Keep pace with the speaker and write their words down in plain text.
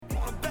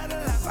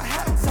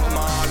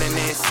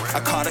I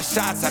call the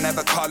shots, I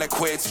never call it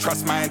quits.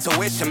 Trust my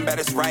intuition, bet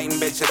it's right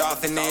and bitch, it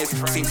often is.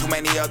 Seen too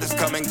many others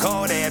come and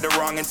go, they had the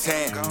wrong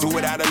intent. Do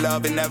it out of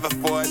love and never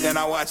for it, then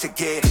I watch it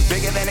get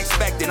bigger than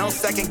expected. No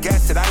second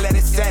guess it, I let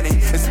it set it.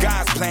 It's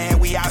God's plan,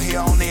 we out here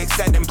only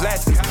accepting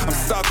blessings. I'm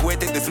stuck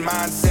with it, this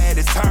mindset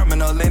is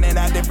terminal. In and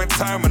out different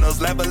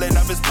terminals, leveling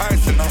up is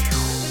personal.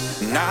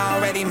 And I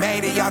already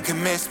made it, y'all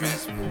can miss me.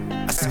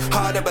 It's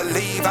hard to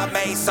believe I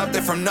made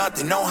something from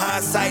nothing. No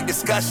hindsight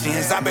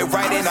discussions, I've been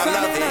writing, I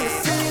love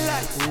it.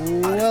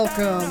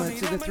 Welcome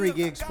to the 3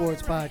 Gig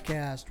Sports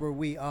Podcast, where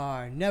we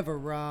are never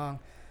wrong,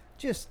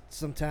 just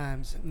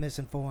sometimes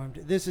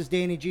misinformed. This is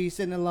Danny G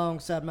sitting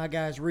alongside my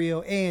guys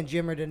Rio and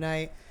Jimmer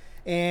tonight,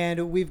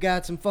 and we've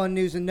got some fun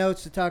news and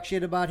notes to talk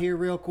shit about here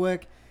real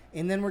quick,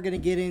 and then we're going to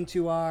get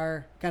into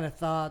our kind of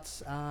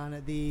thoughts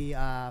on the,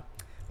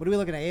 what are we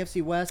looking at,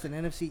 AFC West and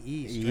NFC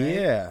East,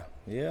 right?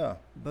 Yeah.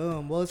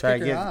 Boom. Well, let's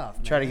kick her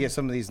off. Try to get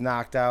some of these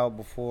knocked out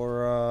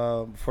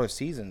before the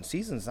season.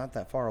 Season's not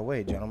that far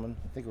away, gentlemen.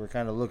 I think we're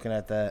kind of looking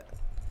at that,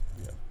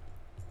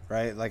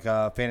 right? Like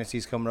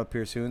fantasy's coming up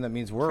here soon. That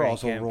means we're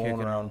also rolling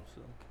around.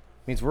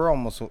 Means we're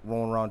almost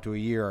rolling around to a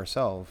year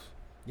ourselves.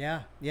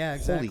 Yeah,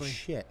 exactly. Holy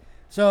shit.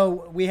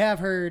 So we have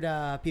heard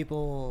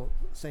people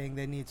saying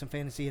they need some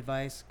fantasy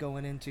advice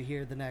going into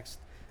here the next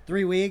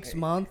 3 weeks,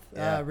 month,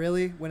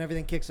 really, when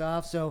everything kicks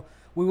off. So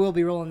we will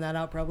be rolling that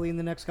out probably in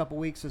the next couple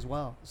weeks as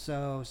well.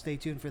 So stay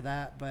tuned for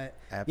that. But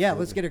yeah,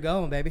 let's get her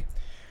going, baby.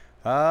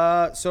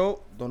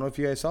 So don't know if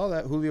you guys saw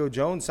that. Julio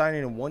Jones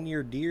signing a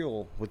 1-year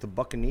deal with the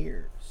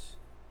Buccaneers.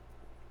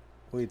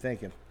 What are you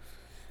thinking?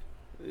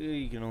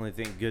 You can only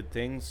think good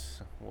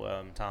things.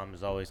 Tom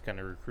has always kind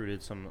of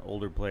recruited some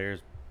older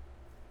players,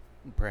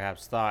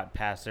 perhaps thought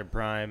past their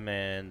prime,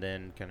 and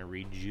then kind of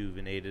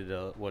rejuvenated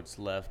what's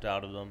left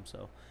out of them.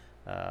 So,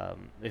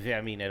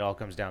 it all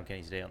comes down, can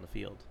he stay on the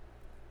field?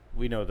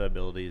 We know the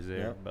ability is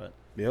there, but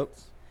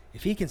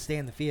if he can stay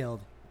in the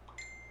field,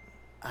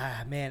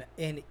 man,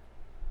 and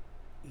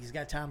he's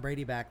got Tom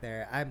Brady back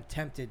there. I'm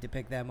tempted to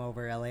pick them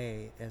over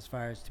LA as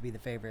far as to be the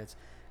favorites.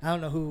 I don't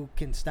know who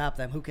can stop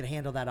them, who can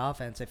handle that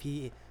offense if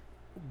he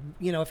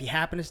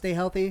happened to stay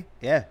healthy.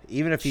 Yeah,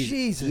 even if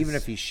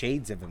he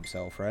shades of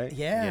himself, right?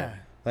 Yeah.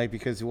 Like,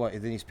 because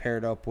then he's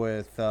paired up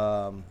with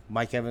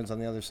Mike Evans on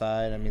the other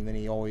side. I mean, then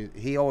he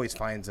always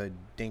finds a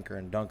dinker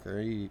and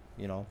dunker.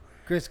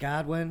 Chris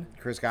Godwin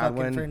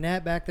fucking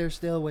Fournette back there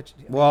still.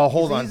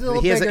 Hold on.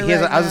 He has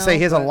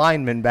a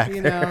lineman back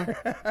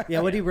there. Yeah,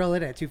 what did he roll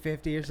in at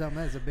 250 or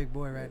something? That's a big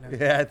boy right now.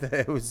 Yeah,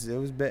 it was a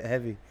bit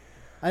heavy.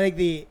 I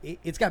think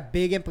it's got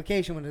big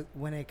implication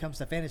when it comes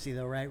to fantasy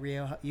though, right,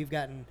 Rio?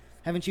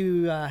 Haven't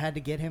you had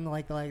to get him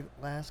like the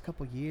last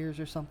couple years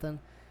or something,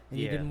 and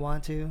you didn't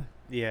want to?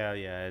 Yeah.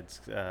 It's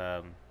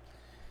kind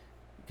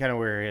of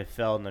where it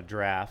fell in the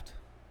draft.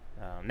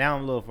 Now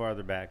I'm a little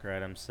farther back,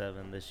 right? I'm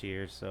 7 this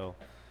year, so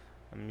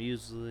I'm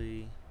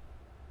usually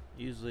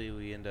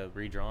we end up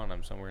redrawing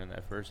them somewhere in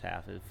that first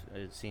half.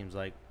 It seems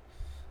like.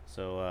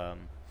 So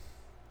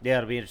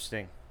it'll be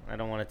interesting. I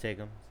don't want to take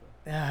him. So.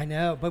 Yeah, I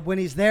know, but when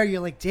he's there, you're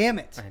like, damn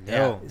it! I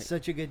know. It's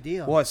such a good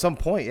deal. Well, at some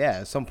point,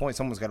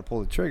 someone's got to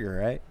pull the trigger,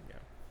 right? Yeah.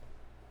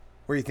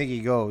 Where do you think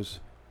he goes?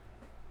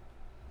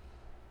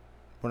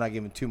 We're not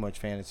giving too much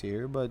fantasy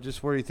here, but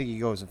just where do you think he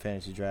goes in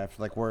fantasy draft?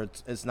 Like where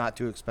it's not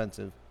too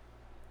expensive.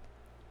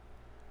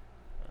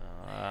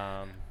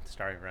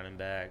 Starting running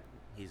back,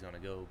 he's gonna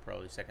go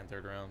probably second,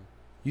 third round.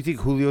 You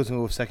think Julio's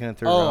gonna go second and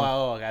third round?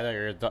 Oh, I thought you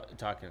were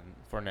talking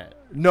Fournette.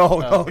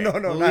 No,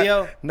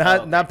 Julio?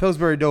 Not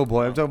Pillsbury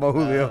Doughboy. I'm talking about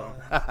Julio.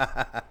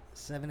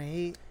 7,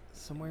 8,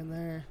 somewhere in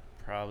there.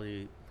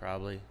 Probably.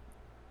 7th,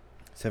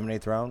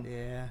 8th round.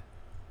 Yeah.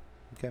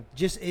 Okay.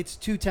 Just it's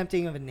too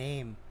tempting of a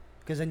name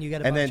because then you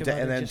got a bunch of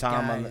other then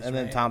Tom guys,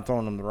 then Tom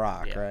throwing him the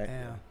rock, right?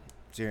 Yeah.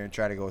 So you're gonna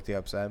try to go with the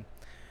upside.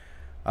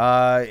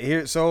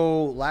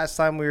 So last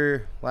time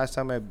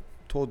I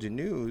told you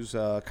news,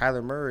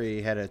 Kyler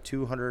Murray had a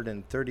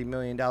 $230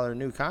 million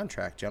new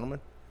contract, gentlemen.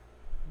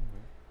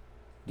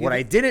 Mm-hmm. What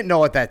I didn't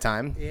know at that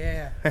time,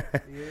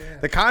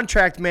 the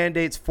contract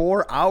mandates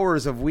 4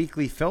 hours of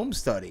weekly film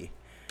study.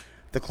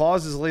 The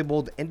clause is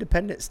labeled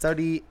independent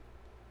study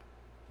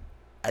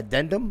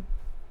addendum,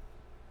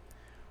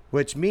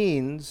 which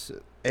means,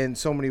 in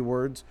so many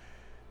words,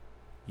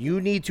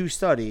 you need to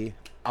study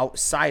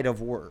outside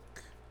of work.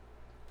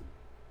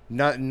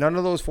 None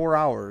of those 4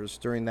 hours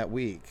during that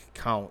week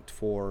count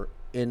for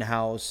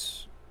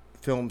in-house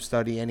film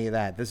study, any of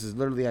that. This is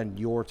literally on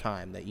your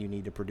time that you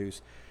need to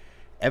produce.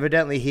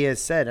 Evidently, he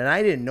has said, and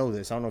I didn't know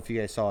this. I don't know if you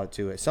guys saw it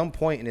too. At some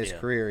point in his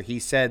career, he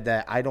said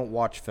that I don't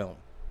watch film.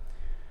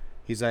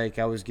 He's like,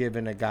 I was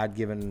given a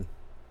God-given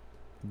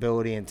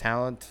ability and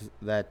talent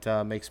that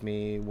makes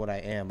me what I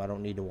am. I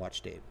don't need to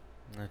watch tape.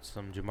 That's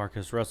some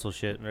Jamarcus Russell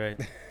shit, right?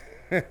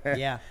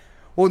 Yeah.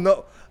 Well,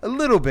 no, a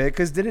little bit,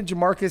 because didn't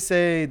Jamarcus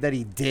say that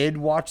he did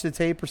watch the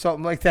tape or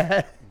something like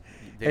that?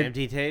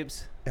 Empty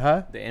tapes?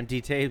 Huh? The empty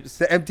tapes?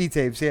 The empty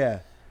tapes, yeah.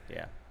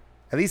 Yeah.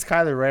 At least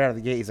Kyler right out of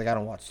the gate, he's like, I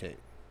don't watch tape.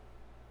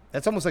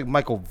 That's almost like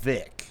Michael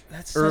Vick.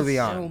 That's early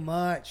so on. So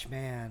much,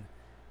 man.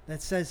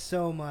 That says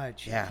so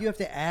much. Yeah. If you have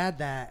to add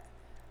that,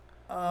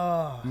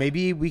 oh,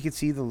 Maybe we could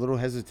see the little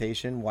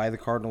hesitation why the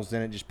Cardinals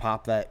didn't just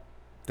pop that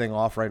thing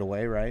off right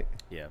away, right?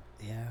 Yeah.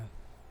 yeah.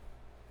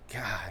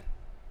 God.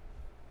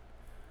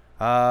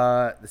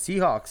 The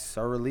Seahawks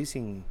are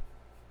releasing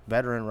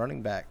veteran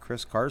running back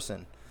Chris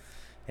Carson,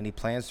 and he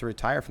plans to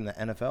retire from the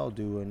NFL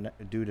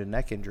due to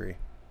neck injury.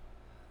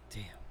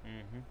 Damn.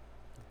 Mm-hmm.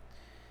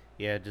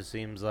 Yeah, it just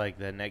seems like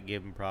the neck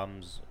gave him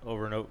problems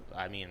over and over.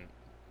 I mean,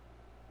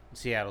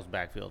 Seattle's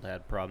backfield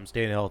had problems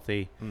staying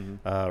healthy,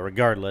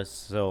 regardless.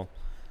 So,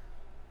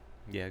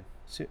 yeah.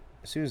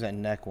 As soon as that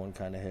neck one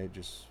kind of hit,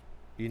 just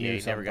you knew Yeah, he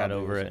never something got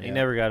was- over it. He yeah.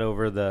 never got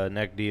over the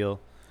neck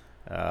deal.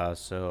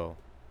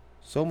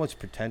 So much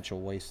potential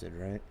wasted,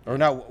 right? Or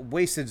not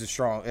wasted's a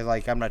strong.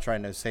 Like I'm not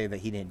trying to say that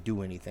he didn't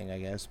do anything, I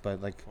guess,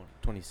 but like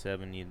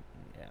 27,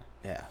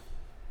 yeah.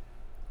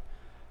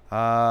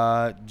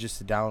 Just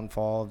the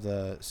downfall of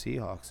the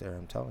Seahawks there,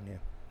 I'm telling you.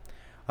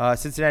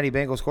 Cincinnati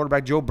Bengals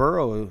quarterback Joe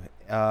Burrow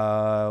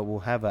will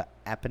have an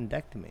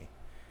appendectomy.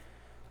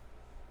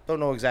 Don't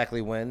know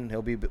exactly when.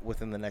 He'll be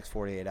within the next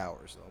 48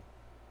 hours, though.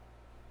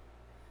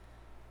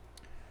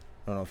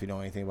 Don't know if you know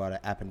anything about an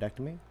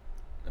appendectomy.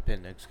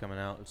 appendix coming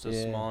out. It's a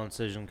Yeah. small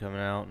incision coming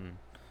out, and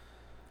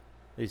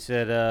they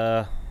said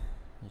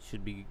it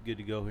should be good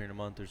to go here in a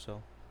month or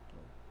so.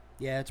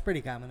 Yeah, it's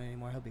pretty common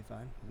anymore. He'll be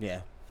fine.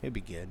 Yeah, he'll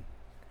be good.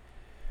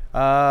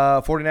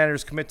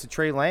 49ers commit to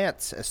Trey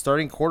Lance as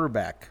starting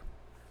quarterback.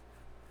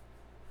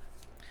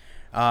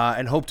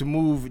 And hope to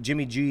move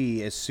Jimmy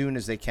G as soon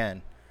as they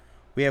can.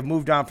 We have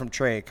moved on from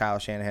Trey, Kyle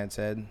Shanahan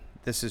said.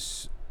 This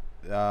is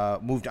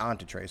moved on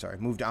to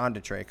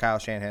Trey. Kyle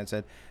Shanahan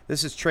said,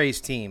 this is Trey's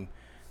team.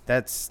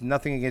 That's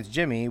nothing against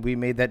Jimmy. We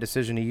made that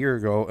decision a year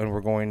ago, and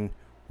we're going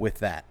with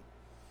that.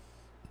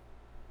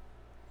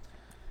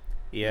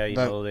 Yeah,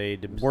 they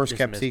worst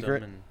kept dismissed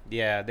secret? him, and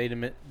yeah,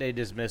 they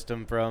dismissed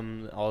him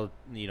from all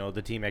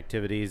the team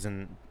activities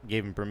and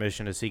gave him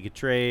permission to seek a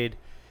trade,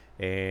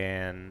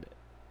 and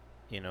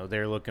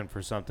they're looking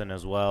for something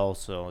as well.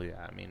 So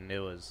yeah, I mean, it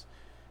was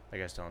like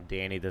I was telling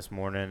Danny this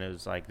morning, it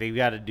was like they've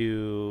got to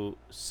do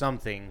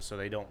something so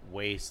they don't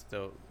waste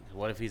the.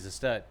 What if he's a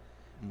stud,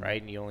 right?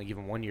 And you only give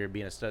him 1 year of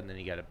being a stud, and then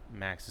you got to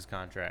max his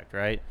contract,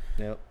 right?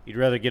 Yep. You'd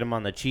rather get him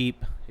on the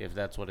cheap if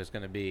that's what it's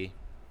going to be.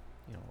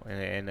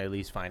 And at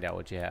least find out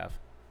what you have.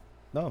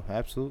 No,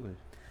 absolutely.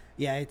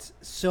 Yeah, it's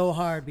so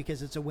hard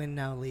because it's a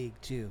win-now league,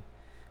 too.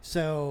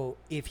 So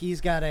if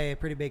he's got a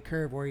pretty big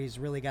curve where he's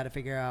really got to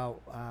figure out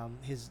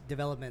his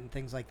development and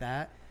things like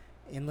that,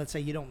 and let's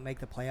say you don't make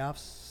the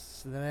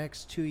playoffs the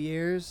next 2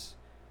 years,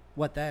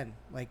 what then?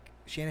 Like,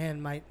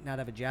 Shanahan might not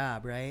have a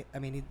job, right? I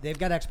mean, they've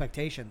got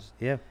expectations,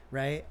 Yeah.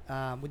 right?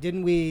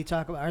 Didn't we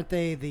talk about, aren't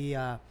they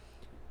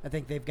I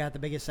think they've got the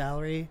biggest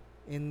salary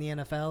in the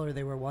NFL, or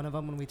they were one of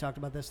them when we talked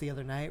about this the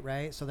other night,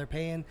 right? So they're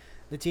paying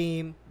the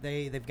team.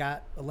 They've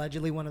got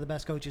allegedly one of the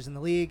best coaches in the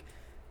league.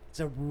 It's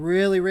a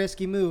really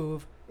risky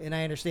move, and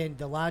I understand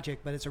the logic,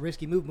 but it's a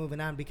risky move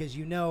moving on because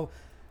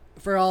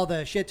for all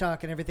the shit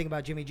talk and everything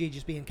about Jimmy G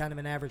just being kind of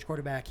an average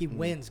quarterback, he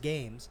wins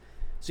games.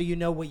 So you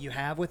know what you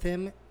have with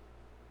him,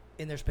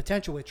 and there's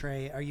potential with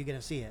Trey. Are you going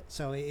to see it?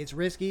 So it's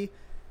risky,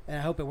 and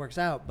I hope it works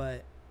out,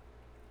 but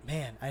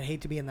man, I'd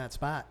hate to be in that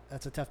spot.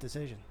 That's a tough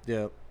decision.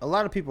 Yeah, a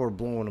lot of people are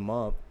blowing him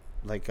up,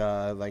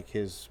 like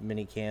his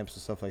mini camps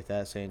and stuff like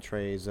that, saying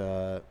Trey's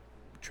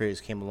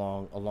came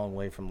along a long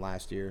way from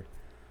last year.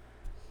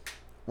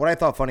 What I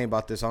thought funny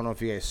about this, I don't know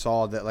if you guys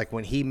saw that, like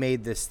when he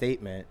made this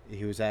statement,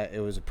 it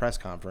was a press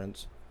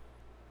conference,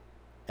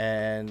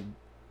 and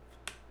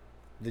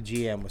the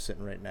GM was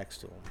sitting right next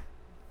to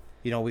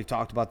him. We've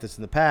talked about this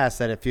in the past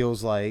that it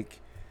feels like,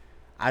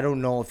 I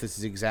don't know if this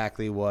is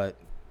exactly what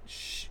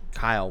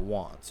Kyle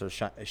wants or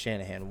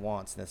Shanahan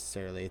wants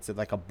necessarily. It's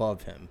like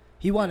above him.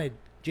 He wanted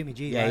Jimmy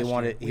G. Yeah,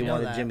 last he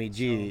wanted that, Jimmy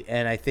G. so.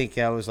 And I think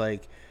I was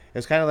like,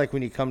 it's kind of like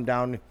when you come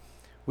down.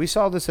 We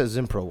saw this at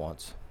Zimpro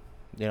once.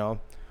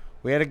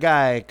 We had a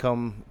guy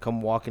come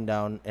walking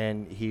down,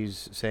 and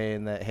he's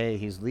saying that, hey,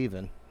 he's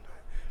leaving.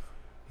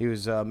 He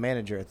was a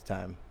manager at the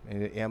time.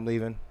 And, yeah, I'm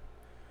leaving.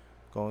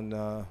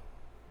 Gonna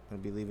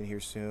be leaving here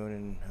soon.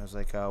 And I was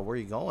like, where are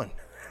you going?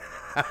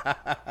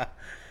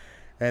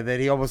 And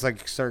then he almost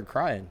like started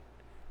crying,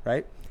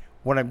 right?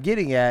 What I'm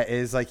getting at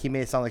is like he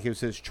made it sound like it was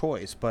his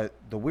choice, but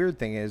the weird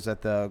thing is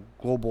that the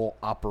global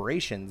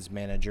operations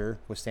manager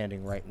was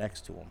standing right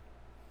next to him.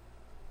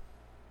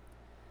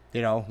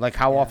 Like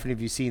how often have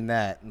you seen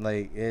that?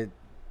 Like it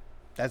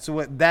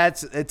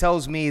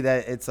tells me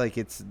that it's like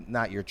it's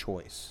not your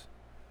choice.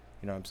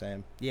 You know what I'm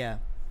saying? Yeah.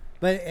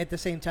 But at the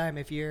same time,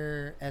 if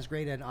you're as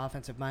great an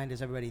offensive mind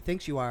as everybody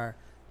thinks you are,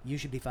 you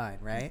should be fine,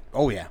 right?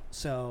 Oh yeah,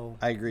 So,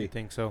 I agree. I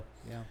think so.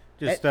 yeah.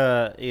 Just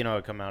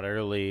it come out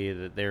early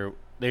that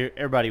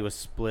everybody was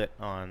split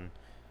on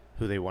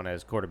who they want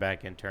as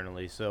quarterback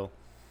internally. So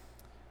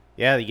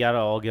yeah, you gotta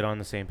all get on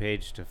the same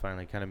page to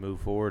finally kind of move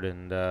forward.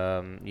 And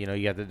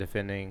you got the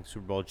defending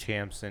Super Bowl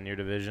champs in your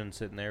division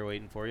sitting there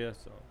waiting for you.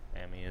 So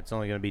I mean, it's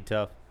only gonna be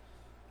tough.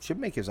 Should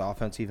make his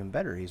offense even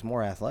better. He's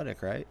more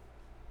athletic, right?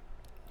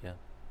 Yeah.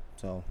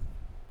 So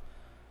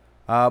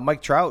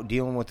Mike Trout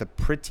dealing with a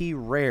pretty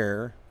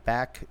rare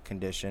back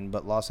condition,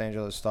 but Los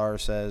Angeles Star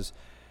says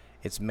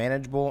it's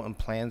manageable and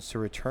plans to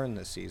return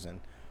this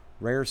season.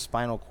 Rare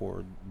spinal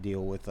cord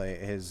deal with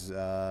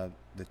the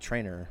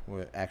trainer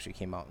actually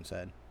came out and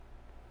said.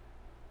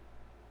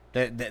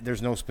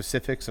 There's no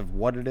specifics of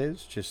what it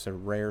is, just a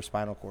rare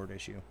spinal cord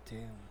issue.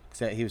 Damn.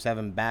 Except he was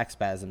having back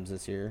spasms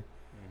this year,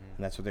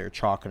 and that's what they were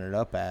chalking it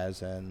up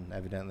as, and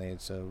evidently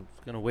it's going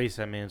to waste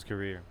that man's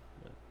career.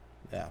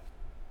 Yeah.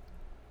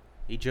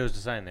 He chose to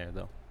sign there,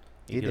 though.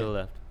 He could have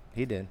left.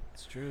 He did.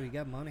 It's true. He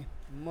got money.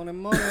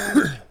 Money.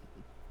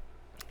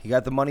 He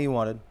got the money he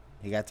wanted.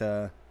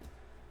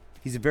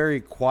 He's a very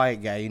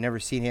quiet guy. You never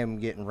seen him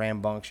getting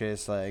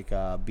rambunctious, like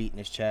beating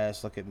his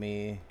chest, look at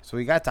me. So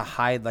he got to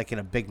hide like in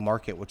a big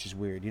market, which is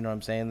weird. You know what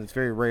I'm saying? It's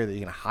very rare that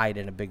you can hide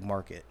in a big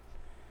market.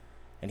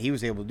 And he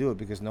was able to do it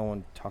because no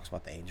one talks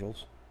about the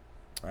Angels,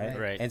 right?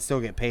 Right. And still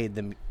get paid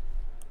the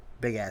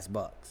big-ass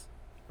bucks,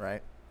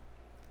 right?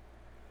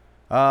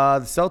 The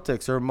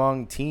Celtics are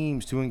among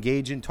teams to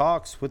engage in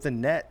talks with the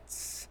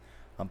Nets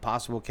on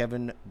possible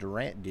Kevin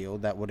Durant deal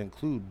that would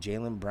include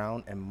Jaylen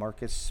Brown and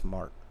Marcus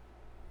Smart.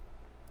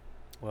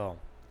 Well,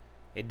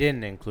 it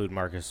didn't include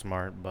Marcus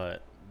Smart,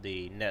 but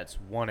the Nets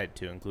wanted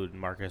to include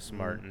Marcus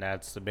Smart, and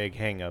that's the big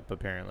hang-up,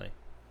 apparently.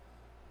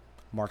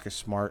 Marcus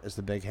Smart is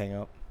the big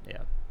hang-up.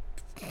 Yeah.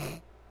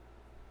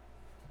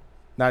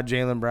 Not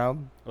Jaylen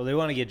Brown? Well, they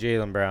want to get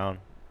Jaylen Brown,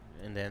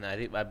 and then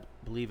I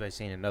believe I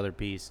seen another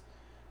piece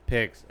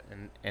picks,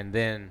 and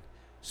then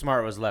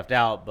Smart was left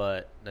out,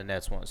 but the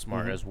Nets want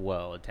Smart as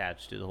well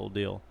attached to the whole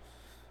deal.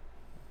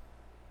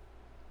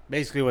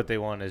 Basically, what they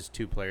want is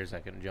two players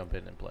that can jump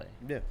in and play.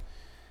 Yeah.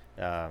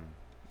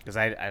 Because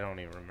I don't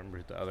even remember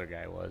who the other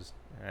guy was.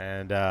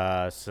 And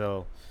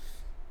so,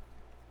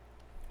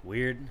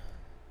 weird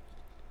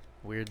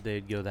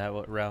they'd go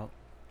that route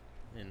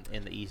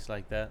in the East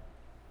like that.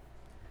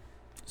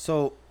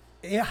 So,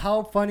 Yeah,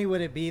 how funny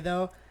would it be,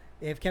 though,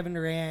 if Kevin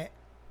Durant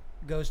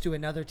goes to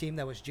another team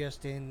that was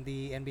just in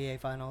the NBA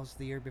Finals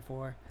the year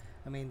before?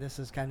 I mean, this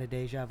is kind of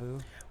deja vu.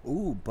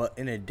 but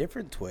in a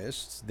different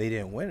twist, they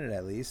didn't win it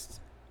at least.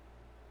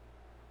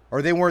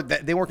 Or they weren't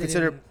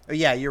considered.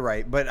 Yeah, you're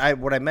right. But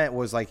what I meant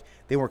was like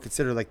they weren't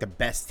considered like the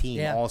best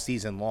team all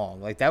season long.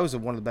 Like that was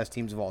one of the best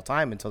teams of all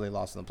time until they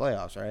lost in the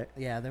playoffs, right?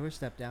 Yeah, they were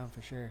stepped down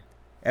for sure.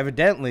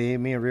 Evidently,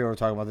 me and Rio were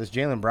talking about this.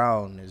 Jaylen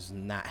Brown is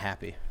not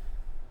happy.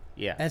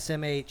 Yeah.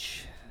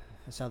 SMH,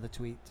 I saw the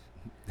tweet.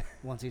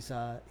 Once he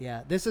saw,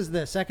 this is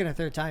the second or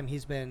third time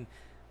he's been,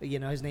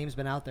 his name's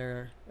been out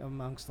there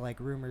amongst like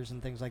rumors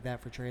and things like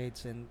that for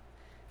trades. And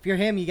if you're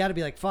him, you got to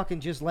be like,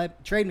 fucking just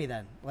trade me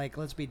then. Like,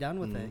 let's be done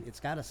with it. It's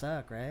got to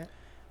suck, right?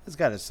 It's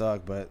got to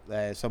suck, but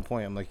at some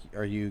point I'm like,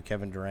 are you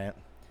Kevin Durant?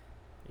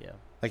 Yeah.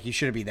 Like, you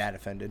shouldn't be that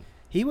offended.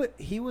 He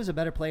was a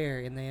better player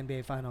in the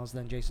NBA Finals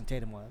than Jason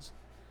Tatum was.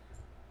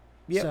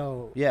 Yeah.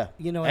 So, yeah.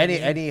 You know what I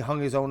mean? And he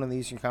hung his own in the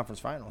Eastern Conference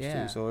Finals,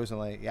 too. So it wasn't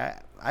like,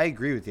 I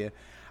agree with you.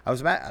 I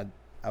was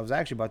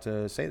actually about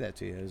to say that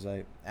to you. It was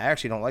like, I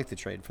actually don't like the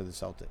trade for the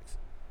Celtics.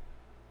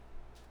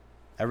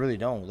 I really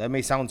don't. That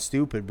may sound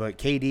stupid, but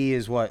KD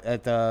is what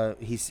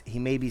he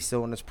may be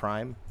still in his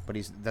prime, but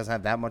he doesn't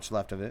have that much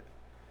left of it,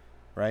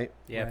 right?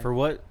 Yeah, right. For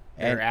what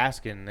they're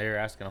asking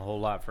a whole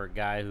lot for a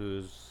guy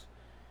who's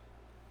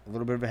a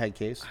little bit of a head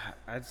case.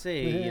 I'd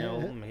say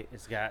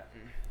it's got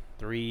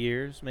 3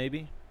 years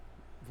maybe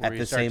at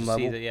the same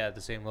level. At the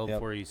same level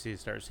before you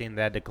start seeing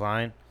that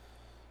decline.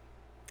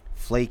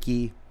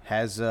 Flaky.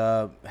 Has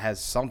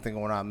something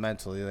going on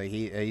mentally. Like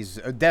he's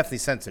definitely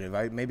sensitive.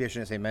 Maybe I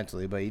shouldn't say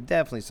mentally, but he's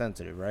definitely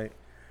sensitive, right?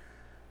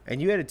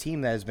 And you had a team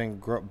that has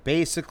been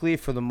basically,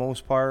 for the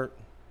most part,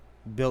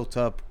 built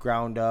up,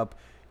 ground up.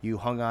 You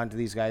hung on to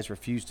these guys,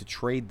 refused to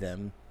trade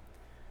them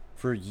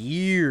for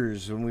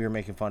years when we were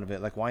making fun of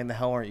it. Like, why in the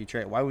hell aren't you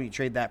trade? Why would you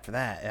trade that for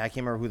that? And I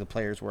can't remember who the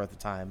players were at the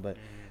time, but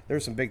there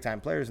were some big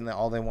time players, and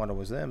all they wanted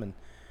was them. And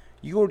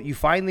you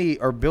finally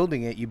are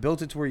building it. You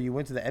built it to where you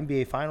went to the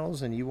NBA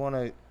Finals, and you want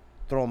to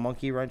throw a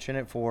monkey wrench in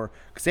it because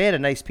they had a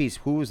nice piece.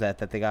 Who was that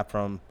they got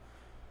from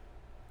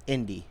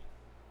Indy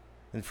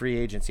in free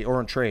agency or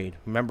in trade?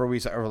 Remember we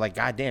were like,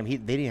 God damn, they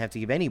didn't have to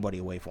give anybody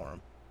away for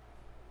him.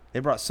 They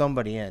brought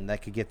somebody in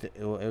that could get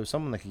it was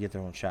someone that could get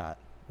their own shot.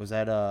 Was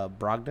that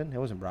Brogdon? It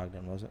wasn't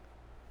Brogdon, was it?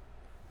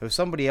 It was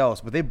somebody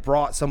else, but they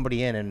brought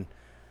somebody in and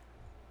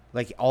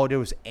like all it did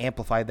was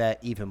amplify that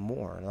even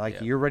more. Like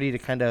you're ready to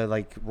kind of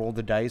like roll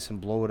the dice and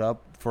blow it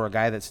up for a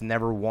guy that's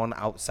never won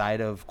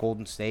outside of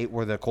Golden State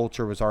where the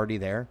culture was already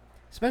there.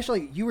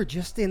 Especially you were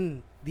just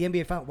in the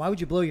NBA Finals. Why would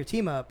you blow your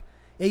team up?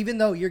 Even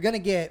though you're going to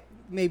get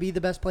maybe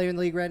the best player in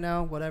the league right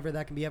now, whatever,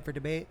 that can be up for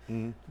debate.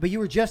 But you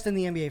were just in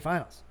the NBA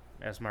Finals.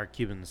 That's Mark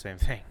Cuban, the same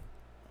thing.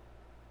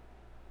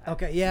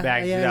 Okay, yeah.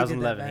 Back in he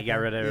 2011, he got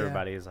rid of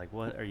everybody. He's like,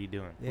 what are you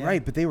doing? Yeah.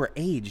 Right, but they were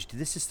aged.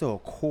 This is still a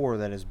core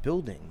that is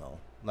building, though.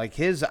 Like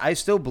I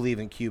still believe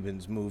in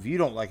Cuban's move. You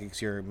don't like it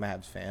because you're a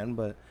Mavs fan,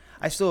 but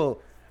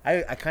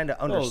I kind of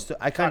understood.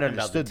 I kind of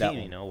understood that team,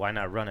 one. You know, why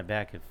not run it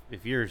back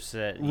if you're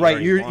set?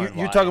 Right, you're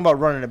why? talking about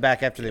running it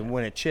back after they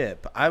win a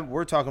chip.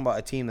 We're talking about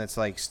a team that's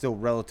like still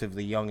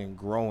relatively young and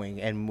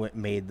growing and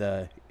made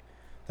the.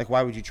 Like,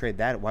 why would you trade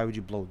that? Why would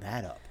you blow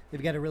that up?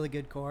 They've got a really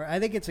good core. I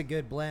think it's a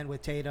good blend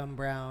with Tatum,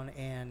 Brown,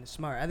 and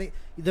Smart. I think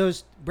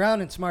those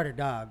Brown and Smart are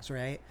dogs,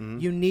 right? Mm-hmm.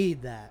 You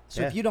need that.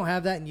 So Yeah. if you don't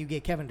have that and you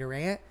get Kevin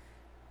Durant,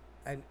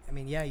 I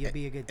mean, yeah, you'll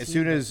be a good team. As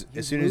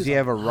soon as you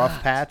have a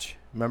rough patch,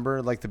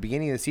 remember, like the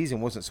beginning of the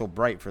season wasn't so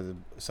bright for the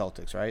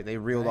Celtics, right? They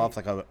reeled off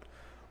like a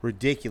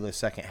ridiculous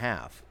second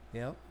half.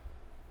 Yep.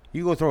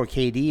 You go throw a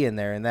KD in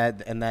there in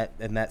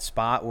that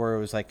spot where it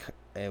was like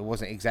it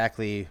wasn't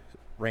exactly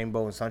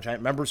rainbow and sunshine.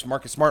 Remember,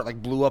 Marcus Smart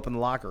like blew up in the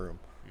locker room,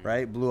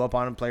 right? Blew up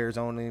on him, players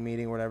only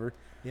meeting, whatever.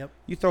 Yep.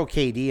 You throw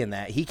KD in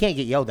that, he can't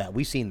get yelled at.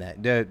 We've seen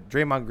that.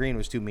 Draymond Green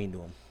was too mean to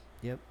him.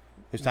 Yep.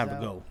 It's time to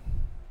go.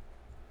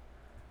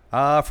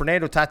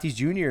 Fernando Tatis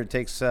Jr.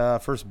 takes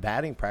first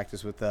batting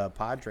practice with the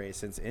Padres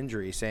since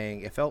injury,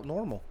 saying it felt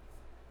normal.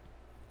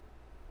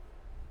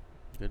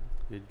 Good.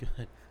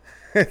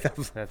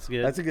 That's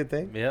good. That's a good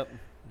thing. Yep.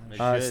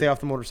 Stay off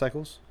the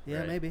motorcycles. Yeah,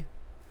 Right. maybe.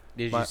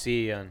 Did you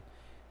see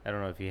I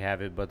don't know if you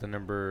have it, but the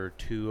number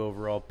 2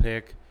 overall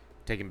pick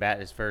taking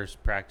his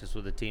first practice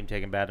with the team,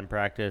 taking bat in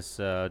practice,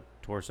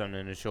 tore something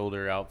in his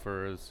shoulder, out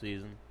for the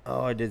season.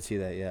 Oh, I did see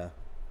that. Yeah,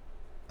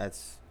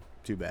 that's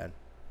too bad.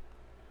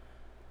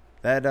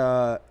 That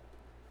on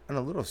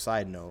a little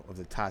side note of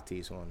the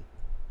Tatis one,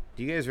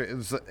 do you guys?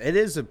 It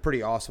is a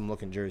pretty awesome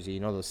looking jersey. You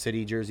know those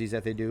city jerseys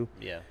that they do.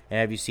 Yeah. And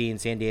have you seen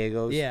San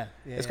Diego's? Yeah.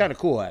 It's kind of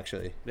cool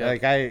actually. Yeah.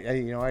 Like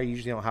I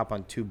usually don't hop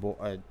on too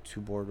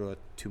bored with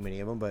too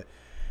many of them, but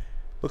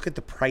look at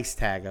the price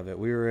tag of it.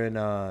 We were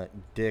in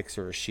Dick's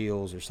or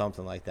Shields or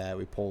something like that.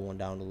 We pulled one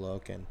down to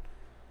look, and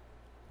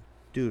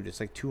dude, it's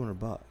like $200.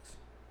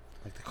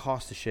 Like the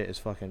cost of shit is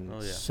fucking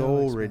So so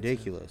expensive.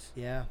 ridiculous.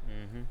 Yeah.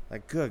 Mm-hmm.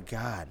 Like, good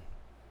God.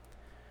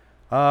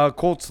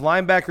 Colts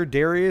linebacker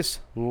Darius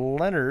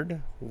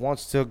Leonard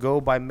wants to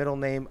go by middle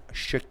name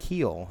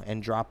Shaquille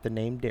and drop the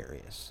name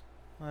Darius.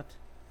 What?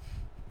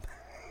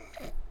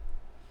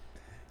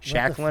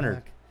 Shaq What the Leonard.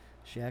 fuck?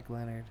 Shaq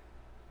Leonard.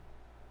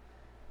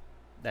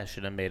 That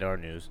should have made our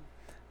news.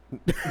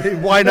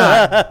 Why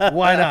not?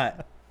 Why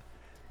not?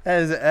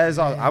 As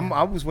I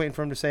was waiting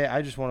for him to say,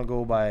 I just want to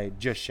go by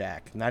just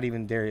Shaq, not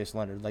even Darius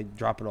Leonard. Like,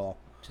 drop it all.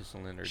 Just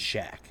Leonard.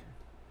 Shaq.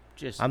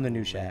 Just I'm the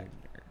new Shaq. Leonard.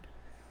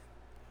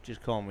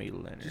 Just call me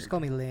Leonard. Just call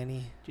me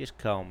Lenny. Just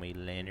call me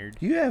Leonard.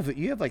 You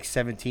have like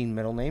 17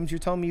 middle names. You're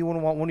telling me you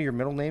want one of your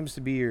middle names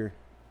to be your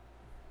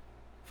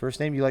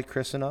first name? You like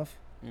Chris enough?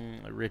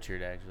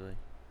 Richard, actually.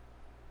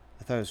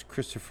 I thought it was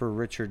Christopher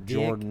Richard Dick.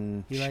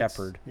 Jordan He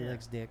Shepard.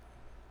 likes Dick.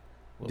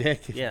 Well,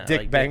 Dick. Yeah,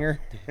 Dick like Banger.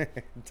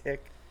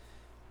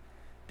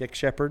 Dick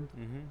Shepard.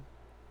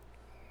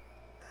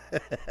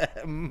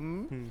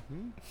 Mm-hmm.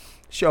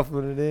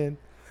 Shuffling it in.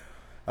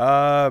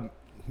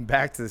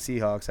 Back to the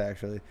Seahawks,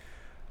 actually.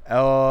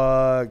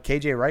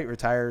 KJ Wright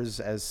retires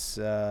as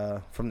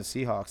from the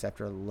Seahawks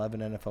after 11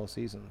 NFL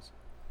seasons.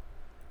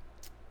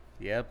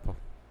 Yep.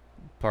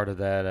 Part of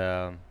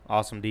that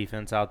awesome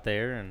defense out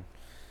there. And,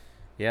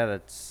 yeah,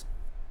 that's,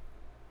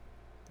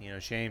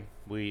 shame.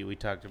 We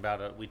talked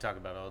about it. We talk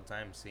about it all the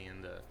time,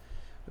 seeing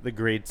the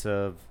greats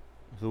of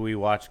who we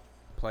watch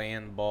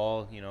playing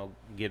ball,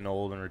 getting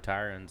old and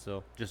retiring.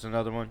 So just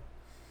another one.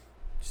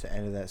 Just the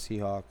end of that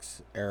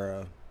Seahawks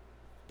era.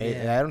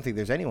 Yeah. I don't think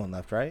there's anyone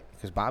left, right?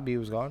 Because Bobby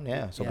was gone.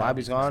 Yeah, so Yeah,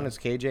 Bobby's I think gone. so. It's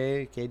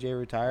KJ. KJ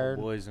retired.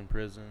 Boys in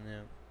prison,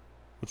 yeah.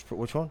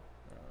 Which one?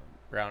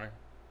 Browner.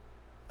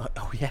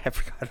 Oh yeah, I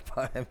forgot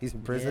about him. He's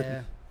in prison.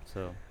 Yeah.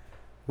 So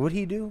What'd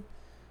he do?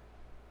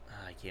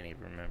 I can't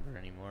even remember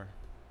anymore.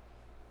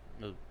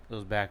 It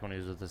was back when he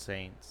was with the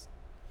Saints.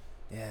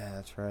 Yeah,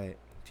 that's right.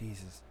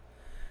 Jesus.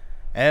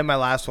 And my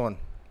last one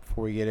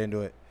before we get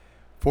into it.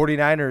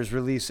 49ers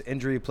release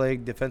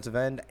injury-plagued defensive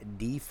end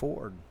D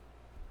Ford.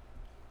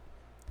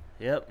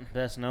 Yep,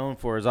 best known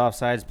for his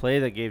offsides play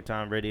that gave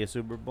Tom Brady a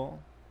Super Bowl.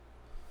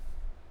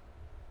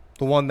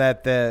 The one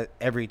that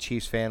every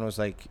Chiefs fan was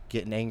like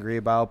getting angry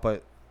about,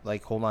 but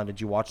like, hold on,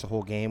 did you watch the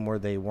whole game where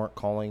they weren't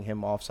calling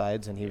him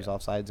offsides and he was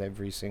offsides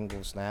every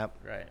single snap?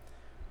 Right.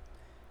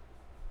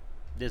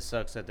 This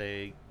sucks that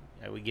we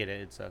get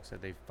it. It sucks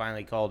that they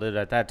finally called it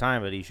at that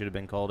time, but he should have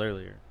been called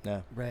earlier.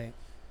 Yeah. Right.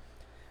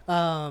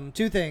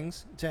 Two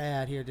things to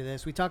add here to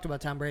this. We talked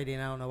about Tom Brady,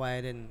 and I don't know why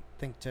I didn't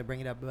think to bring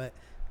it up, but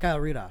Kyle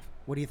Rudolph.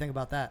 What do you think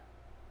about that?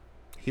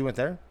 He went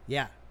there?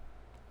 Yeah.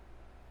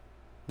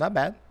 Not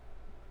bad.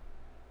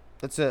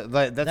 That's good.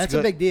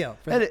 a big deal.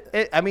 Right?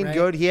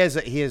 Good. He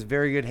has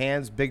very good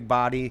hands, big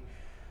body,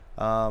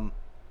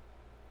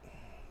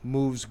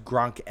 moves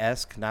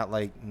Gronk-esque.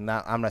 I'm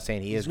not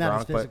saying he is He's not Gronk,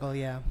 as physical, but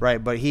yeah.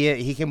 right. But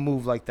he can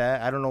move like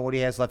that. I don't know what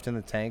he has left in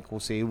the tank. We'll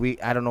see.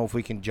 I don't know if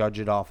we can judge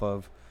it off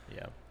of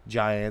Yeah.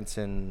 Giants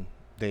and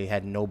they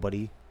had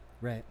nobody.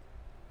 Right.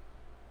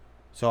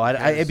 So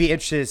I'd be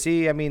interested to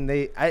see. I mean,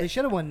 They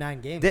should have won 9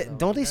 games.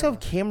 don't they still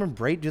have Cameron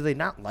Brate? Do they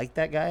not like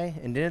that guy?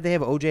 And didn't they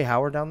have O.J.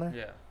 Howard down there?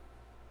 Yeah.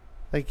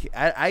 Like,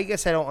 I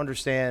guess I don't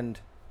understand.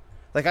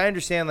 Like, I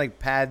understand, like,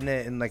 padding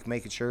it and, like,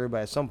 making sure,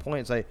 but at some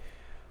point, it's like,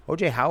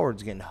 O.J.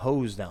 Howard's getting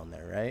hosed down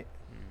there, right?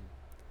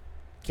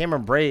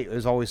 Cameron Brate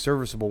was always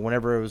serviceable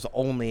whenever it was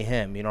only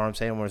him. You know what I'm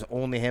saying? When it was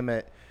only him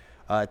at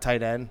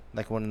tight end,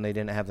 like when they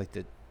didn't have, like,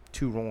 the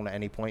two rolling at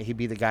any point, he'd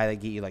be the guy that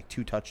get you, like,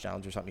 2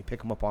 touchdowns or something. You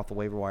pick him up off the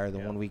waiver wire the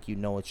 1 week, you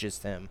know it's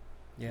just him.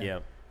 Yeah.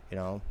 You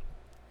know?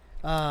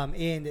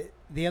 And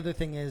the other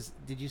thing is,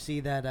 did you see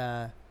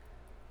that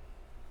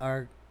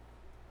our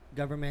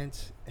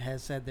government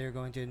has said they're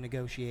going to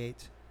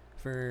negotiate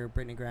for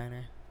Brittany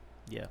Griner?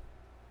 Yeah.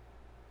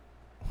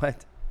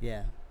 What?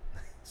 Yeah.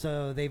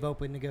 So they've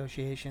opened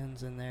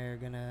negotiations, and they're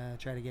going to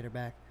try to get her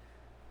back.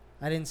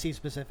 I didn't see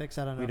specifics.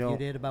 I don't know if you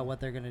did about what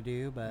they're going to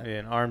do, but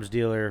An arms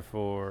dealer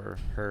for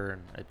her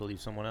and I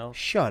believe someone else.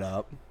 Shut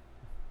up.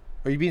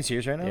 Are you being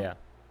serious right now? Yeah.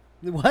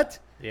 What?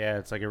 Yeah,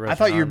 it's like a I Russian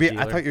thought you were arms being.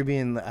 I dealer. thought you were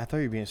being. I thought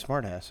you were being a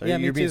smartass. Yeah,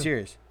 me you're being too.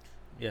 serious.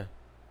 Yeah.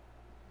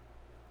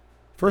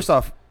 First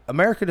off,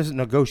 America doesn't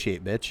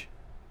negotiate, bitch.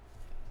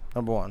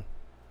 Number one.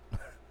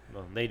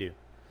 Well, they do.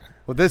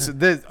 Well, this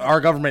our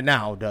government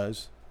now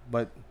does,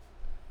 but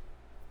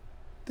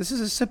this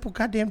is a simple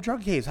goddamn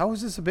drug case. How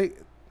is this a big?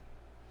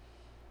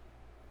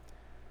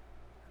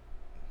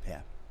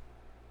 Yeah.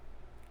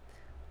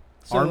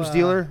 So, Arms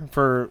dealer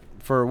for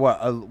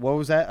what? What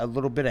was that? A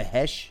little bit of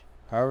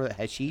however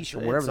hashish or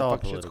whatever It's the all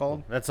fuck shit's political.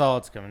 called. That's all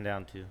it's coming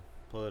down to.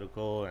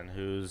 Political and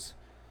who's.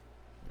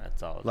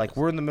 That's all. Like,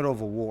 we're in the middle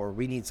of a war.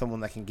 We need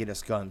someone that can get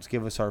us guns.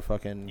 Give us our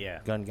fucking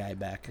gun guy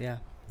back. Yeah.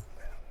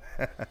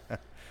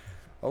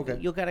 Okay.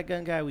 You got a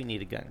gun guy? We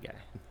need a gun guy.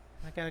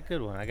 I got a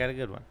good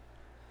one.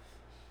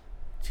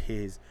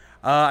 Jeez.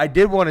 I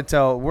did want to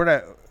tell.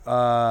 We're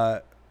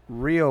not.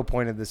 Rio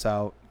pointed this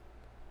out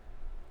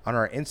on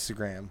our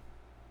Instagram.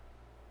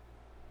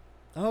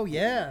 Oh,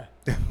 yeah.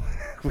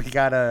 We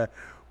got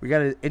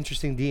an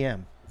interesting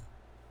DM.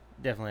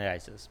 Definitely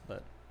ISIS,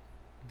 but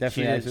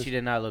Definitely ISIS. she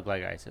did not look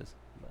like ISIS.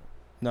 But.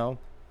 No.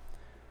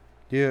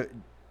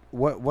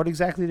 What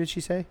exactly did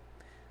she say?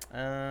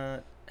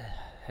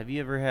 Have you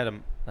ever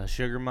had a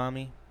sugar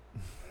mommy?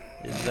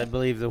 Is, I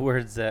believe, the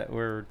words that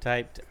were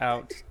typed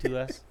out to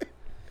us.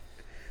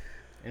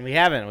 And we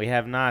haven't. We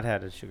have not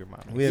had a sugar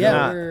mommy. We have Yeah,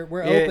 not.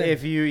 we're open.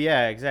 If you,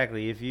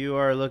 exactly. If you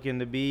are looking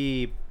to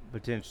be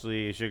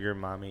potentially a sugar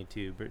mommy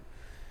to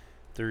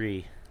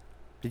 3,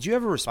 Did you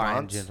have a fine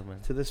response gentlemen.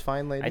 to this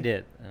fine lady? I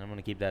did, and I'm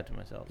gonna keep that to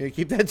myself. You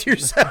keep that to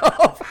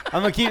yourself.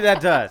 I'm gonna keep that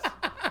to us.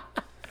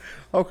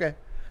 Okay.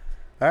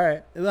 All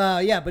right.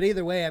 Yeah, but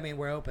either way, I mean,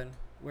 we're open.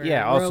 We're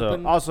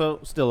open. Also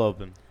still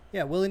open.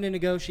 Yeah, willing to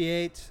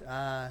negotiate.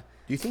 Do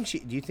you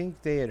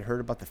think they had heard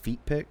about the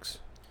feet pics?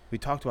 We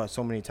talked about it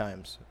so many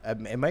times.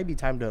 It might be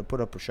time to put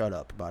up or shut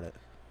up about it.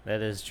 That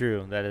is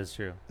true.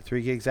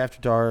 3 gigs after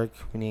dark.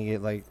 We need to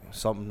get like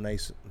something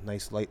nice,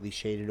 lightly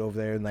shaded over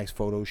there. Nice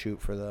photo shoot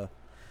for the.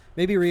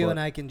 Maybe Rio Foot. and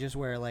I can just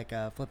wear like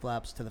flip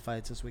flops to the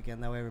fights this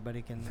weekend. That way,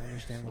 everybody can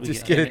understand. What's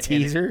Just going get on. a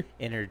teaser,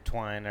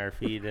 Intertwine our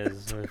feet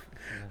as.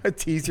 a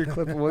teaser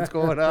clip of what's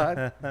going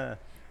on.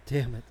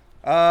 Damn it.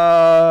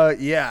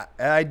 Yeah,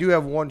 I do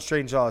have one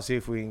strange thought. See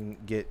if we can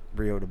get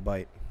Rio to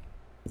bite.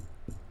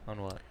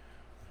 On what?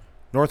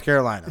 North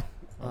Carolina.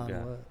 On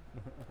God. what?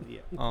 Yeah.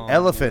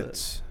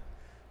 Elephants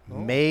Oh.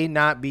 may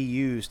not be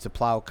used to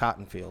plow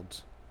cotton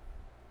fields.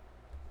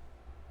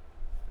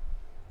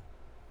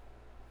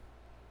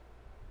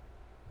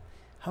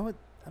 How would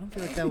I don't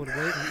feel like that would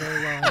wait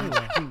very long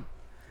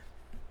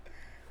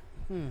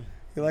anyway.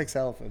 He likes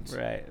elephants.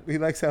 Right. He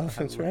likes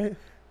elephants, right?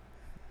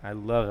 I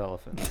love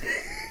elephants.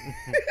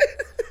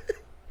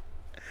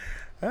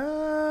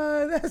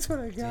 That's what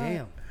I got.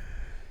 Damn.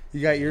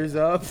 You got yours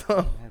up?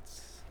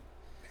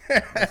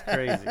 That's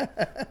crazy.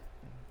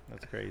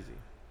 That's crazy.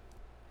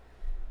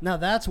 Now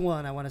that's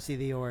one I want to see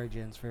the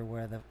origins for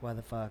why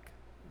the fuck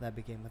that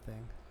became a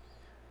thing.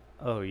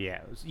 Oh yeah,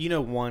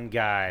 one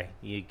guy.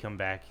 He'd come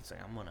back. He's like,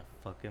 I'm gonna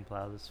fucking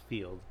plow this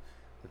field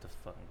with a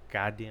fucking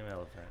goddamn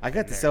elephant. I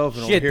got And this they're-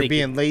 elephant over shit, here they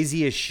being can-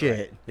 lazy as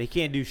shit. Right. They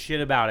can't do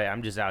shit about it.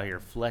 I'm just out here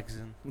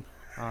flexing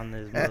on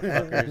these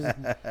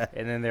motherfuckers.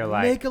 And then they're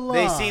like, Make a law.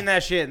 they seen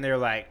that shit and they're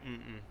like,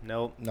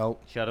 nope,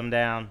 Nope. shut them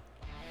down.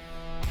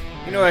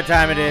 You know what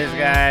time it is,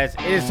 guys?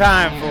 It is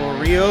time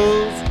for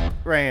Rio's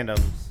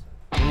Randoms.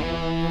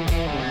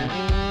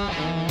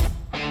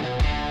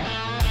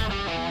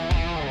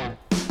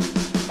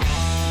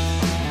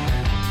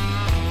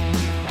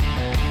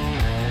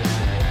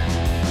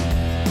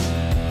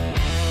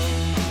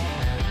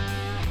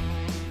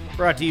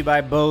 Brought to you by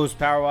Bose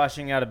Power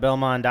Washing out of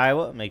Belmont,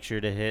 Iowa. Make sure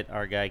to hit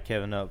our guy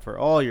Kevin up for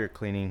all your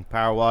cleaning,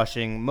 power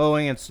washing,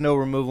 mowing, and snow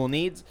removal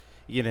needs.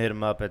 You can hit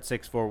him up at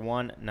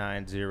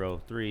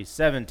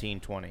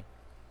 641-903-1720.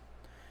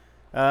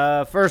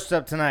 First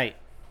up tonight,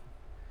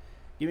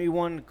 give me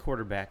one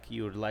quarterback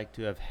you would like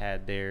to have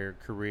had their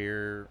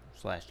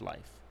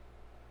career/life.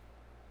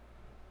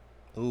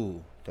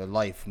 Ooh, their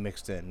life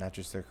mixed in, not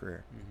just their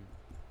career.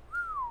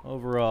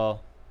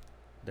 Overall,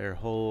 their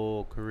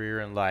whole career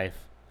and life.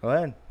 Go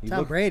ahead. You Tom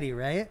look, Brady,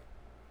 right?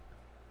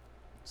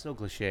 So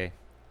cliche.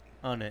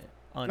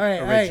 All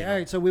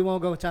right. So we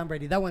won't go with Tom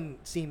Brady. That one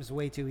seems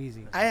way too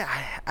easy.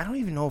 I don't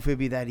even know if it'd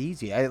be that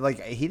easy.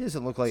 He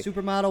doesn't look like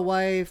Supermodel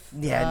wife.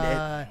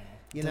 Yeah,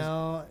 you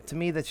know, to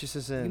me that just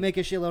isn't. you make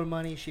a shitload of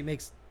money. She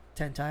makes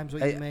 10 times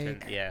what you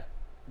make. Yeah.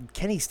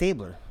 Kenny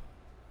Stabler.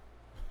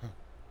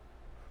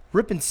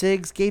 Ripping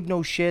cigs, gave no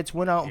shits,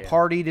 went out and Yeah.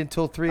 partied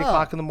until 3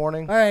 o'clock in the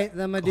morning. All right,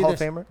 then I'm gonna do Hall of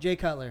this. Famer? Jay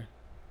Cutler.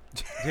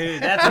 Dude,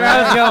 that's where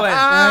I was going.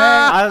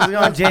 I was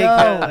going Jay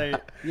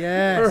Cutler.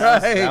 Yes.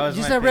 Right. That was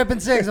You my said pick. ripping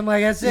cigs. I'm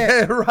like, that's it.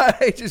 Yeah,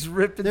 right. Just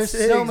ripping There's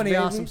cigs, so many baby.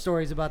 awesome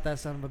stories about that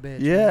son of a bitch.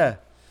 Yeah.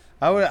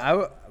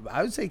 I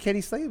would say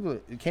Kenny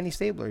Stabler.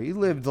 He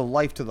lived the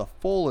life to the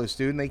fullest,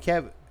 dude. And they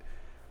kept.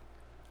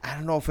 I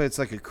don't know if it's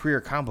like a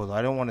career combo though.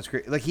 I don't want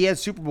to like he had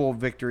Super Bowl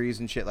victories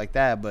and shit like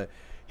that, but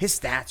his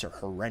stats are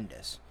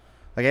horrendous.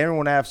 Like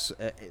everyone asks,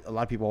 a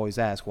lot of people always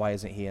ask, why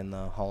isn't he in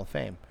the Hall of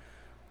Fame?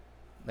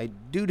 Like,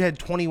 dude had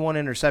 21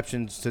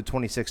 interceptions to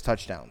 26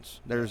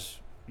 touchdowns.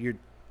 You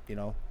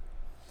know.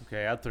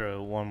 Okay, I'll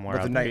throw one more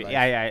With out the there. nightlife.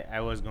 Yeah, I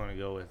was going to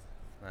go with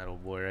that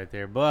old boy right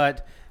there.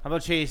 But how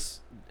about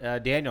Chase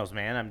Daniels,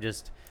 man?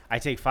 I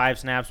take 5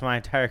 snaps my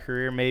entire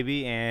career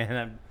maybe, and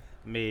I've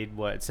made,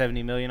 what,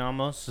 70 million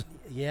almost?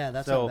 Yeah,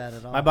 that's So not bad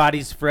at all. my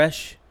body's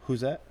fresh.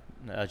 Who's that?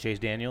 Chase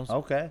Daniels.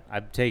 Okay.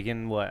 I've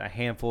taken, a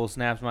handful of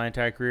snaps my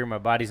entire career. My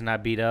body's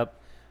not beat up,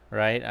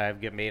 right?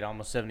 I've made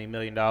almost $70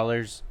 million.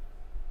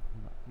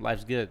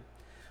 Life's good.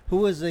 Who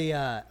was the?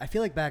 I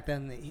feel like back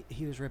then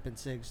he was ripping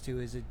cigs too.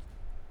 Was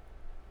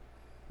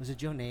it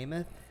Joe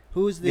Namath?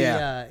 Who was the?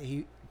 Yeah.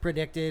 He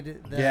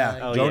predicted the Joe yeah.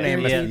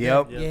 Namath. Yeah.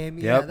 Yep. game.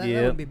 Yep. Yeah, that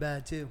Yep. would be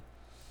bad too.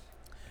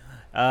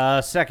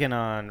 Second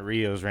on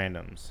Rio's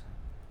randoms.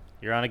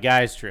 You're on a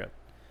guy's trip.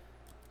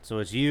 So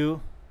it's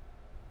you,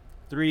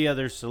 3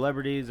 other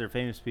celebrities or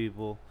famous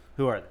people.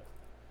 Who are they?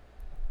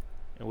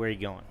 And where are you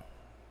going?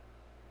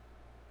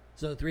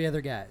 So 3 other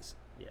guys.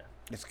 Yeah.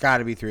 It's got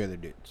to be 3 other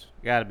dudes.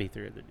 Got to be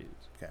 3 other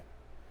dudes. Okay.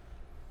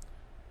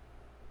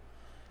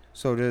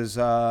 So does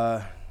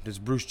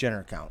Bruce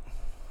Jenner count?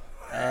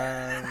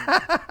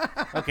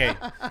 Okay.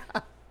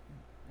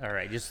 All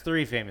right. Just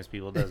 3 famous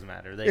people. Doesn't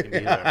matter. They can be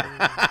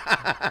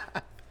whoever.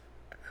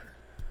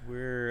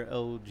 We're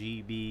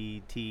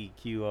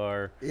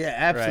LGBTQR. Yeah,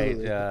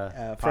 absolutely.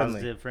 Right. Friendly.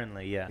 Positive,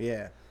 friendly. Yeah.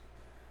 Yeah.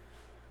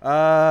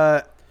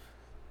 Oh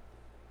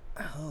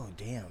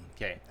damn.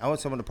 Okay. I want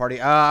someone to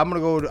party. I'm gonna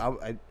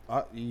go.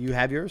 You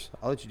have yours.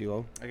 I'll let you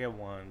do. I got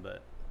one,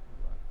 but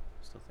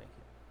still thinking.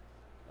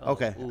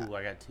 Okay. Ooh,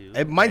 I got 2.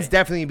 Mine's Okay.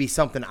 definitely gonna be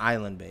something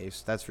island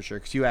based. That's for sure.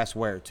 Because you asked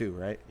where too,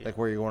 right? Yeah. Like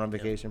where you're going on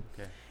Yep. vacation.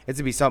 Okay. It's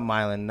gonna be something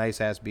island,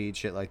 nice ass beach,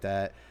 shit like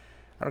that.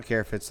 I don't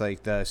care if it's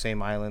like the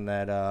same island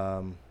that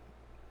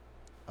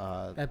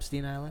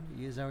Epstein Island.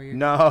 Is that where you're?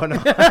 No. no.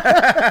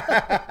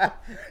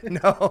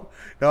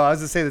 I was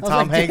gonna say the was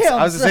Tom like, Hanks. damn,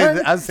 I was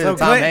gonna say son. the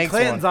Tom Hanks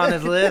Clinton's one. on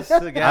his list.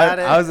 Got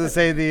it. I was gonna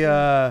say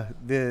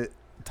the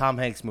Tom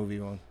Hanks movie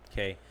one.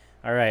 Okay.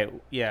 All right.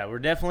 Yeah, we're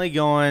definitely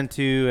going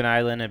to an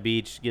island, a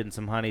beach, getting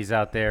some honeys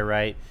out there,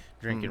 right?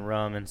 Drinking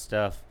rum and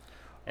stuff.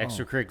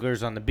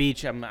 Extracurriculars on the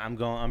beach. I'm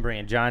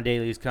bringing John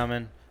Daly's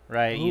coming,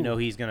 right? Ooh. You know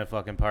he's gonna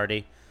fucking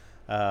party.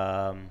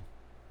 Who's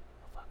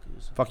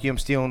Fuck you! I'm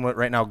stealing what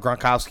right now,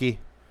 Gronkowski.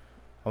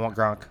 I want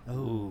Gronk.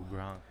 Ooh,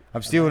 Gronk.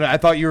 I'm stealing it. I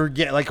thought you were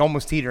getting like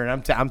almost teetering.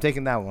 I'm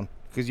taking that one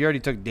because you already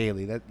took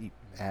Daly. That you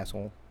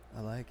asshole. I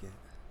like it.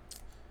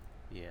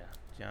 Yeah,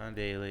 John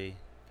Daly.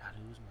 God,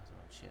 who's my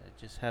shit? I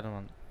just had him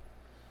on.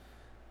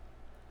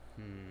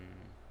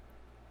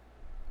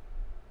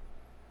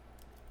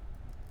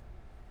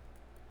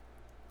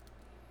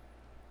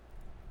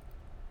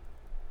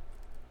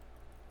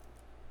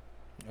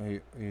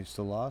 Are you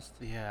still lost?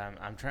 Yeah,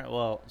 I'm trying.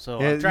 Well,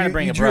 so Yeah, I'm trying to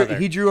bring a drew, brother.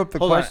 He drew up the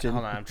hold question.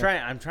 On, hold on.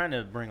 I'm trying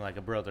to bring like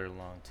a brother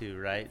along too,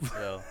 right?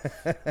 So,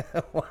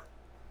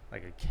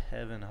 like a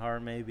Kevin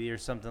Hart maybe or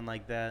something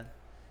like that.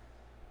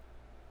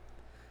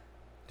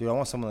 Dude, I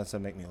want someone that's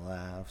gonna make me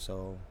laugh.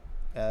 So,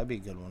 yeah, that'd be a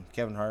good one.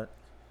 Kevin Hart.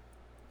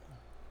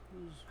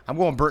 I'm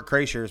going Burt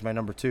Kreischer as my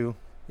number 2.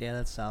 Yeah,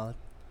 that's solid.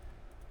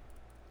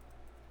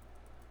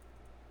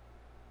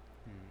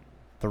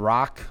 The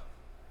Rock.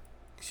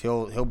 'Cause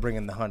he'll bring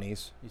in the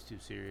honeys. He's too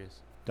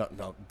serious.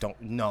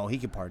 No, he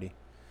could party.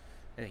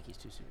 I think he's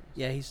too serious.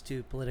 Yeah, he's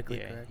too politically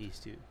Yeah, correct. he's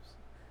too.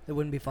 It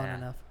wouldn't be fun Nah,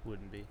 enough.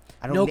 Wouldn't be.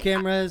 I don't No ne-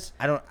 cameras.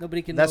 I don't.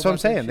 Nobody can. That's know what I'm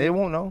about that saying. They shit.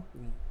 won't know.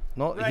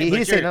 No, Right, he but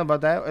didn't say you're- nothing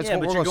about that. It's yeah,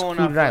 what but we're you're going going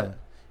to off. Secluded Island.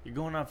 You're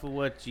going off of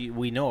what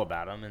we know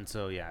about him, and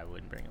so yeah, I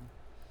wouldn't bring him.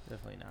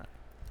 Definitely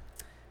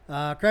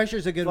not.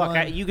 Kreischer's a good Fuck,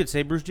 one. you could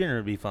say Bruce Jenner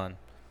would be fun.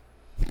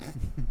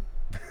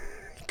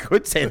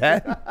 Could say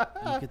that.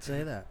 You could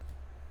say that.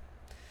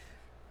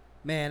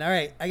 Man, all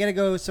right. I gotta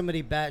go with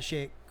somebody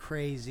batshit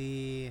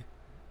crazy.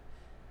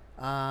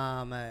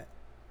 Damn,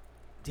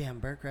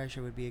 Burt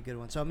Kreischer would be a good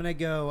one. So I'm gonna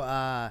go.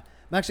 I'm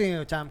actually gonna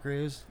go Tom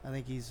Cruise. I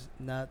think he's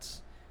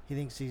nuts. He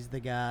thinks he's the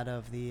god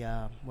of the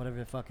whatever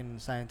the fucking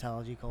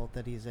Scientology cult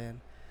that he's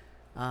in.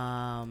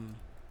 I'm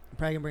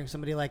probably gonna bring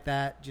somebody like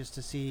that just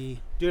to see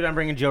Dude, I'm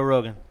bringing Joe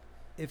Rogan.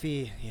 if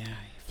he. Yeah.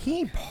 He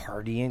ain't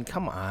partying.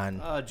 Come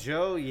on.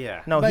 Joe,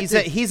 yeah. No, But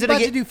he's about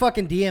gonna to do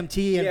fucking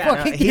DMT and Yeah,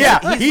 fucking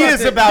he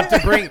is about to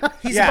bring.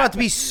 He's yeah. about to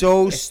be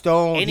so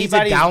stoned. He's a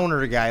Anybody-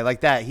 downer guy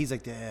like that. He's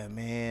like, damn,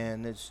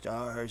 man, the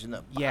stars and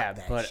the Yeah,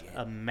 that but shit.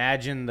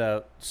 imagine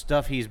the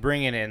stuff he's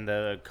bringing and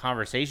the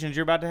conversations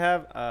you're about to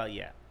have.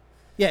 Yeah.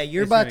 Yeah,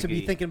 you're It's about gonna to be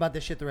be- thinking about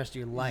this shit the rest of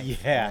your life.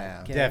 Yeah.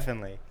 Okay.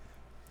 Definitely.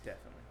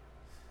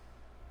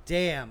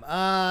 Damn.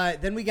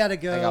 Then we gotta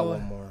go. I got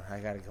one more. I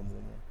gotta come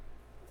one more.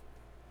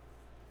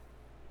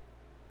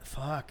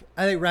 Fuck.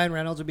 I think Ryan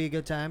Reynolds would be a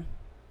good time.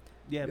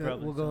 Yeah,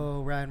 probably. We'll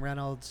go Ryan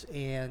Reynolds,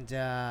 and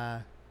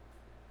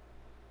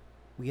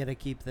we gotta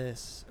keep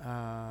this.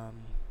 Tom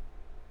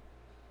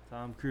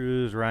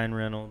Cruise, Ryan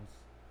Reynolds.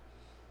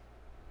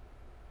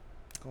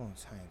 Going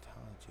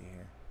Scientology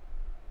here.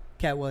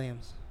 Cat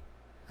Williams.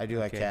 I do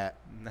like Okay. Cat.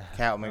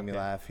 Cat will make me Okay.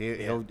 laugh.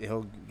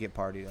 He'll get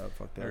partied up.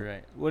 Fucked up. All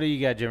right. What do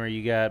you got, Jimmer?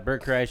 You got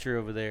Bert Kreischer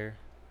over there.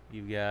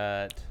 You've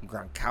got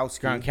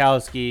Gronkowski.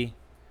 Gronkowski.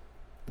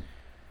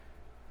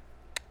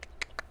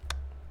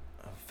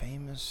 A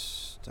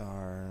famous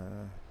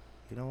star.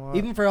 You know what?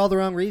 Even for all the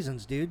wrong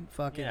reasons, dude.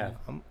 Fucking. Yeah.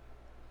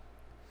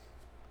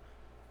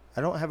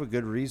 I don't have a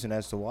good reason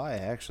as to why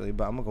actually,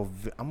 but I'm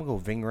gonna go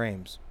Ving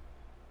Rhames.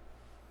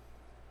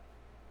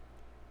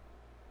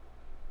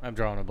 I'm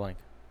drawing a blank.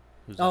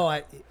 Who's Oh,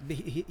 that?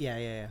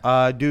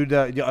 yeah. Dude,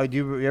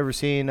 you ever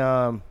seen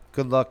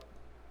Good Luck?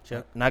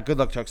 Chuck? Not Good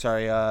Luck Chuck.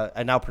 Sorry.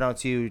 I now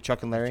pronounce you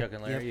Chuck and Larry. Chuck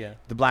and Larry, yeah.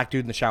 The black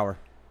dude in the shower.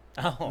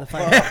 Oh, The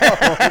fire.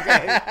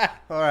 okay.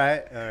 All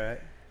right.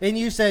 And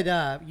you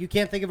said you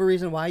can't think of a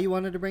reason why you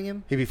wanted to bring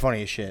him. He'd be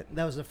funny as shit.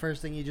 That was the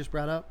first thing you just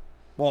brought up.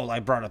 Well,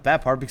 I brought up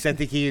that part because I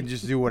think he can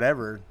just do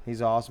whatever.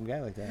 He's an awesome guy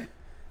like that.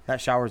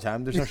 Not shower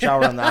time. There's no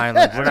shower on the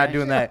island. We're not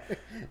doing that.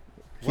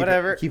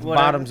 Whatever. Keep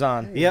whatever. bottoms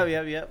on.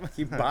 Yep.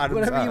 Keep bottoms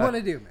Whatever on. you want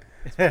to do,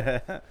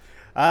 man.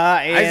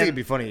 I just think And it'd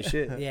be funny as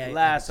shit. Yeah.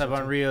 last I up think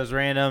so on too. Rio's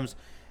Randoms,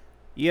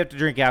 you have to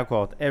drink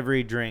alcohol with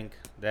every drink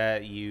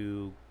that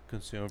you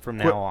consume from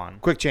now on.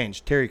 Quick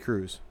change. Terry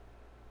Crews.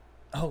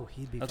 Oh,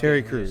 he'd be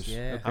Terry fucking Crews.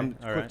 Yeah. Okay. I'm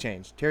all quick right.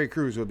 change. Terry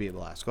Crews would be the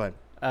last. Go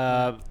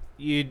ahead.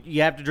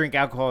 You have to drink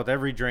alcohol with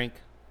every drink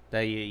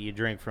that you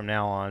drink from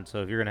now on.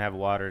 So if you're gonna have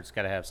water, it's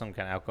got to have some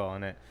kind of alcohol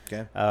in it.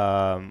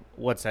 Okay.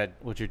 What's that?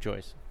 What's your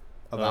choice?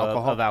 Of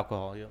alcohol? Of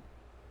alcohol. Yep.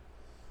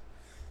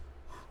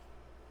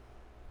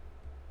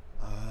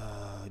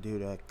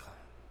 Dude.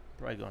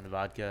 Probably going to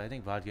vodka. I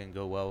think vodka can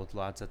go well with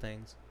lots of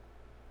things.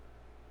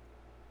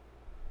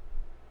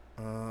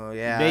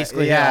 Yeah. You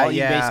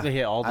basically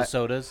hit all the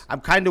sodas.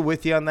 I'm kind of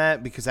with you on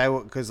that because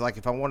like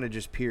if I want to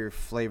just pure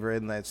flavor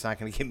in, that's not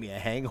going to give me a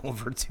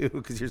hangover too.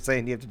 Because you're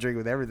saying you have to drink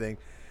with everything.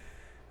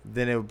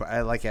 Then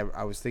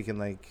I was thinking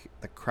like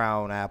the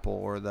Crown Apple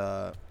or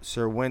the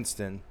Sir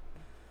Winston.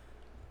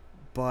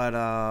 But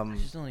I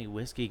just don't think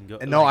whiskey can go.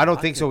 no, like, I don't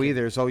vodka think so can-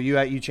 either. So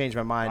you changed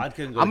my mind. Vodka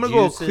can go I'm gonna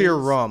go clear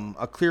juices. rum,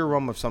 a clear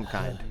rum of some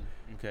kind.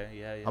 Okay,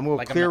 yeah. I'm gonna go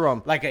like clear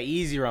rum. like a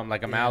easy rum,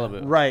 like a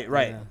Malibu.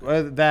 Right.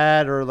 Yeah.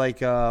 That or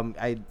like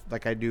I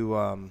do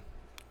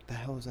the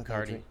hell is that? that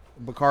I Bacardi. drink?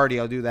 Bacardi.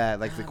 I'll do that.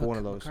 Like one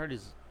of those.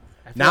 Bacardi's.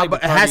 I feel Now, like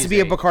but it has to be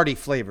a Bacardi's Bacardi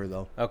flavor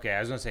though. Okay, I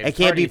was gonna say It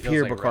can't be Bacardi feels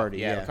pure like rough. Bacardi,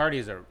 yeah. Bacardi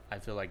is I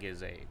feel like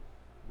is a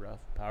rough,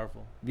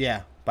 powerful.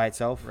 Yeah, by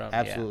itself. Rum, yeah.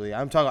 Absolutely.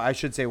 I'm talking. I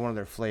should say one of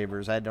their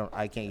flavors. I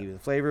can't give you the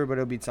flavor, but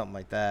it'll be something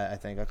like that. I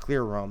think a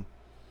clear rum.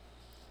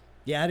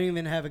 Yeah, I don't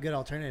even have a good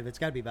alternative. It's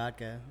got to be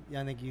vodka.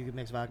 Yeah, I think you can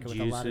mix vodka with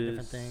a lot of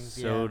different things.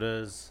 Yeah.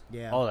 sodas,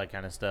 Yeah. all that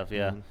kind of stuff.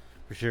 Yeah, Mhm.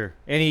 for sure.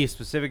 Any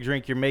specific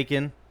drink you're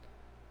making?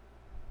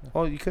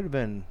 Oh, you could have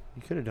done.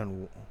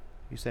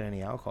 You said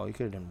any alcohol. You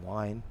could have done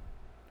wine.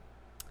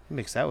 You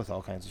mix that with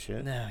all kinds of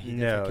shit. No, you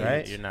No, definitely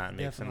right? you're not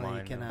mixing Definitely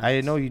wine. cannot. no. I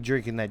didn't know you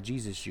drinking that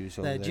Jesus juice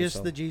over there. just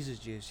so. the Jesus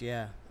juice.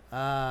 Yeah.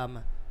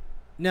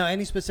 No,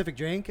 any specific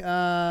drink? That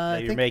I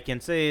you're think making.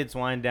 Say it's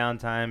wine down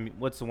time.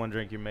 What's the one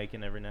drink you're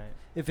making every night?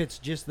 if it's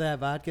just that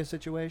vodka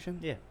situation.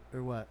 Yeah.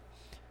 Or what?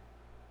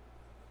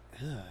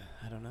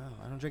 I don't know.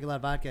 I don't drink a lot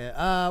of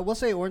vodka. We'll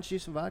say orange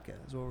juice and vodka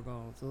is what we're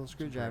going with. A little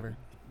screwdriver.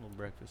 Little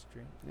breakfast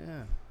drink.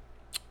 Yeah.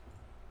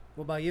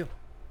 What about you?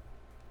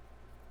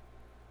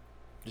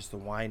 Just the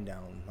wind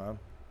down, huh?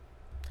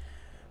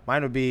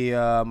 Mine would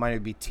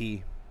be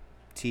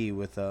tea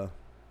with Okay.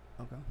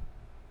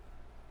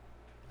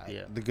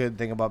 Yeah. The good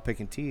thing about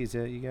picking tea is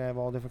that you can have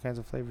all different kinds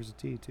of flavors of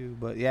tea too.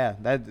 But yeah,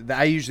 that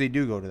I usually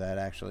do go to that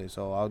actually.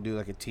 So I'll do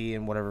like a tea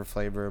and whatever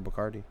flavor of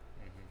Bacardi.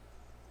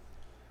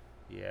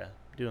 Yeah,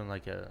 doing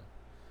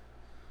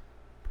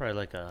probably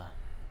like I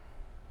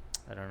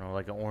don't know,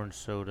 like an orange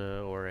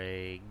soda or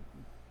a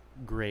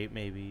grape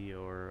maybe,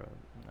 or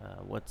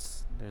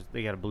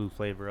they got a blue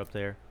flavor up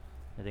there.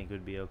 I think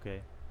would be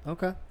okay.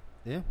 Okay.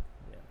 Yeah.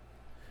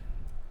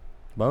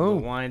 We'll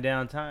Boom. wind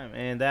down time,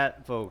 and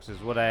that, folks,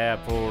 is what I have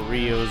for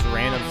Rio's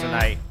Randoms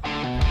tonight.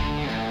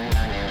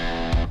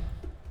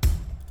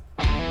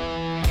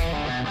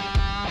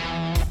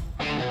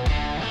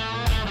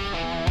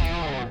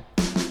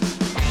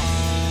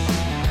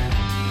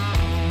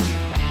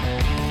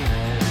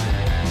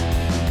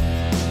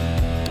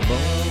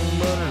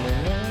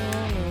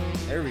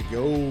 There we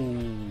go.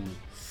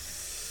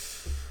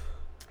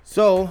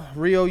 So,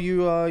 Rio,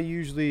 you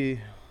usually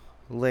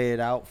lay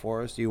it out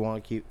for us. Do you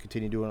want to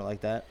continue doing it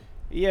like that?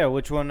 Yeah,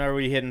 which one are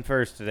we hitting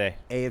first today?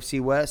 AFC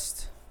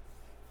West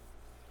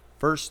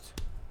first.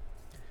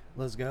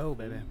 Let's go,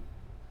 baby.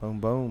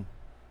 Boom, boom.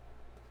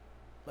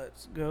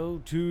 Let's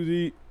go to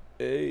the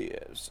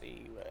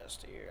AFC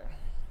West here.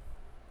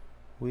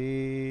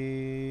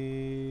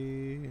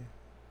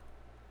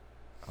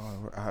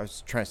 I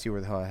was trying to see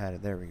where the hell I had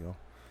it. There we go.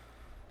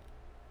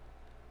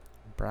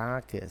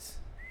 Broncos.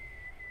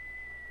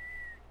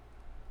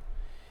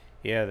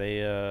 Yeah,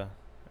 they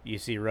you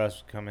see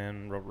Russ come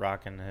in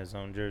rocking his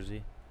own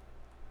jersey.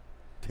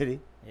 Did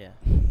he? Yeah.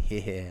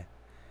 Yeah.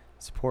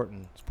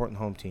 Supporting the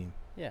home team.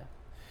 Yeah.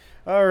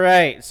 All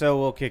right, so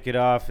we'll kick it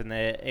off in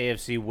the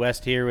AFC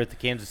West here with the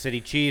Kansas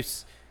City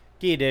Chiefs.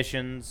 Key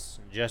additions: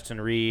 Justin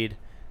Reed,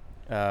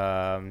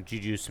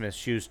 Juju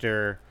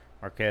Smith-Schuster,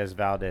 Marquez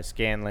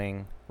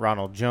Valdez-Scantling,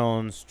 Ronald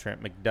Jones,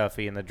 Trent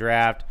McDuffie in the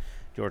draft,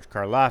 George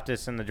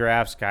Karlaftis in the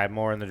draft, Sky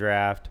Moore in the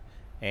draft,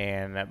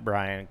 and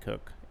Brian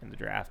Cook in the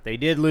draft. They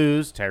did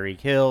lose Tyreek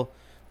Hill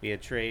via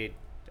trade,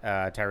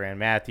 Tyrann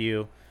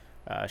Mathieu,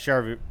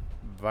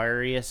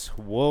 Charvarius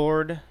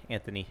Ward,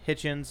 Anthony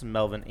Hitchens,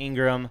 Melvin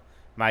Ingram,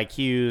 Mike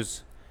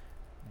Hughes,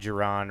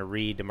 Jerron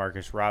Reed,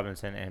 DeMarcus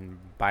Robinson, and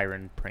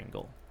Byron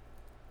Pringle.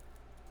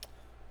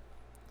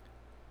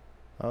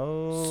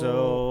 Oh.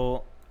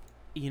 So,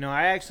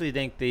 I actually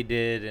think they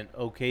did an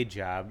okay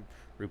job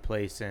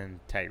replacing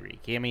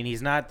Tyreek. I mean,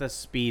 he's not the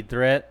speed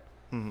threat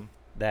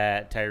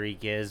that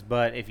Tyreek is,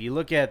 but if you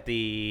look at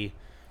the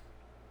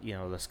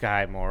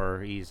Sky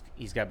Moore, he's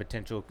got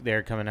potential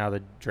there coming out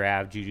of the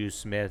draft. Juju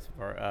Smith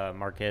or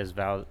Marquez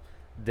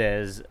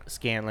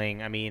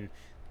Valdez-Scantling. I mean,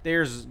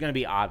 there's going to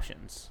be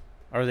options.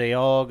 Are they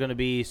all going to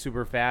be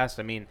super fast?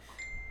 I mean,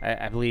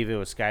 I believe it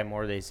was Sky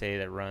Moore, they say,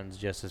 that runs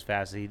just as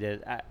fast as he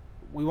did.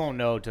 We won't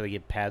know until they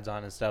get pads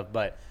on and stuff,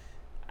 but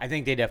I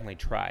think they definitely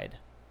tried.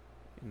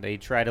 They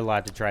tried a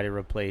lot to try to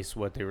replace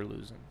what they were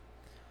losing.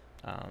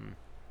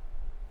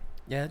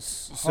 Yeah,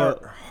 it's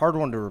hard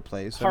one to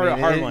replace.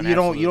 Hard one. You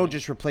don't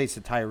just replace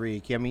the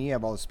Tyreek. I mean, you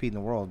have all the speed in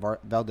the world.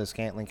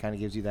 Valdez-Scantling kind of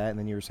gives you that, and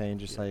then you were saying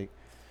just like,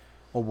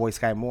 oh boy,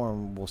 Sky Moore,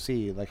 and we'll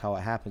see like how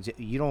it happens.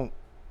 You don't.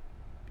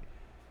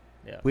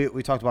 Yeah.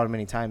 We talked about it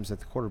many times at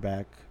the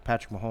quarterback,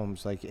 Patrick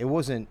Mahomes. Like it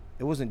wasn't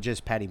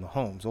just Patty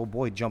Mahomes. Old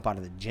boy jump out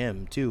of the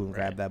gym too and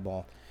grab that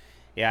ball.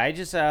 Yeah, I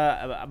just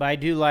but I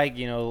do like,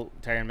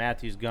 Tyrann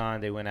Mathieu's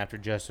gone. They went after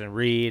Justin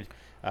Reed.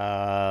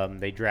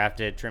 They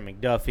drafted Trent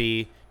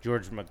McDuffie,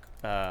 George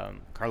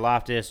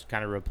Karlaftis,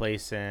 kind of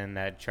replacing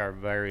that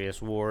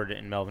Charvarius Ward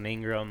and Melvin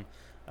Ingram.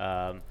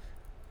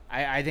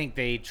 I think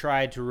they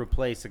tried to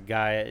replace a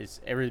guy.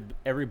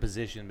 Every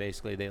position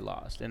basically they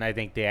lost, and I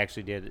think they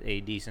actually did a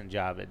decent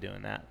job at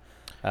doing that.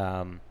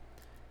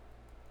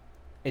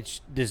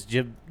 This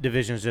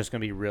division is just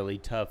going to be really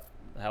tough.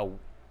 How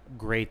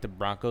great the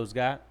Broncos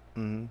got,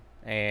 and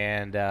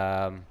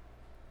then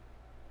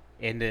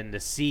to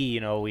see,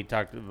 we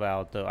talked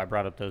about. I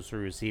brought up those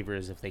three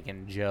receivers if they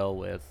can gel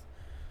with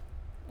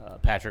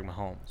Patrick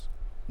Mahomes,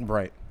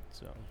 right?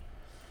 So.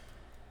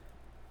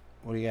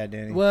 What do you got,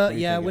 Danny? Well,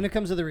 yeah, when it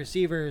comes to the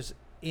receivers,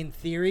 in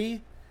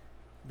theory,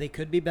 they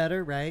could be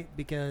better, right?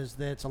 Because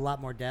that's a lot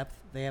more depth.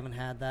 They haven't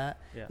had that.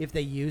 Yeah. If they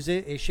use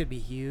it, it should be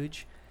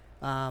huge.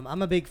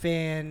 I'm a big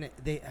fan.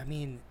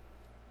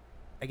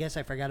 I guess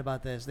I forgot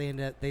about this.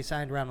 They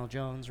signed Ronald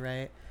Jones,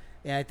 right?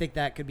 Yeah, I think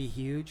that could be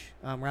huge.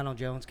 Ronald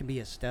Jones can be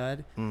a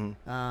stud.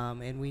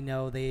 And we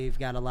know they've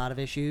got a lot of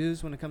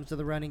issues when it comes to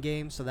the running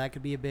game, so that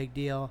could be a big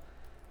deal.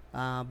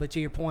 But to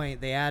your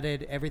point, they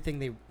added everything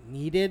they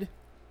needed.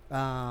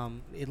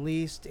 At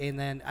least, and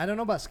then I don't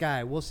know about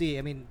Sky. We'll see.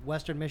 I mean,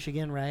 Western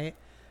Michigan, right?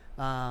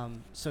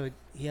 So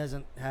he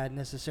hasn't had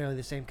necessarily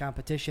the same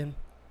competition.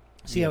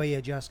 See how he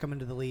adjusts coming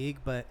to the league,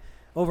 but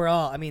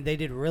overall, I mean, they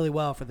did really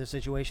well for the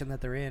situation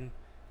that they're in.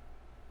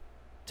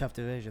 Tough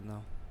division,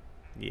 though.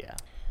 Yeah.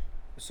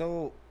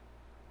 So,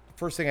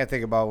 first thing I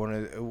think about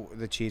when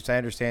the Chiefs, I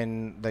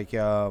understand like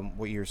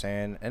what you're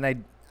saying, and I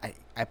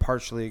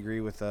partially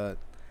agree with it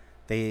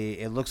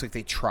looks like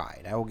they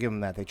tried. I will give them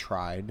that they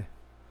tried.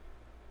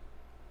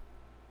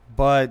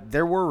 But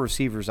there were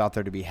receivers out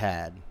there to be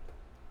had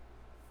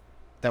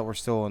that were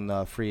still in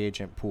the free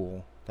agent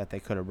pool that they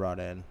could have brought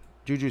in.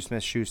 Juju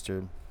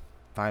Smith-Schuster,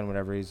 fine,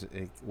 whatever. He's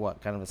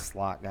kind of a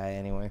slot guy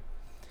anyway.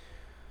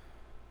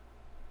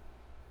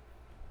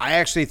 I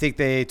actually think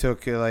they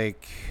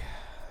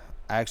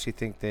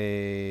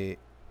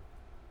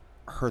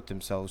hurt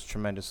themselves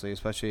tremendously,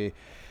 especially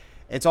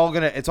it's all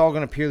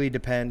gonna purely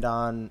depend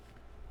on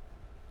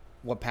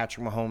what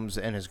Patrick Mahomes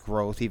and his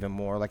growth even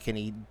more. Like, can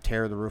he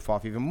tear the roof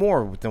off even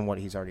more than what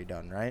he's already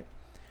done, right?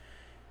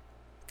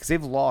 Because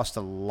they've lost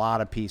a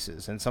lot of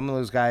pieces, and some of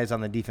those guys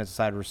on the defensive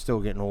side were still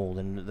getting old,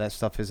 and that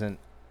stuff hasn't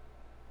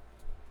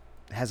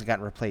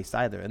gotten replaced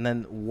either. And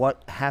then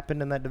what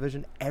happened in that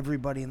division?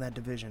 Everybody in that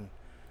division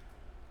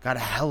got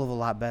a hell of a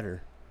lot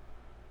better.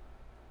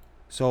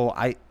 So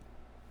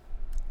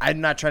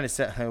I'm not trying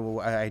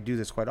to I do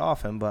this quite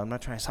often, but I'm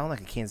not trying to sound like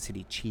a Kansas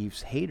City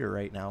Chiefs hater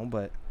right now,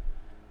 but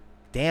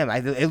damn,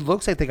 it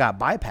looks like they got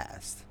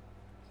bypassed.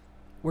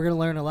 We're going to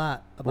learn a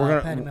lot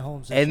about Patty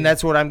Mahomes. And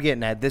that's what I'm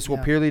getting at. This will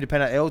Yeah. purely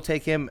depend on. It'll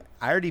take him.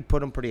 I already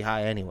put him pretty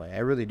high anyway. I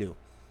really do.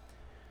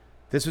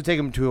 This would take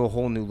him to a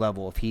whole new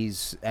level if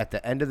he's at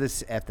the end of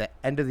this. At the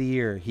end of the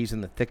year, he's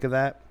in the thick of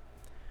that.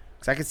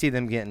 Because I could see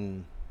them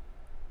getting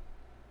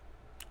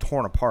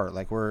torn apart,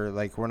 like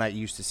we're not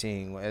used to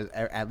seeing,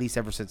 at least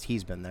ever since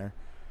he's been there.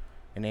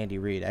 And Andy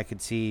Reid, I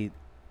could see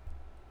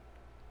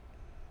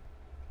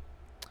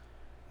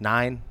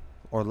 9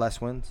 or less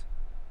wins.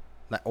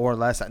 Or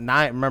less.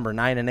 9. Remember,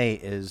 9 and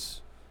 8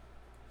 is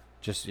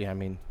just, I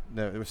mean,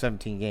 there were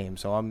 17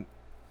 games, so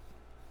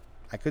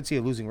I could see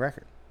a losing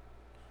record,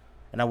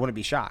 and I wouldn't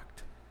be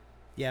shocked.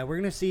 Yeah, we're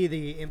gonna see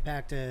the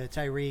impact of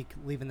Tyreek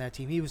leaving that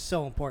team. He was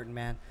so important,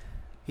 man.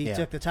 He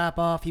took the top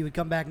off. He would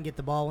come back and get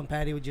the ball, and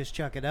Patty would just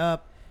chuck it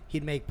up.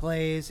 He'd make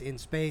plays in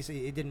space.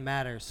 It didn't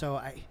matter. So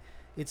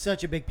it's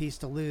such a big piece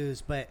to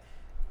lose, but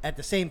at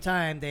the same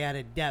time, they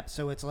added depth.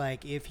 So it's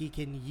like if he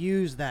can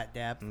use that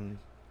depth,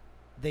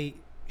 they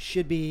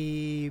should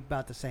be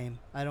about the same.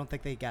 I don't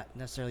think they got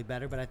necessarily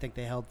better, but I think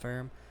they held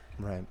firm.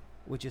 Right.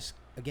 Which is,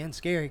 again,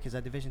 scary because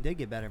that division did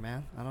get better,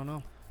 man. I don't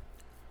know.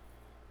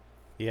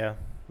 Yeah.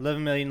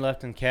 $11 million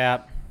left in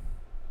cap.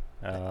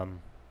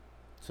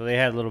 So they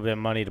had a little bit of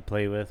money to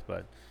play with,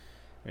 but,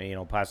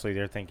 possibly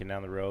they're thinking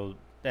down the road.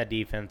 That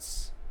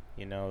defense,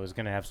 is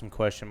going to have some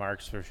question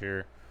marks for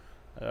sure.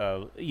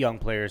 Young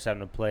players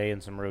having to play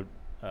and some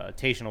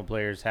rotational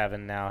players have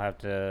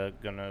to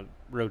gonna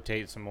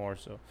rotate some more.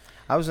 So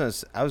I was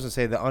gonna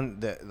say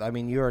I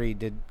mean, you already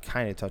did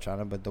kind of touch on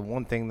it, but the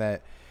one thing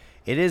that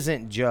it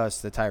isn't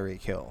just the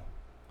Tyreek Hill.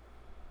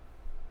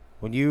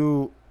 When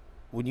you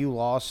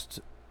lost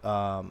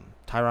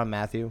Tyrann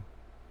Mathieu,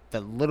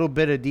 the little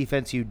bit of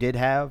defense you did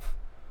have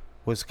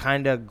was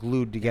kind of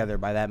glued together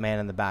by that man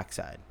in the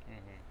backside,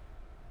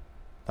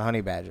 the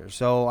Honey Badger.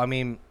 So I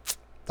mean,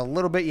 the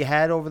little bit you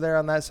had over there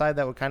on that side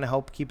that would kind of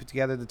help keep it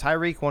together. The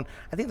Tyreek one,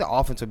 I think the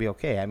offense will be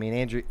okay. I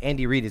mean,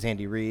 Andy Reid is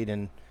Andy Reid,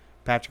 and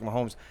Patrick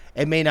Mahomes.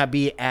 It may not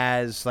be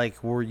as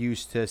like we're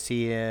used to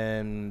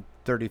seeing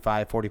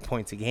 35, 40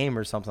 points a game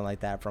or something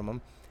like that from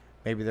them.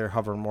 Maybe they're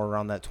hovering more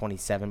around that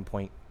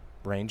 27-point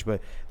range, but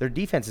their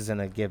defense is going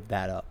to give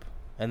that up.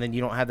 And then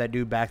you don't have that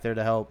dude back there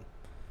to help.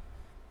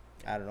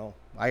 I don't know.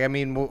 I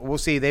mean, we'll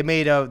see. They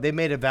made a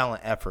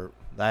valiant effort.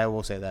 I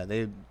will say that.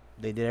 They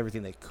did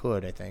everything they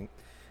could, I think.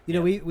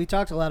 We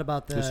talked a lot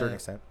about to a certain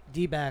extent.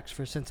 D-backs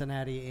for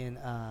Cincinnati in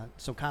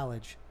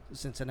college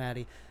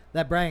Cincinnati.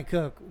 That Brian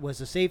Cook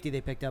was a safety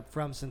they picked up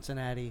from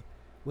Cincinnati.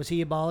 Was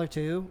he a baller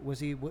too? Was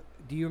he? Do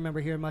you remember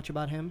hearing much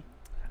about him?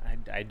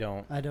 I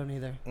don't. I don't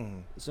either. Mm-hmm.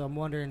 So I'm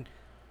wondering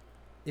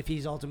if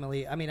he's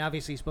ultimately. I mean,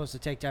 obviously he's supposed to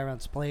take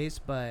Tyrann's place,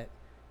 but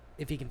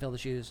if he can fill the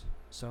shoes.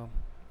 So.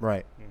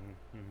 Right.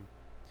 Mm-hmm.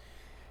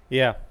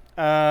 Yeah.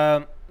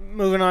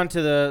 Moving on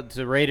to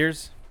the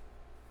Raiders.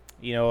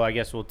 I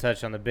guess we'll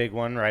touch on the big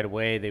one right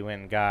away. They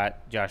went and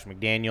got Josh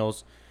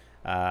McDaniels,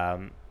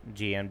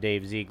 GM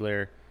Dave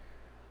Ziegler.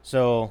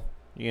 So,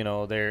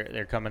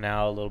 they're coming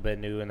out a little bit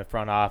new in the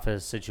front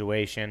office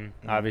situation.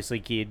 Mm-hmm. Obviously,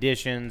 key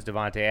additions,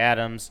 Devontae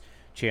Adams,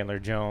 Chandler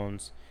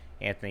Jones,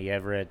 Anthony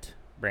Everett,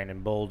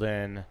 Brandon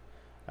Bolden,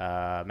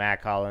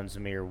 Matt Collins,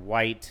 Amir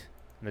White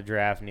in the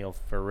draft, Neil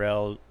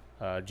Farrell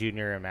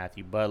Jr. and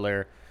Matthew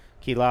Butler.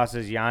 Key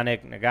losses,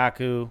 Yannick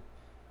Ngakoue,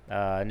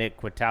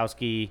 Nick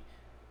Kwiatkowski,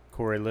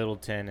 Corey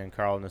Littleton, and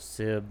Carl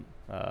Nassib,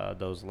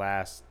 those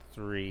last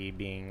 3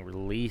 being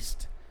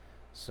released.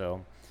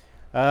 So,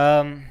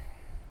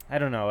 I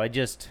don't know.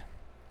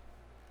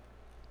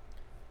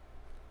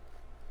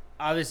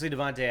 Obviously,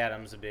 Devontae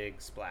Adams a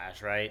big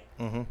splash, right?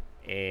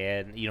 Mm-hmm.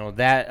 And,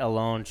 that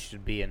alone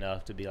should be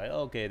enough to be like,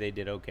 okay, they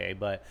did okay.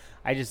 But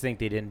I just think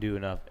they didn't do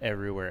enough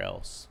everywhere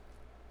else.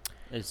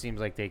 It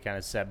seems like they kind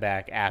of set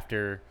back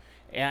after.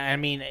 I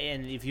mean,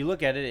 and if you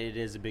look at it, it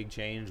is a big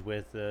change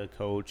with the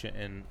coach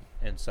and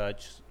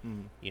such.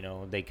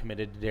 They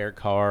committed to Derek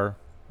Carr,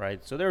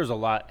 right? So there was a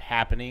lot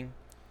happening,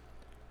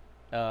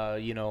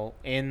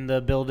 in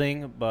the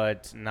building,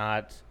 but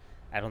not,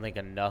 I don't think,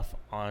 enough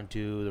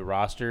onto the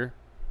roster.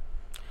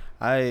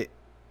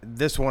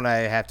 This one I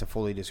have to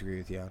fully disagree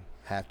with you on.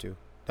 Have to.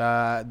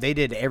 They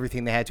did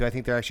everything they had to. I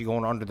think they're actually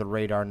going under the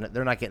radar.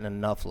 They're not getting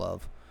enough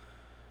love.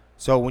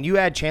 So when you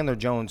add Chandler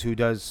Jones, who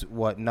does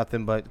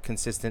nothing but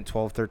consistent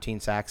 12, 13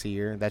 sacks a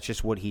year, that's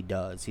just what he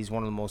does. He's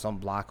one of the most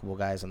unblockable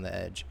guys on the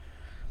edge.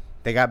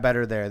 They got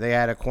better there. They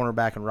had a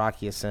cornerback in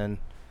Rocky Sin.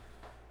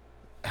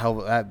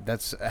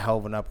 That's a hell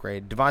of an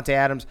upgrade. Devontae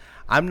Adams,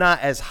 I'm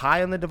not as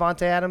high on the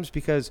Devontae Adams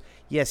because,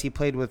 yes, he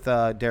played with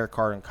Derek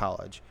Carr in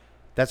college.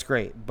 That's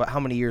great, but how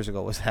many years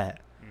ago was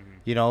that?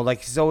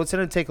 Mm-hmm. So it's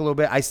going to take a little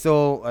bit. I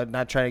still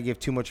not trying to give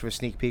too much of a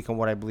sneak peek on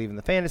what I believe in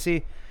the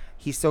fantasy.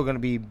 He's still going to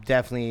be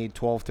definitely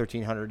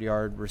 1,300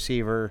 yard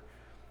receiver,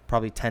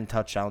 probably 10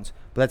 touchdowns.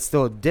 But that's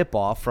still a dip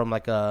off from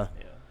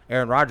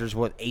Aaron Rodgers,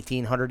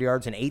 1,800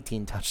 yards and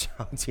 18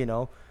 touchdowns,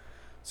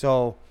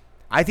 So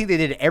I think they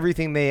did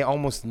everything they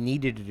almost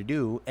needed to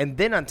do. And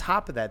then on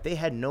top of that, they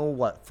had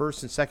no,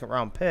 first and second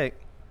round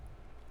pick.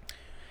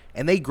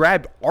 And they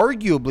grabbed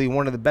arguably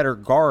one of the better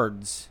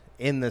guards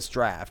in this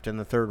draft in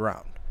the 3rd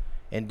round,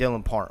 in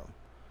Dylan Parham.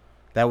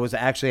 That was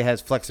actually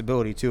has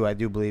flexibility too, I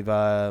do believe.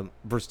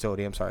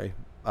 Versatility.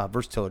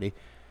 Versatility.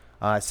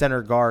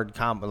 Center guard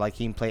combo, like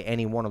he can play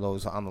any one of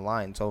those on the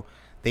line. So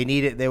they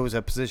needed. There was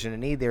a position of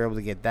need. They were able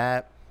to get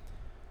that.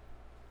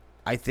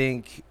 I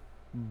think,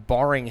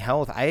 barring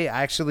health,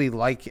 I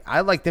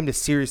like them to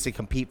seriously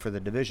compete for the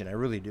division. I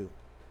really do.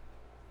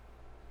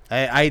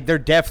 They're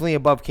definitely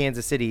above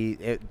Kansas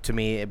City to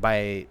me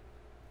by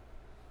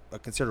a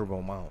considerable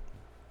amount.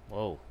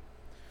 Whoa,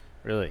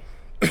 really?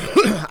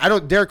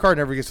 Derek Carr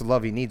never gets the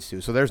love he needs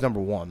to, so there's number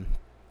one.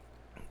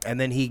 And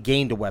then he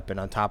gained a weapon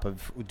on top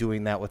of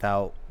doing that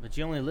without. But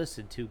you only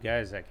listed 2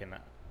 guys that can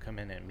come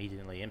in and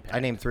immediately impact. I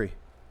named 3: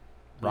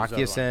 Rocky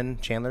Asin,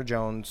 Chandler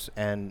Jones,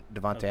 and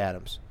Devontae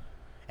Adams.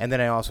 And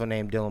then I also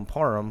named Dylan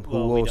Parham,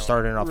 who will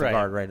start in off the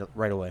guard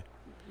right away.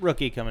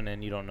 Rookie coming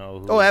in, you don't know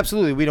who. Oh,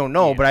 absolutely, we don't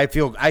know, but I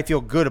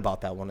feel good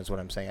about that one. Is what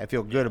I'm saying. I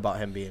feel good about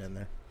him being in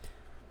there.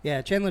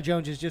 Yeah, Chandler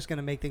Jones is just going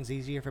to make things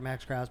easier for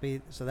Max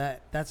Crosby, so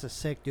that's a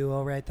sick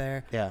duo right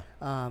there. Yeah.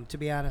 To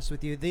be honest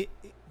with you, the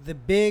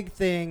big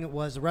thing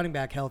was running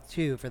back health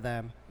too for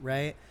them,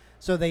 right?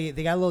 So they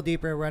got a little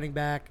deeper at running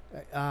back,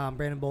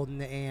 Brandon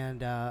Bolden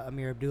and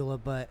Amir Abdullah,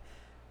 but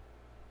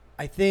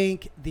I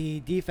think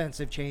the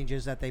defensive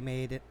changes that they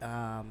made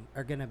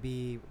are going to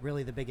be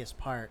really the biggest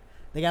part.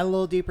 They got a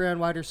little deeper on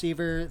wide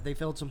receiver. They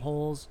filled some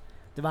holes.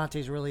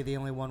 Devontae's really the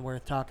only one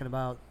worth talking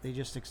about. They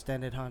just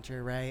extended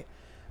Hunter, right?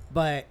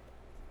 But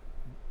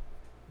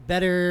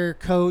better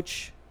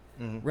coach,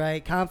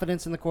 right?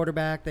 Confidence in the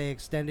quarterback. They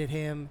extended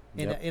him.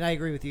 And I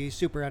agree with you. He's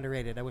super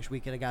underrated. I wish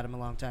we could have got him a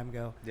long time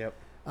ago. Yep.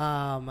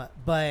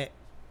 But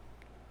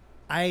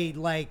I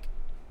like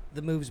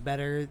the moves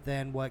better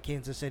than what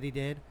Kansas City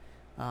did.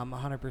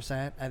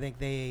 100%. I think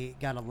they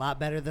got a lot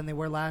better than they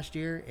were last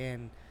year.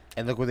 And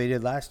look what they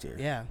did last year.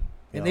 Yeah.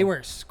 And they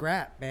were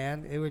scrap,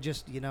 man. It was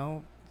just,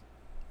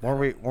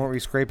 Weren't we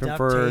scraping duct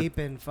for tape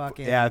and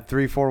fucking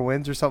 3-4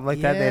 wins or something like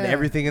that? They had Yeah.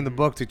 everything in the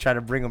book to try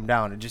to bring them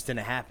down. It just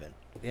didn't happen.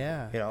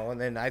 yeah. And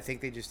then I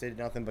think they just did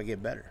nothing but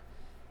get better.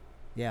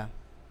 Yeah.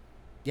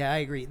 Yeah, I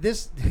agree.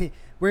 This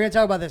we're going to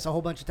talk about this a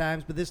whole bunch of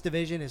times, but this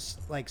division is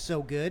like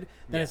so good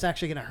that it's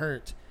actually going to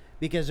hurt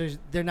because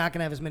they're not going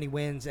to have as many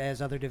wins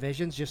as other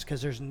divisions just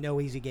because there's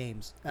no easy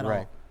games at all,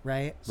 right?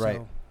 Right.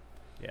 So,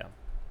 Yeah.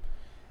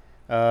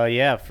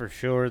 Yeah, for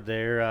sure.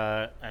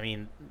 The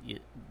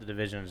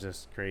division is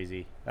just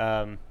crazy.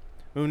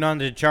 Moving on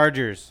to the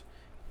Chargers.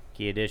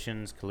 Key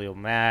additions: Khalil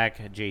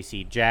Mack,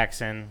 J.C.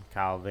 Jackson,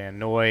 Kyle Van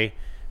Noy,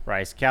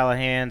 Bryce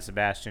Callahan,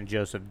 Sebastian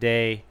Joseph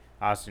Day,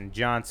 Austin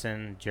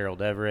Johnson,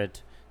 Gerald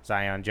Everett,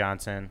 Zion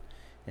Johnson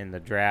in the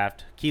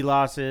draft. Key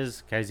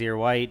losses: Kaiser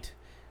White,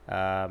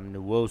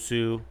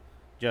 Nwosu,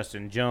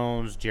 Justin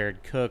Jones,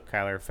 Jared Cook,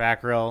 Kyler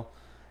Fackrell,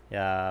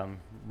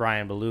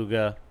 Brian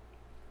Beluga.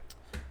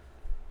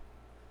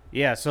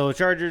 Yeah, so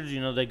Chargers,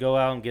 they go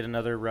out and get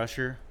another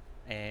rusher.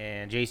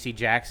 And J.C.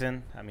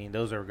 Jackson,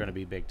 those are going to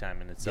be big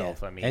time in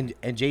itself. Yeah.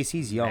 And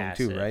J.C.'s young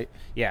massive. too, right?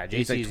 Yeah,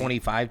 He's like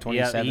 25,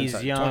 27, yeah,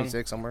 he's young.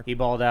 26 somewhere. He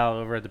balled out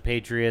over at the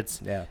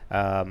Patriots. Yeah.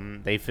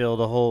 They filled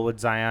a hole with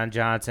Zion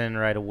Johnson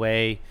right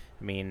away.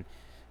 Could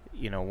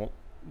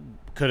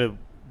have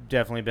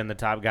definitely been the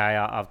top guy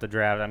off the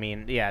draft.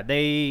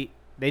 They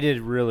did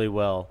really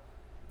well.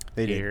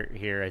 They did.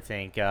 Here, I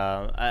think.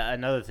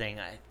 Another thing,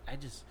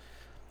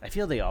 I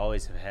feel they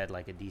always have had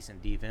like a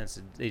decent defense.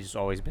 They just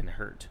always been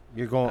hurt.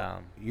 You're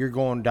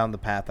going down the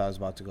path I was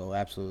about to go.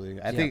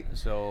 Absolutely. I think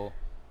so.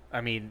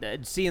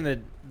 Seeing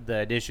the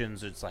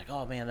additions, it's like,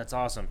 oh man, that's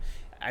awesome.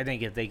 I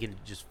think if they can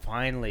just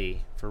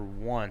finally, for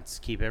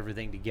once, keep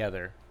everything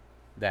together,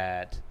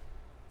 I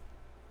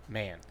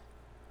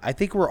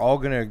think we're all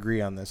going to agree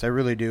on this. I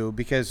really do,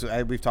 because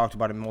we've talked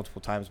about it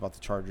multiple times about the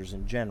Chargers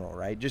in general,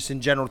 right? Just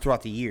in general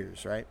throughout the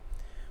years, right?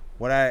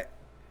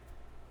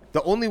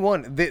 The only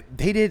one they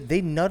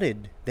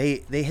nutted.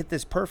 They hit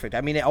this perfect.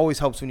 It always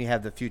helps when you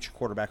have the future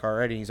quarterback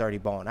already. He's already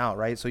balling out,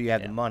 right? So you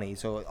have the money.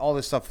 So all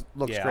this stuff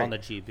looks great. on the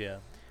cheap, yeah.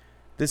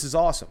 This is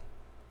awesome.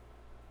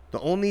 The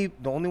only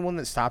one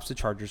that stops the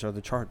Chargers are the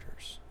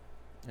Chargers.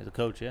 The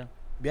coach, yeah.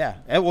 Yeah.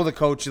 Well, the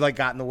coach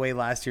got in the way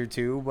last year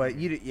too, but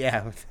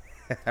I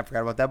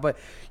forgot about that. But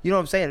you know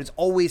what I'm saying? It's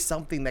always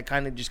something that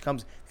kind of just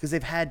comes because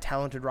they've had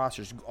talented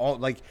rosters.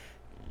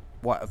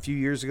 A few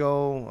years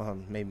ago,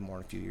 maybe more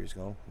than a few years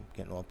ago, I'm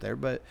getting up there,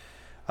 but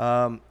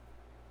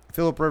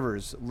Phillip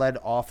Rivers led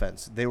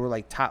offense. They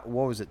were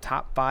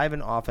top 5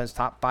 in offense,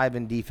 top 5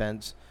 in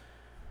defense,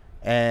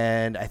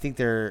 and I think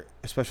their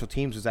special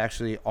teams was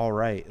actually all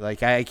right. I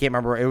can't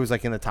remember, it was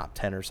in the top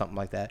 10 or something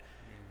like that.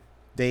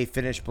 They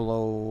finished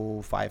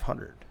below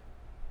 500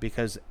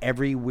 because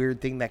every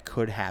weird thing that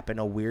could happen,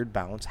 a weird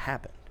bounce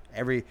happened.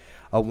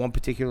 One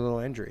particular little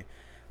injury.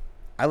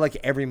 I like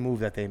every move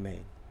that they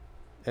made.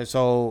 And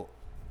so,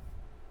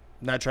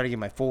 not trying to get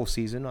my full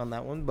season on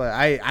that one, but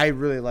I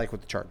really like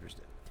what the Chargers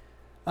did.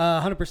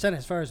 100%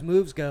 as far as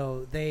moves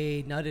go,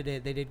 they nutted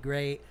it. They did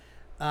great.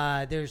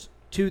 There's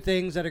 2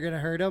 things that are going to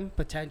hurt them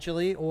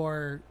potentially,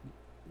 or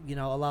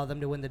allow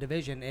them to win the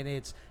division. And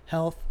it's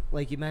health,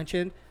 like you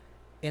mentioned,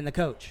 and the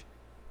coach.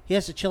 He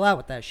has to chill out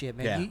with that shit,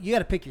 man. Yeah. You got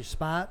to pick your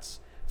spots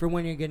for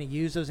when you're going to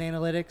use those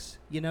analytics.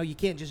 You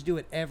can't just do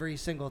it every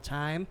single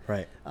time.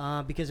 Right.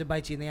 Because it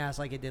bites you in the ass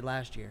like it did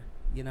last year,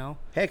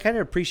 Hey, I kind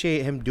of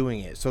appreciate him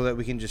doing it so that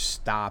we can just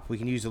stop. We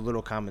can use a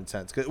little common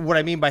sense. 'Cause what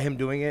I mean by him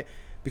doing it,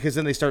 because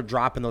then they start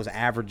dropping those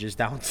averages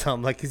down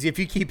some. Like, because if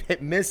you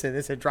keep missing,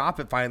 it's a drop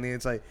it finally.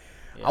 It's like,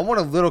 I want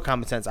a little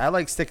common sense. I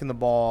like sticking the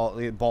balls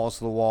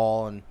to the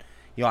wall, and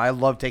I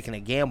love taking a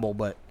gamble.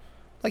 But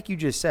like you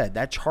just said,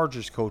 that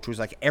Chargers coach was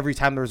like, every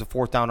time there was a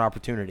 4th down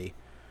opportunity,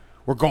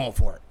 we're going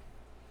for it.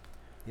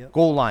 Yep.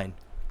 Goal line,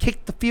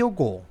 kick the field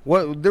goal.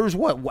 There was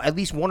at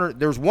least one.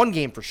 There was one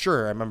game for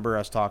sure. I remember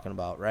us talking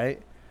about,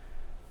 right?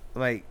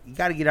 Like, you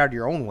got to get out of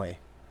your own way.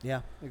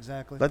 Yeah,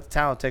 exactly. Let the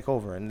talent take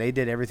over, and they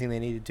did everything they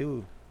needed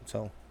to.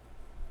 So.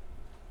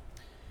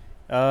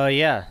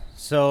 Yeah.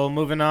 So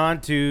moving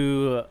on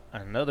to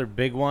another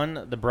big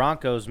one, the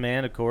Broncos,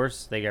 man. Of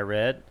course, they got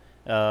rid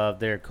of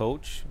their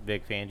coach,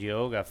 Vic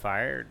Fangio, got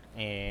fired,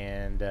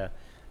 and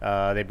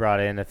they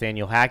brought in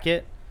Nathaniel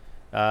Hackett.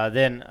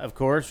 Then, of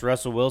course,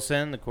 Russell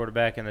Wilson, the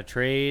quarterback in the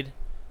trade,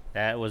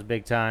 that was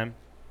big time.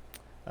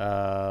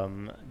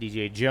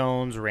 DJ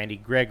Jones, Randy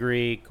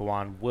Gregory,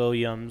 Kawan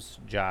Williams,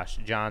 Josh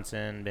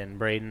Johnson, Ben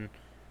Braden,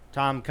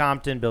 Tom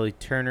Compton, Billy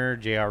Turner,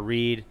 J.R.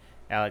 Reed,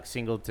 Alex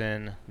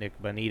Singleton, Nick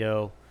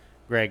Bonito,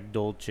 Greg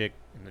Dolchik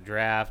in the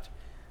draft.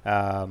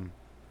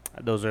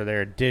 Those are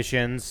their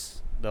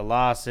additions. The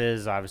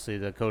losses, obviously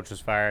the coach was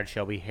fired,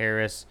 Shelby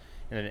Harris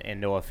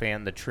and Noah Fant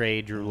in the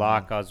trade, Drew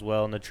Lock as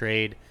well in the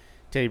trade.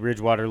 Teddy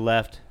Bridgewater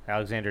left,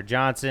 Alexander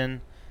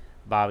Johnson,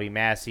 Bobby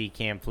Massey,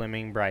 Cam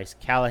Fleming, Bryce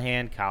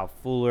Callahan, Kyle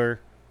Fuller,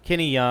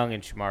 Kenny Young,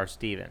 and Shamar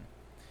Stephen.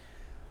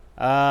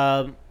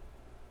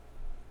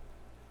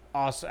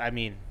 Also, I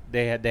mean,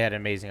 they had an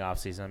amazing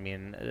offseason. I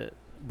mean,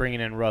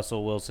 bringing in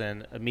Russell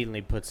Wilson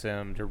immediately puts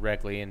them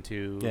directly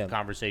into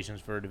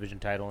conversations for a division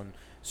title and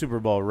Super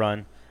Bowl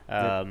run.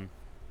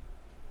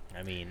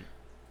 I mean,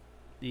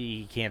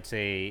 you can't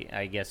say,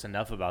 I guess,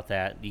 enough about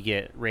that. You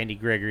get Randy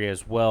Gregory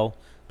as well,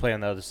 play on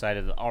the other side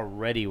of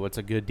already what's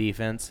a good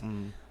defense.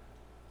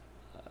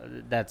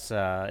 That's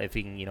if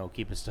he can,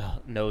 keep his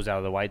nose out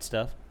of the white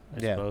stuff, I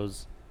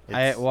suppose.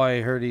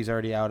 I heard he's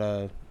already out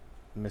of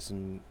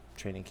missing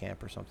training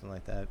camp or something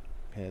like that.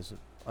 He has an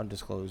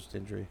undisclosed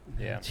injury.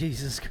 Yeah.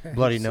 Jesus Christ.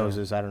 Bloody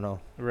noses, I don't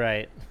know.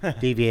 Right.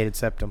 Deviated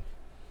septum.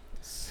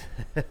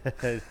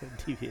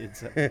 Deviated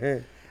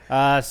septum.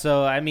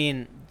 So, I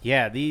mean,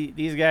 yeah,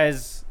 these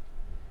guys,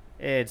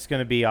 it's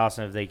going to be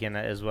awesome if they can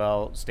as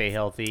well stay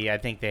healthy. I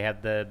think they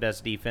have the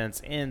best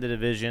defense in the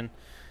division.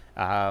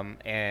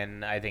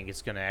 And I think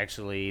it's going to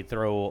actually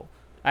throw –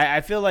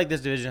 I feel like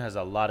this division has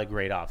a lot of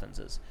great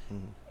offenses.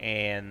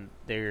 And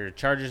their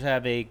Chargers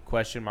have a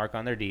question mark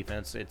on their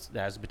defense. It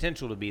has the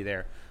potential to be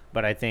there.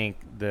 But I think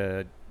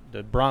the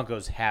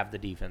Broncos have the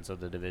defense of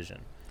the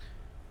division.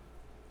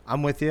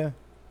 I'm with you.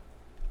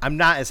 I'm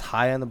not as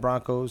high on the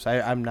Broncos.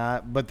 I'm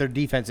not. But their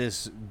defense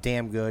is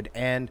damn good.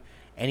 And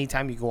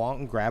anytime you go out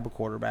and grab a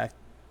quarterback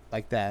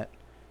like that,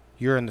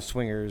 you're in the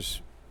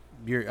swingers.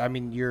 You're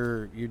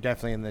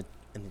definitely in the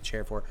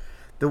chair for it.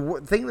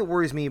 The thing that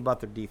worries me about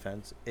their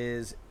defense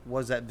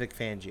was that Vic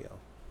Fangio.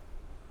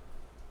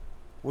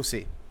 We'll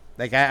see.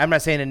 Like I'm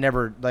not saying it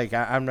never. Like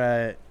I'm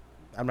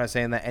not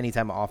saying that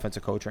anytime an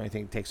offensive coach or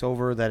anything takes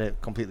over that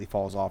it completely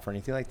falls off or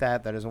anything like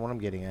that. That isn't what I'm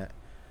getting at.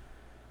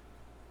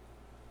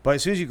 But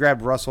as soon as you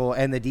grab Russell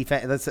and the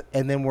defense,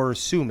 and then we're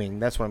assuming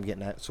that's what I'm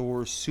getting at. So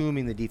we're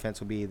assuming the defense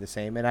will be the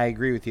same, and I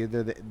agree with you.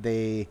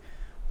 They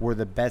were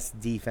the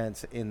best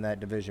defense in that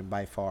division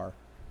by far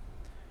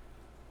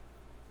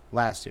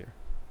last year.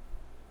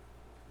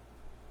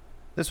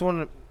 This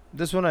one's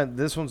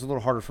a little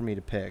harder for me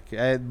to pick.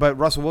 But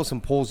Russell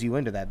Wilson pulls you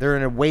into that. They're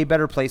in a way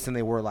better place than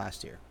they were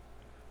last year,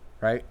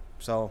 right?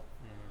 So,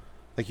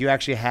 like, you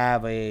actually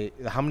have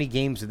how many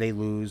games did they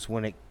lose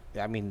when it?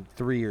 I mean,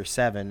 3 or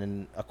 7,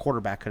 and a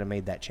quarterback could have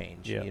made that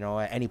change.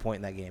 At any point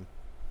in that game.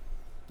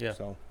 Yeah.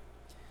 So,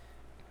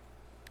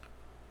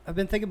 I've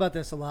been thinking about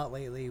this a lot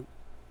lately.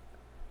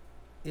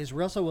 Is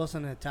Russell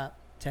Wilson a top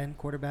 10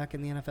 quarterback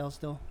in the NFL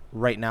still?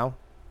 Right now?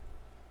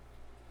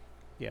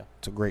 Yeah.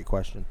 It's a great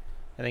question.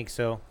 I think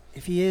so.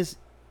 If he is,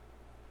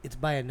 it's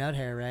by a nut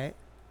hair, right?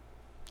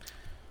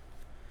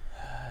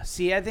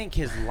 See, I think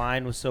his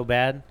line was so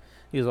bad.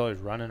 He was always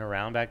running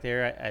around back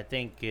there. I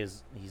think he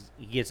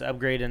gets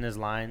upgraded in his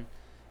line,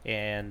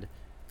 and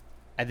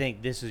I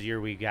think this is year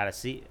we got to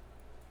see it.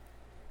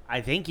 I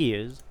think he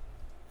is,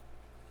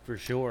 for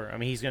sure. I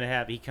mean,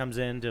 he comes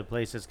into a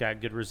place that's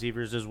got good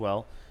receivers as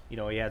well. He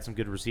had some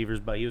good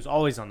receivers, but he was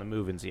always on the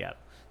move in Seattle.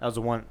 That was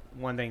the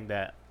one thing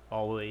that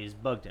always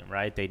bugged him,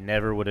 right? They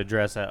never would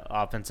address an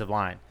offensive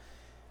line.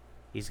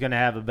 He's going to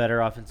have a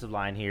better offensive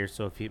line here,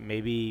 so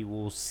maybe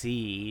we'll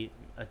see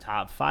a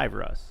top 5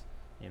 Russ,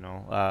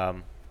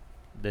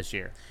 this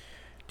year.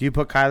 Do you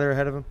put Kyler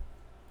ahead of him?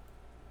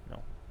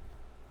 No,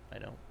 I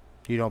don't.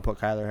 You don't put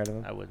Kyler ahead of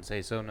him? I wouldn't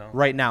say so, no.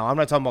 Right now. I'm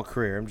not talking about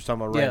career. I'm just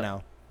talking about right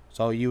now.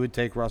 So you would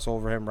take Russell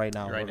over him right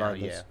now, Right now,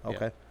 regardless. yeah,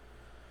 Okay.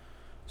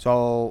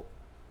 So,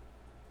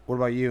 what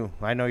about you?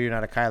 I know you're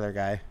not a Kyler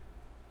guy.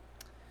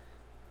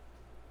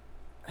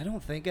 I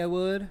don't think I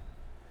would.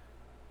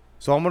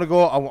 So I'm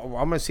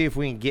gonna see if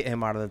we can get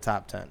him out of the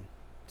top 10.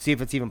 See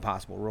if it's even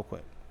possible, real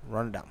quick.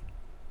 Run it down.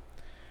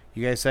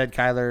 You guys said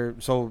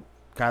Kyler, so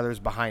Kyler's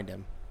behind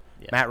him.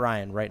 Yeah. Matt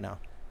Ryan right now.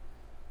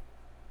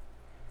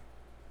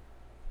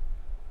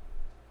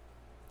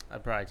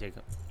 I'd probably take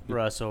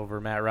Russ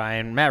over Matt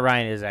Ryan. Matt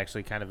Ryan is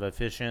actually kind of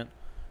efficient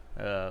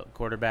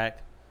quarterback,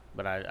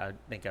 but I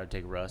think I would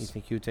take Russ. You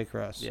think you would take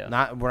Russ?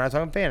 Yeah. We're not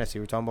talking fantasy.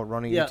 We're talking about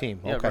running your team.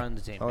 Yeah, Okay. run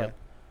the team. Okay. Yep.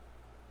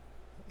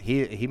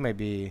 He might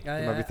be thinking I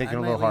a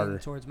might little lean harder.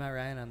 towards Matt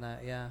Ryan on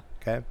that. Yeah.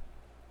 Okay.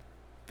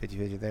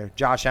 50-50 there.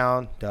 Josh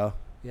Allen, duh.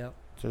 Yep.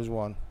 So there's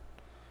one.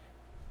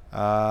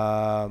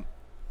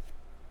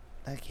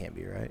 That can't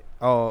be right.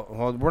 Oh,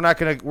 well, we're not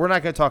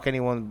gonna talk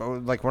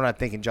anyone. Like, we're not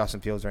thinking Justin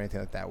Fields or anything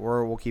like that.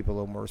 We'll keep it a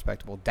little more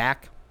respectable.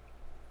 Dak,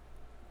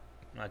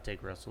 I'd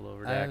take Russell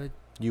over I Dak. would,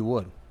 you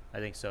would. I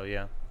think so.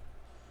 Yeah.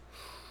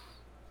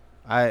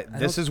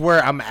 This is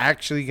where I'm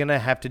actually gonna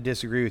have to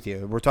disagree with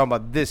you. We're talking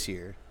about this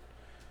year.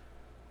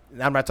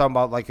 I'm not talking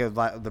about like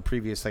the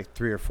previous like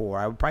 3 or 4.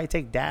 I would probably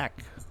take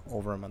Dak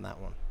over him on that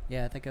one.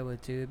 yeah, I think I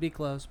would too. It'd be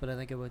close, but I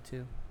think I would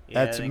too.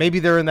 Yeah, That's I think- maybe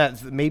they're in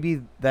that.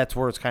 Maybe that's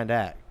where it's kind of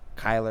at.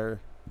 Kyler,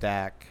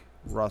 Dak,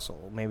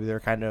 Russell. Maybe they're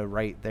kind of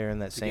right there in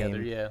that together,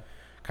 same yeah.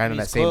 kind of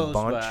that He's same close,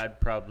 bunch. But I'd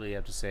probably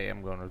have to say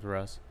I'm going with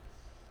Russ.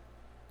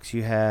 'Cause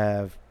you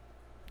have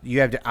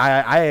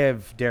I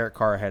have Derek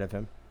Carr ahead of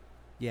him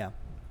Yeah.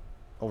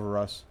 over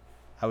Russ.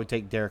 I would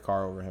take Derek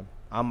Carr over him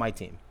on my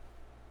team.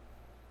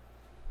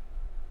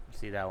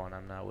 See, that one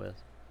I'm not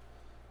with.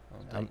 I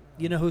don't think-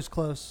 You know who's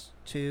close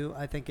to?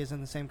 I think is in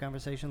the same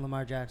conversation.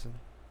 Lamar Jackson.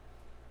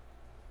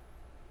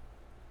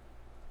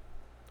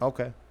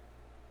 Okay.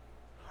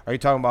 Are you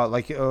talking about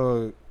like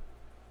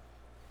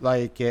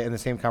in the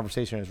same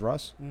conversation as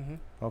Russ? Mm-hmm.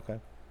 Okay.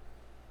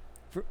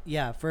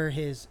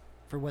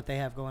 For what they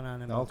have going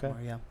on in Baltimore.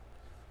 Yeah.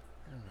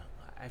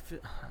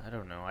 I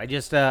don't know. I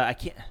just I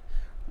can't.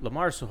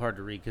 Lamar's so hard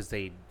to read because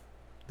they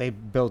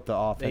built the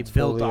offense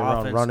built fully the around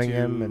offense running to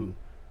him and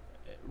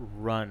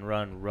run,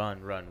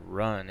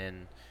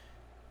 and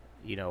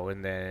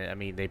and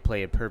then they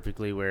play it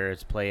perfectly where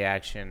it's play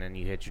action and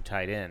you hit your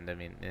tight end. And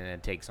then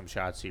take some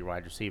shots to your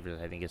wide receivers.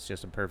 I think it's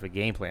just a perfect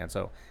game plan.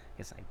 So I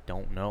guess I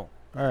don't know.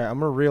 All right, I'm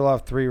gonna reel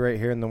off 3 right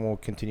here, and then we'll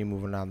continue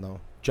moving on. Though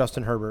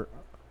Justin Herbert,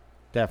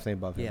 definitely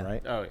above him, Yeah.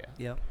 right? Oh yeah,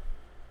 Yep.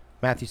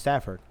 Matthew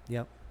Stafford,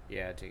 Yep.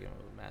 yeah. I'd take him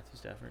over Matthew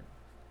Stafford.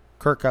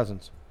 Kirk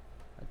Cousins.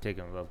 I'd take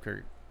him above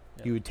Kurt.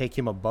 Yeah. You would take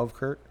him above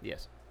Kurt?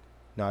 Yes.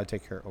 No, I'd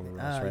take Kurt over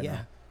Russ right yeah.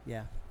 now.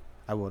 Yeah.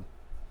 I would.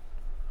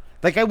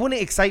 Like, it wouldn't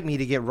excite me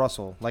to get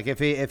Russell. Like, if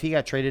he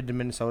got traded to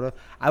Minnesota,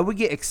 I would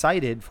get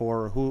excited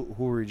for who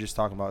we were just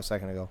talking about a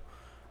second ago.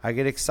 I would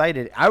get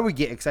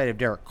excited if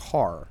Derek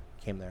Carr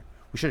came there.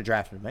 We should have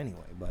drafted him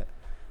anyway, but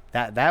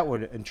that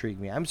would intrigue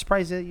me. I'm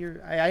surprised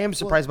that I am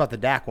surprised about the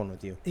Dak one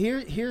with you.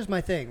 Here's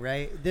my thing,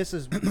 right? This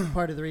is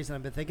part of the reason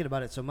I've been thinking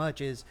about it so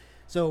much is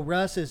so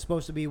Russ is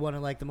supposed to be one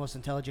of like the most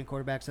intelligent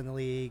quarterbacks in the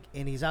league,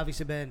 and he's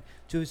obviously been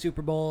to a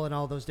Super Bowl and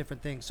all those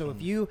different things. So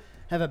if you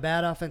have a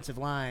bad offensive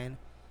line,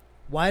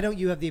 why don't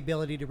you have the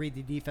ability to read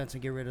the defense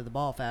and get rid of the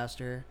ball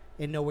faster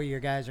and know where your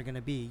guys are going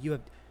to be? You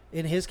have,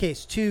 in his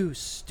case, 2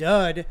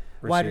 stud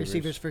wide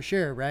receivers for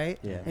sure, right?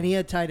 Yeah. And he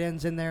had tight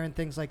ends in there and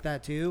things like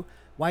that too.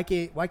 Why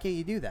can't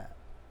you do that?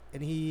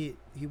 And he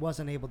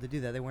wasn't able to do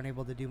that. They weren't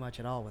able to do much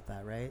at all with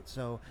that, right?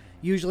 So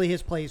usually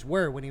his plays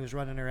were when he was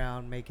running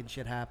around making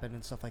shit happen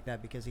and stuff like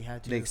that because he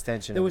had to. The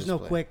extension. There of was his no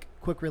play.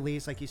 quick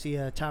release like you see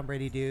Tom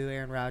Brady do,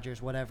 Aaron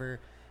Rodgers,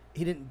 whatever.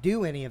 He didn't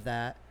do any of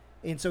that,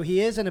 and so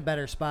he is in a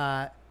better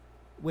spot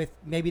with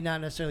maybe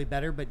not necessarily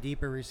better but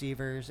deeper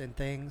receivers and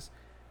things.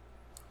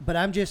 But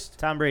I'm just.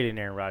 Tom Brady and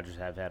Aaron Rodgers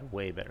have had a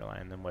way better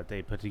line than what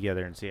they put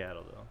together in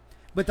Seattle, though.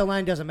 But the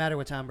line doesn't matter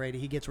with Tom Brady.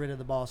 He gets rid of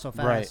the ball so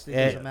fast. Right.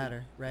 It doesn't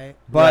matter, right?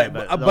 But Right,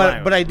 but the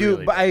line but was I do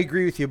really but I bad.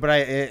 agree with you. But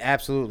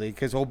absolutely,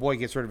 because old boy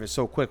gets rid of it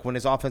so quick. When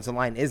his offensive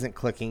line isn't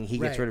clicking, he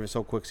gets Right. rid of it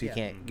so quick, so Yeah. you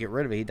can't get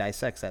rid of it. He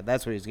dissects that.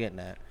 That's what he's getting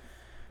at.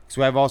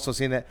 So I've also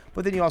seen that.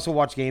 But then you also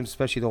watch games,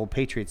 especially the old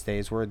Patriots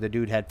days, where the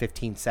dude had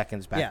 15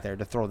 seconds back Yeah. there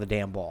to throw the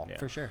damn ball. Yeah.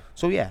 For sure.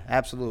 So yeah,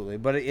 absolutely.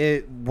 But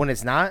when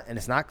it's not and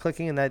it's not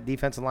clicking, and that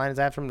defensive line is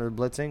after him, they're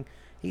blitzing,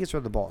 he gets rid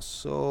of the ball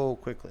so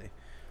quickly.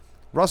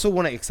 Russell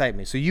wouldn't excite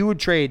me. So you would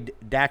trade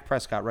Dak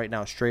Prescott right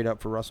now straight up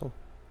for Russell?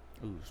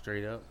 Ooh,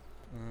 straight up.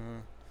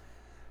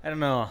 I don't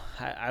know.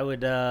 I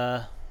would.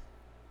 I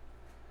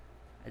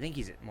think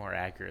he's more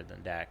accurate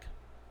than Dak.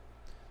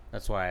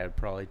 That's why I'd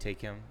probably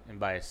take him and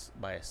by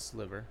a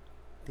sliver.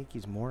 I think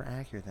he's more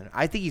accurate than.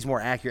 I think he's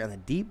more accurate on the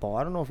deep ball.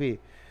 I don't know if he.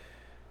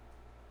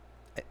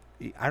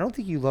 I don't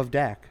think you love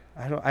Dak.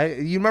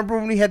 You remember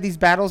when we had these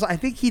battles? I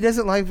think he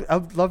doesn't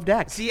love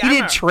Dak. See, he I'm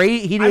didn't a-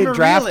 trade. He I'm didn't a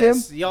draft him.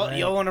 realist. Y'all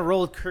Right. want to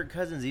roll with Kirk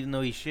Cousins even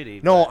though he's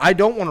shitty. No, but- I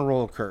don't want to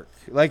roll Kirk.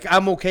 Like,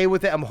 I'm okay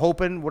with it. I'm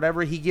hoping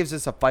whatever he gives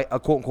us a quote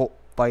unquote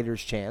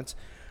fighter's chance.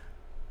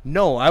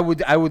 No, I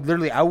would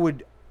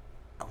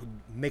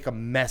make a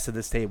mess of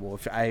this table.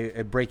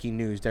 Breaking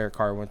news: Derek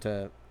Carr went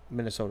to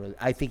Minnesota.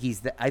 I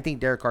think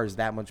Derek Carr is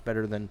that much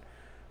better than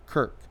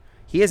Kirk.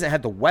 He hasn't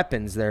had the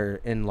weapons there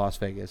in Las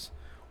Vegas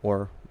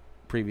or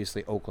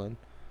previously Oakland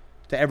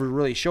to ever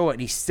really show it,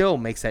 and he still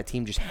makes that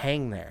team just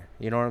hang there.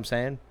 You know what I'm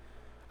saying?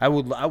 I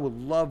would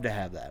love to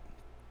have that.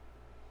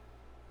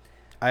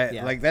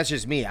 Like that's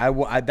just me.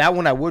 That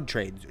one I would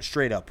trade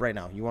straight up right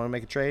now. You want to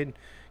make a trade?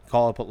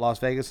 Call up Las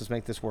Vegas. Let's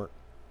make this work.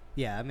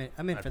 Yeah,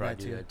 I'm in for that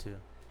too.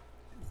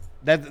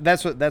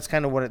 That's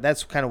kind of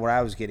what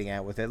I was getting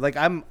at with it. Like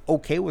I'm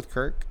okay with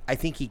Kirk. I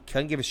think he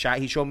can give a shot.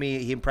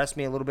 He impressed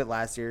me a little bit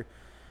last year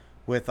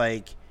with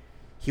like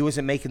he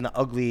wasn't making the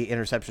ugly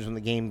interceptions when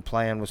the game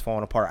plan was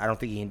falling apart. I don't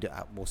think he can do.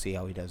 We'll see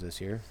how he does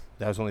this year.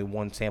 That was only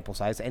one sample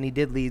size, and he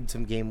did lead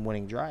some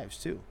game-winning drives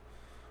too,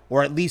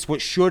 or at least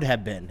what should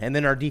have been. And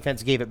then our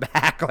defense gave it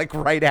back like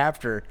right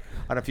after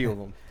on a few of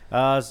them.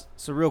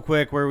 So real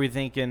quick, where are we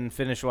thinking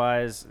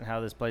finish-wise and how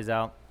this plays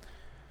out?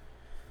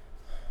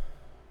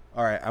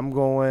 All right, I'm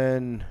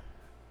going.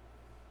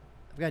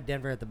 I've got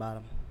Denver at the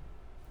bottom.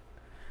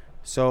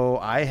 So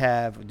I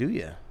have. Do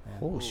you?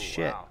 Oh Ooh,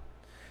 shit! wow.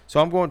 So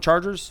I'm going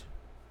Chargers,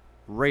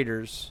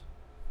 Raiders,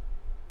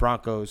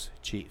 Broncos,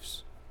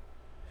 Chiefs,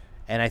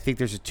 and I think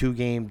there's a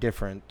 2-game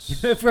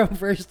difference. From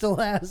first to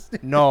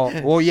last. No,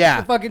 well,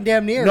 yeah, fucking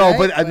damn near. no, right?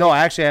 but Like, no.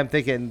 Actually, I'm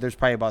thinking there's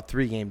probably about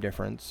 3-game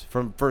difference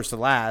from first to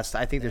last.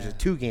 I think there's a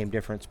 2-game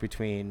difference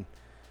between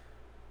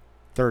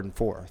third and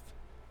fourth.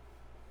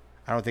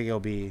 I don't think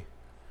it'll be.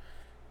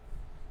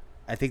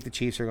 I think the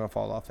Chiefs are going to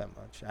fall off that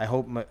much. I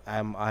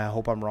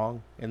hope I'm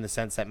wrong in the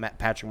sense that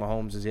Patrick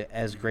Mahomes is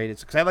as great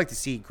as because I like to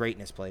see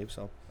greatness play.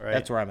 So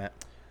that's where I'm at.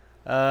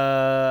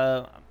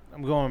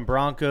 I'm going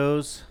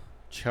Broncos,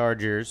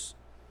 Chargers.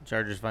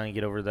 Chargers finally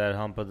get over that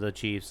hump of the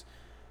Chiefs.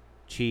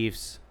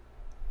 Chiefs,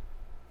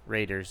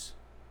 Raiders,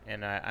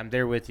 and I'm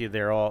there with you.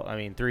 They're all. I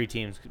mean, 3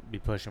 teams could be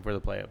pushing for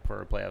a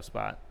playoff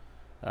spot,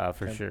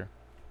 for sure.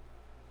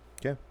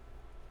 Yeah.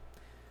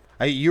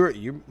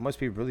 You must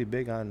be really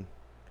big on.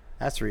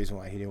 That's the reason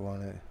why he didn't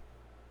want to.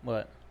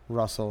 What?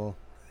 Russell.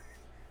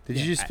 Did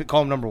you just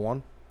call him number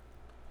 1?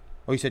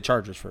 Oh, you said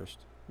Chargers first.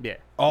 Yeah.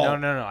 Oh.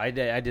 No. I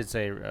did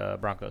say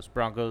Broncos.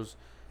 Broncos.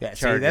 Yeah.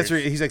 See, Chargers.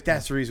 he's like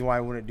that's the reason why I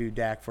wouldn't do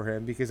Dak for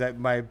him because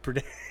my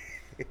predict.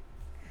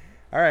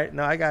 All right.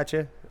 No, I got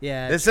you.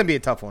 Yeah. This is gonna be a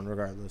tough one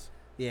regardless.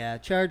 Yeah.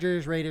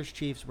 Chargers, Raiders,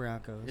 Chiefs,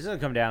 Broncos. It's gonna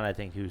come down, I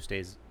think, who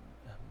stays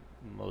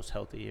most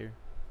healthy here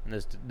in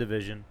this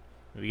division.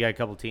 We got a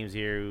couple teams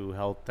here who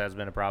health has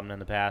been a problem in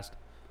the past.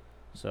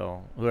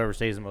 So whoever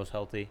stays the most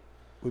healthy.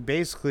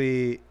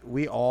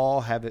 We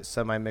all have it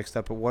semi mixed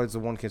up, but what is the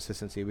one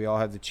consistency? We all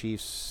have the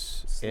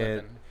Chiefs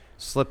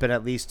slipping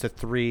at least to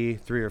 3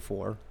 or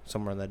 4,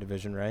 somewhere in that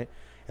division, right?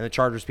 And the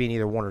Chargers being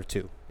either 1 or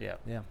 2. Yeah.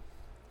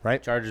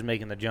 Right? Chargers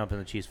making the jump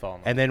and the Chiefs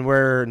falling off. And then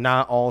we're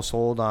not all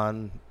sold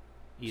on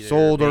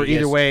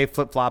either way,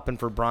 flip flopping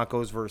for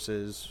Broncos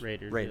versus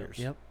Raiders.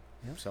 Yep.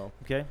 So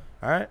okay.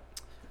 All right.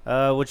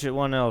 Which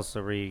one else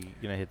are we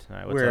gonna hit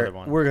tonight? What's the other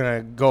one? We're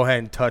gonna go ahead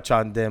and touch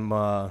on them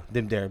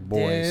there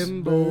boys.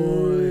 Them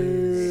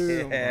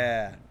boys.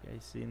 Yeah. You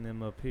guys seen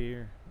them up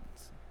here?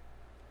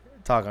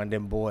 Talk on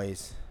them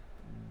boys.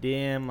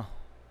 Them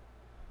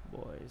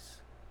boys.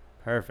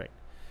 Perfect.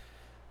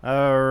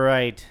 All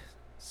right.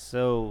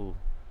 So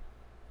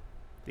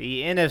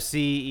the NFC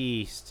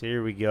East.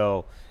 Here we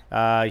go.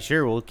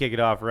 Sure, we'll kick it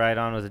off right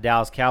on with the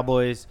Dallas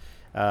Cowboys.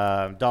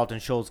 Dalton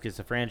Schultz gets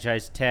a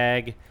franchise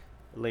tag.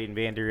 Leighton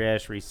Vander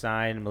Esch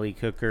re-signed. Malik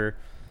Hooker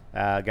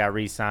got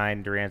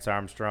re-signed. Durance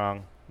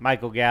Armstrong.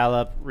 Michael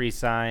Gallup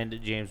re-signed.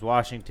 James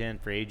Washington,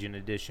 free agent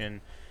addition.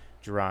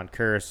 Jerron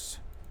Kearse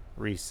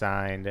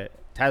re-signed.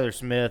 Tyler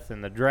Smith in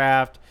the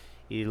draft.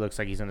 He looks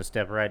like he's going to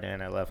step right in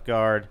at left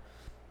guard.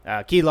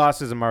 Key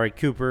losses, Amari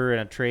Cooper in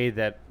a trade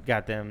that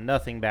got them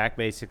nothing back,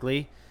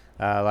 basically.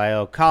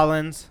 Lyle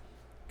Collins,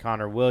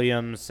 Connor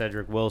Williams,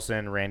 Cedric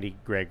Wilson, Randy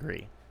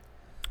Gregory.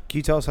 Can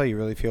you tell us how you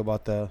really feel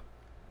about the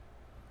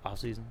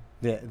Offseason?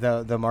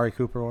 the Amari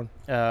Cooper one?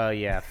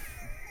 Yeah.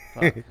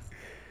 Fuck.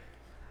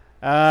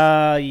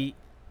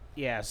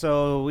 Yeah.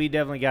 So we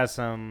definitely got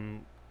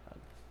some.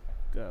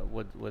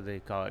 What they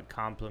call it?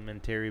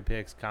 Complimentary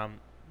picks.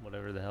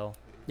 Whatever the hell.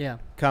 Yeah.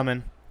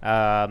 Coming.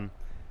 However,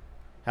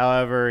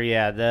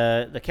 yeah,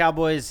 the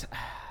Cowboys.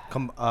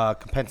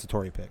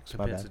 Compensatory picks.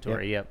 My bad.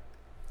 Compensatory. Yep.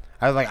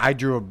 I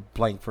drew a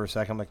blank for a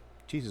second. I'm like,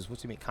 Jesus,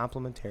 what's he mean?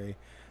 Complimentary.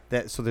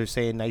 So they're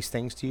saying nice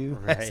things to you,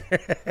 Right.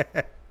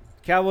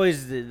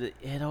 Cowboys,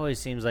 it always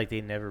seems like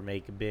they never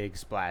make big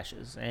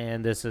splashes,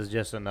 and this is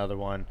just another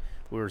one.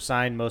 We were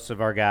signed most of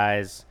our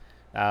guys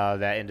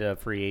that ended up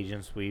free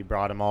agents. We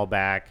brought them all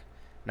back.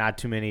 Not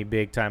too many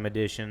big-time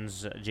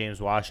additions. James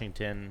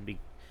Washington,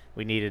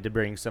 we needed to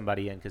bring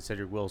somebody in because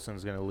Cedric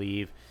Wilson's going to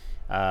leave.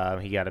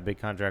 He got a big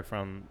contract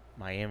from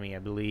Miami, I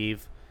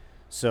believe.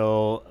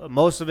 So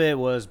most of it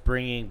was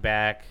bringing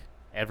back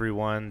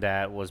everyone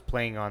that was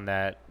playing on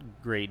that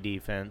great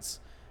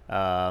defense.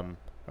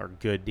 Or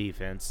good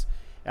defense.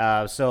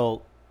 And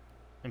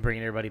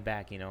bringing everybody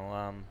back,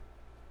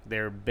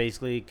 they're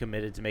basically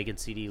committed to making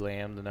CeeDee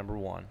Lamb the number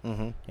one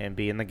Mm-hmm. and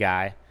being the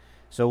guy.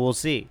 So we'll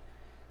see.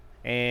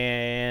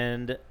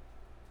 And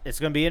it's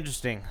going to be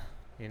interesting.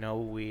 You know,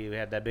 we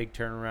had that big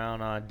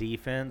turnaround on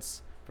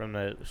defense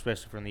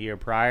especially from the year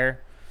prior.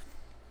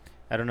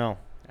 I don't know.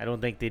 I don't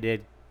think they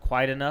did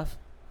quite enough,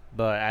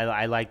 but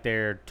I like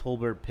their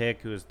Tolbert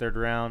pick, who is third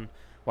round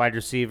wide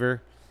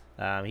receiver.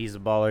 He's a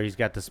baller. He's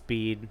got the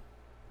speed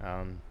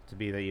to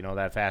be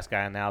that fast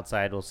guy on the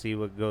outside. We'll see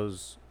what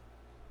goes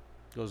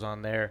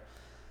on there.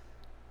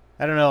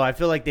 I don't know. I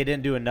feel like they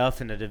didn't do enough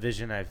in the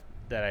division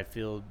that I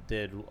feel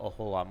did a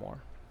whole lot more.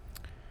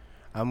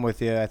 I'm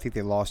with you. I think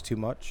they lost too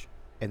much,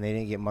 and they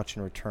didn't get much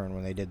in return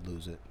when they did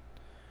lose it.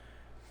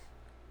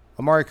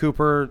 Amari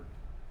Cooper,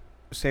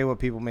 say what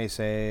people may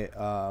say,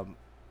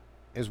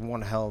 is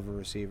one hell of a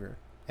receiver,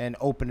 and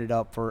opened it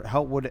up for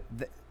help.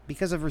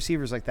 Because of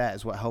receivers like that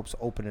is what helps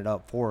open it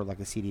up for like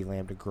a CeeDee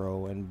Lamb to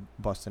grow and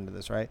bust into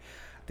this, right?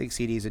 I think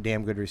CeeDee is a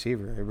damn good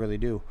receiver. I really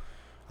do.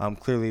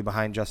 Clearly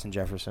behind Justin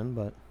Jefferson,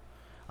 but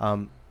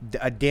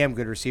a damn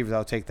good receiver.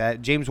 I'll take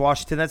that. James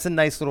Washington, that's a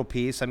nice little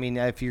piece. I mean,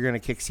 if you're going to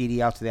kick CeeDee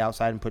out to the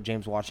outside and put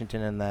James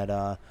Washington in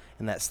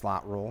that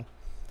slot role,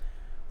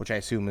 which I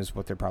assume is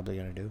what they're probably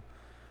going to do.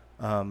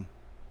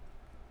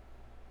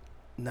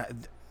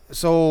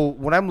 So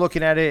when I'm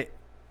looking at it,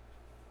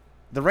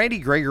 the Randy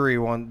Gregory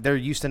one, they're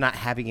used to not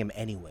having him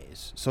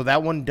anyways. So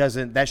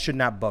that should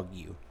not bug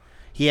you.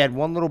 He had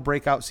one little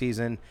breakout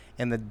season,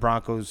 and the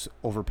Broncos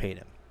overpaid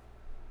him,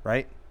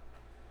 right?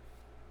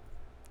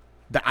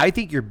 I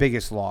think your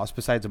biggest loss,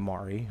 besides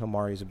Amari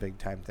is a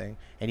big-time thing,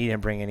 and you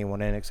didn't bring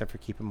anyone in except for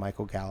keeping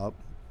Michael Gallup.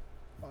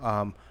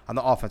 On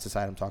the offensive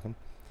side, I'm talking.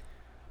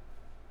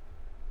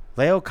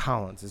 Leo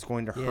Collins is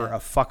going to hurt a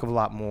fuck of a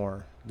lot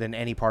more than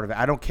any part of it.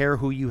 I don't care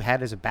who you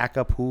had as a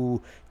backup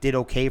who did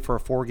okay for a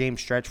 4-game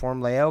stretch for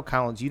him. Leo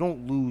Collins, you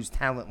don't lose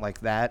talent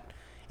like that,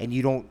 and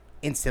you don't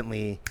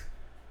instantly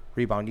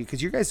rebound you,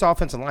 because your guys'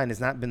 offensive line has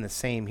not been the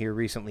same here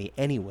recently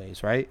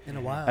anyways, right? In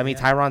a while. I mean,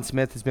 yeah. Tyron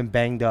Smith has been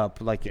banged up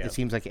it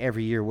seems like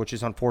every year, which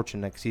is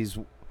unfortunate because he's,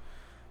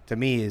 to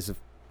me, is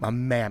a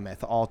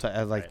mammoth,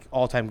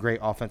 all-time great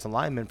offensive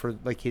lineman for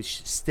like his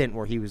stint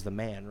where he was the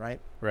man, right?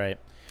 Right.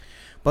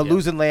 But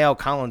losing La'el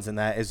Collins in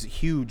that is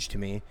huge to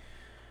me.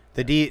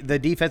 The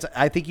defense,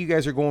 I think you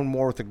guys are going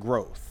more with the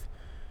growth,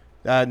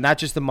 not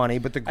just the money,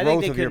 but the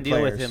growth of your players.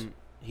 Deal with him.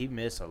 He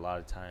missed a lot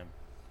of time.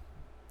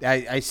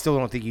 I still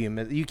don't think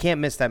you can't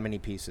miss that many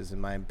pieces,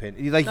 in my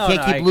opinion. You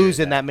can't keep I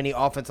losing that many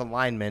offensive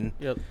linemen.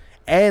 Yep.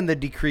 And the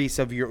decrease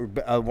of your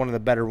one of the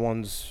better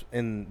ones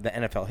in the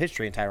NFL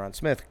history, in Tyron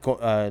Smith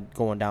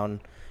going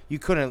down. You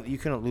couldn't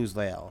lose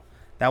La'el.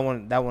 That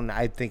one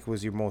I think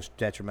was your most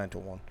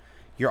detrimental one.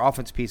 Your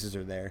offense pieces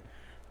are there.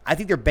 I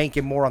think they're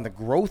banking more on the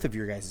growth of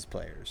your guys'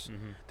 players.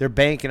 Mm-hmm. They're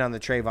banking on the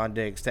Trayvon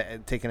Diggs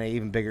taking an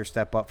even bigger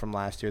step up from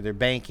last year. They're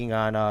banking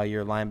on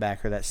your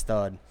linebacker, that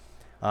stud,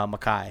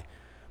 Mekhi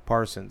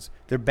Parsons.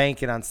 They're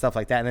banking on stuff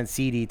like that. And then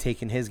CeeDee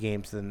taking his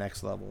game to the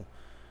next level.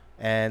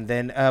 And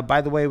then,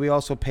 by the way, we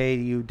also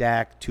paid you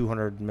Dak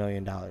 $200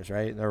 million,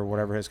 right? Or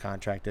whatever his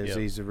contract is. Yep.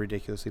 He's a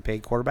ridiculously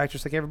paid quarterback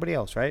just like everybody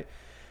else, right?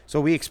 So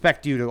we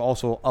expect you to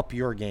also up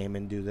your game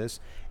and do this.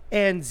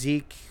 And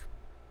Zeke,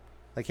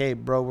 like, hey,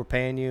 bro, we're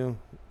paying you.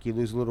 You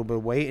lose a little bit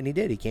of weight. And he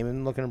did. He came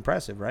in looking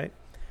impressive, right?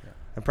 Yeah.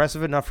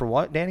 Impressive enough for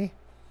what, Danny?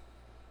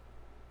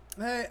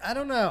 I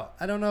don't know.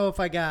 I don't know if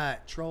I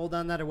got trolled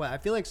on that or what. I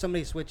feel like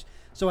somebody switched.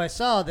 So I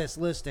saw this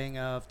listing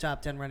of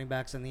top 10 running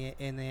backs in the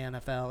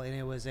NFL, and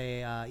it was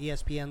a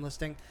ESPN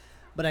listing.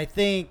 But I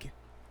think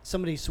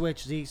somebody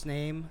switched Zeke's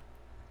name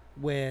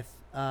with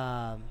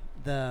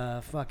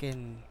the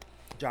fucking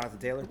Jonathan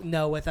Taylor?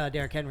 No, with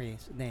Derrick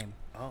Henry's name.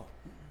 Oh.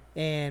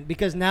 And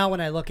because now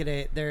when I look at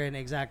it, they're in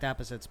exact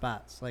opposite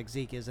spots. Like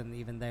Zeke isn't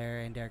even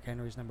there, and Derrick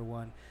Henry's number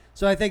one.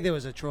 So I think there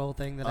was a troll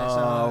thing that I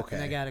saw,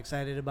 and I got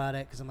excited about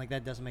it because I'm like,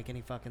 that doesn't make any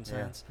fucking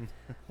sense.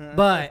 Yeah.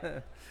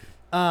 But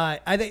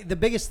I think the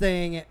biggest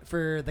thing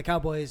for the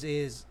Cowboys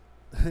is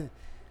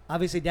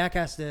obviously Dak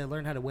has to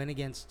learn how to win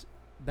against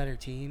better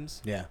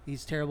teams. Yeah.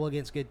 He's terrible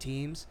against good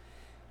teams.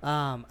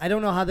 I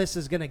don't know how this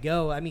is going to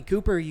go. I mean,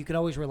 Cooper, you could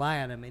always rely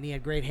on him, and he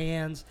had great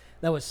hands.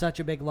 That was such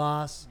a big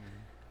loss.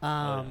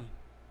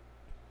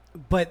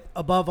 But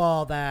above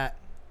all that,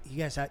 you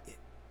guys have,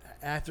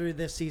 after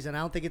this season, I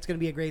don't think it's going to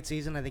be a great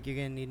season. I think you're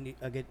going to need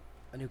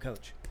a new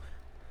coach.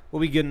 We'll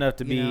be good enough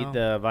to beat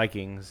the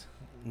Vikings.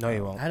 No,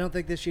 you won't. I don't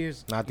think this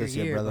year's not this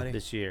year, brother. Buddy.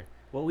 This year.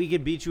 Well, we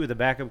can beat you with a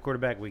backup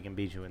quarterback. We can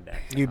beat you in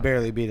Dak. You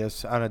barely beat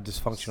us on a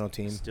dysfunctional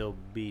team. Still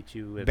beat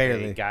you with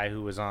barely. A guy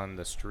who was on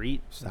the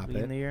street. Stop in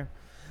it. the year.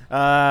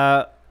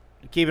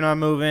 Keeping on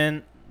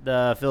moving,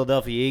 the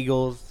Philadelphia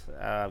Eagles.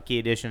 Key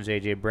additions: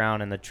 A.J.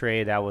 Brown in the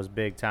trade. That was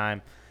big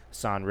time.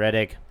 Hassan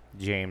Reddick,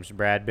 James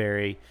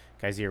Bradbury,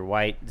 Kaiser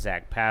White,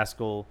 Zach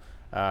Pascal,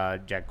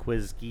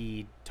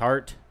 Jaquiski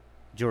Tart,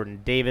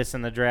 Jordan Davis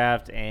in the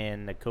draft,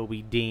 and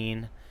Nakobe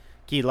Dean.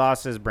 Key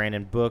losses: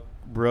 Brandon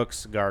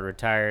Brooks, guard,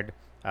 retired.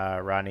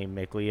 Rodney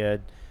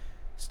McLeod,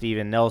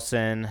 Steven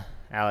Nelson,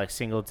 Alex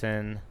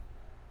Singleton,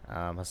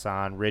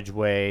 Hassan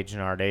Ridgeway,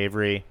 Jannard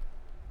Avery.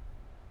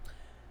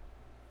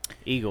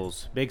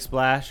 Eagles, big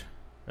splash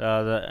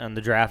on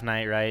the draft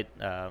night, right?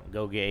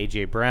 Go get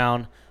A.J.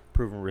 Brown,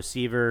 proven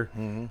receiver.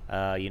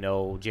 Mm-hmm. You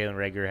know, Jalen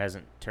Reagor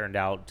hasn't turned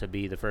out to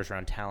be the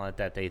first-round talent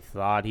that they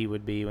thought he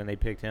would be when they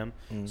picked him.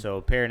 Mm-hmm.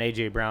 So pairing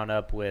A.J. Brown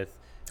up with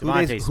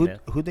Devontae Smith.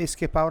 Who'd they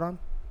skip out on?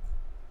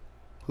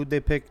 Who'd they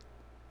pick?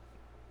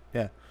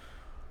 Yeah.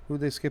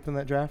 Who'd they skip in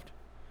that draft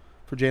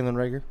for Jalen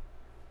Reagor?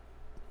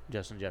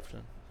 Justin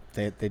Jefferson.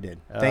 They did.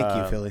 Thank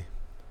you, Philly.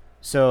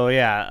 So,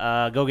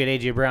 yeah, go get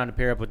A.J. Brown to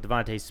pair up with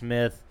Devontae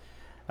Smith.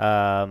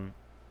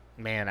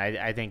 Man,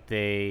 I think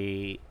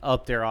they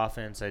upped their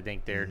offense. I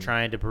think they're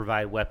trying to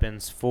provide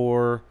weapons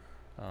for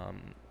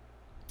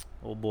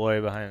old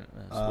boy behind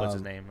what's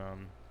his name?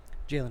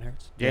 Jalen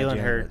Hurts. Jalen Jalen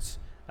Hurts.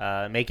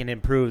 Making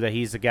him prove that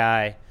he's the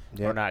guy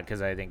or Yep. not,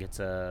 because I think it's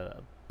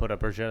a put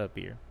up or shut up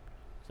year.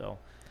 So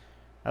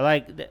I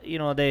like, I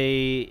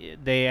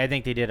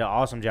think they did an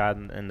awesome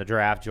job in the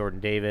draft. Jordan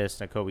Davis,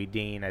 Nakobe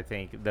Dean, I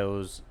think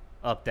those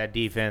upped that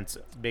defense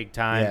big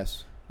time.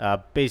 Yes.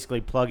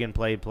 Basically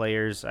plug-and-play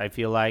players, I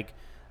feel like.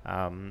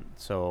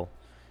 So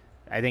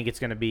I think it's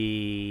going to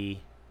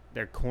be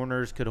their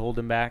corners could hold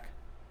them back.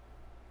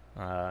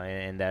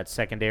 And that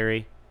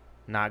secondary,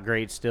 not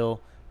great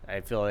still.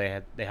 I feel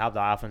they have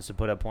the offense to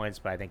put up points,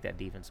 but I think that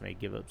defense may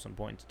give up some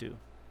points too.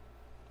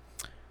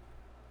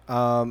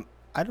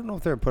 I don't know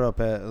if they're put up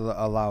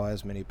allow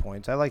as many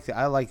points. I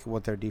like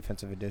what their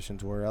defensive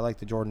additions were. I like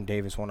the Jordan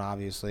Davis one,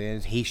 obviously,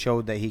 and he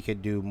showed that he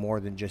could do more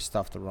than just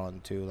stuff to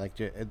run too. Like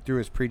through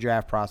his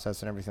pre-draft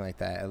process and everything like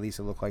that. At least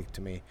it looked like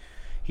to me,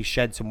 he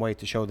shed some weight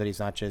to show that he's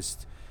not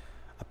just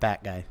a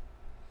fat guy.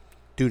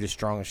 Dude is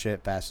strong as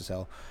shit, fast as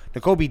hell.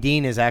 Nakobe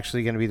Dean is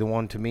actually going to be the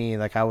one to me.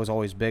 Like I was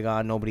always big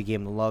on. Nobody gave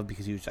him the love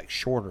because he was like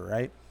shorter,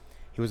 right?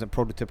 He wasn't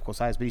prototypical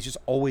size, but he's just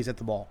always at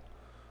the ball.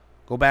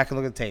 Go back and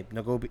look at the tape.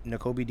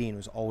 Nakobe Dean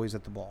was always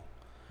at the ball.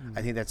 Mm-hmm.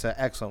 I think that's an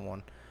excellent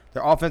one.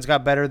 Their offense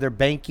got better. They're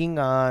banking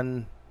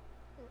on,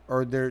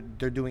 or they're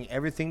doing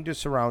everything to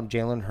surround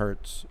Jalen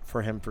Hurts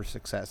for him for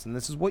success. And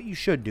this is what you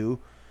should do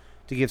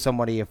to give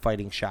somebody a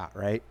fighting shot,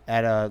 right?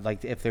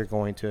 Like if they're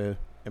going to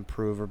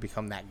improve or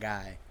become that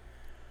guy.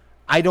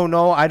 I don't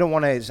know. I don't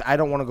want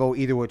to go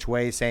either which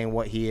way saying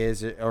what he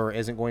is or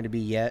isn't going to be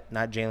yet.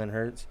 Not Jalen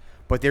Hurts,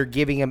 but they're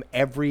giving him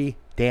every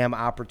damn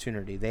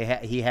opportunity.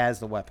 He has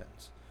the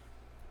weapons.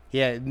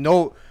 Yeah,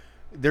 no,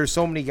 there's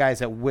so many guys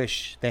that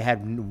wish they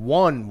had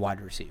one wide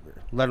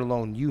receiver, let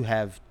alone you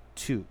have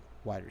two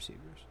wide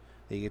receivers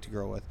that you get to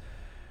grow with.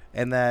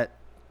 And that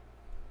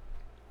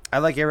I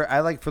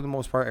like for the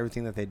most part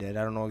everything that they did.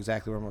 I don't know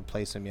exactly where I'm going to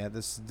place them yet.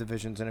 This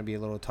division's going to be a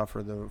little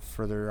tougher the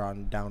further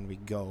on down we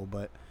go,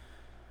 but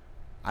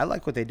I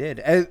like what they did.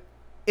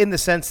 In the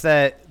sense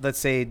that, let's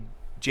say,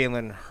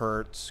 Jalen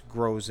Hurts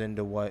grows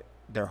into what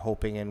they're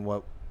hoping and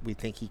what we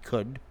think he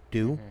could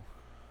do. Mm-hmm.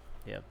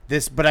 Yep.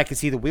 But I can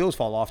see the wheels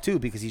fall off too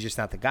because he's just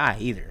not the guy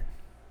either.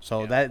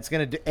 So that's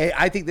gonna.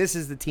 I think this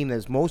is the team that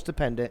is most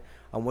dependent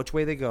on which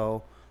way they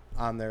go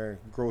on their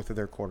growth of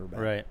their quarterback.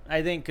 Right.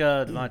 I think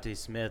Devontae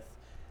Smith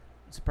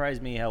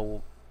surprised me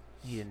how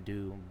he didn't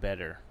do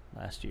better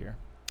last year.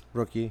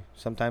 Rookie.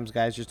 Sometimes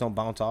guys just don't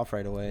bounce off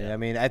right away. Yeah. I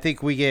mean, I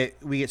think we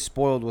get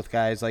spoiled with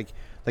guys like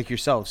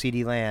yourself,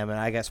 CeeDee Lamb, and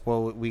I got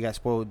spoiled. We got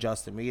spoiled with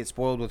Justin. We get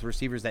spoiled with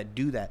receivers that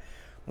do that.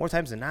 More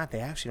times than not,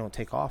 they actually don't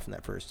take off in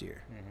that first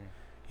year. Mm-hmm.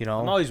 You know,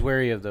 I'm always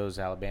wary of those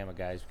Alabama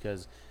guys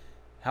because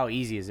how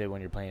easy is it when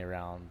you're playing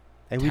around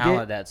and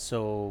talent that's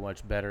so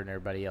much better than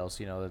everybody else,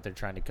 you know, that they're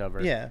trying to cover.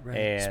 Yeah. Right.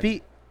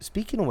 And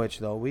Speaking of which,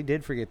 though, we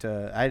did forget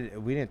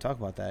we didn't talk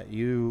about that.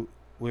 We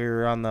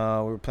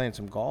were playing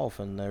some golf,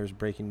 and there was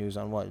breaking news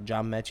on what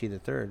John Mechie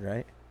III,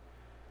 right?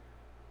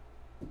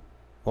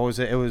 What was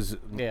it? It was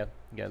he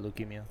got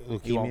leukemia.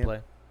 Leukemia? He won't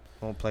play.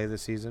 Won't play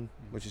this season,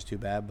 which is too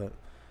bad, but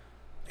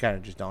it kind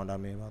of just dawned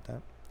on me about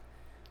that.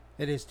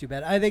 It is too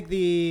bad. I think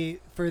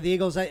for the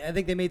Eagles, I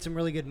think they made some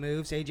really good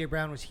moves. A.J.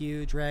 Brown was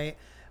huge, right?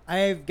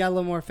 I've got a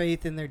little more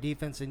faith in their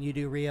defense than you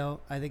do, Rio.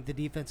 I think the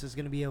defense is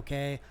going to be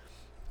okay.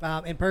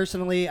 And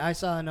personally, I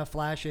saw enough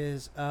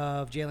flashes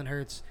of Jalen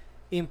Hurts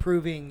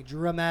improving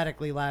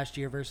dramatically last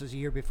year versus a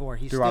year before.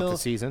 Throughout the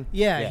season?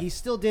 Yeah, he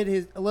still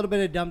did a little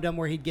bit of dum-dum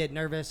where he'd get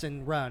nervous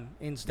and run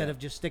instead of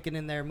just sticking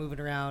in there, moving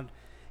around,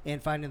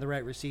 and finding the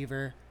right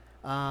receiver.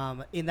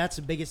 And that's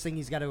the biggest thing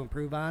he's got to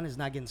improve on is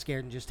not getting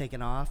scared and just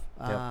taking off.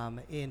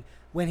 And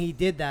when he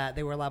did that,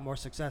 they were a lot more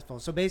successful.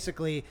 So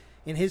basically,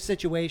 in his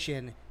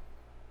situation,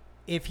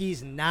 if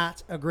he's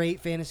not a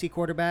great fantasy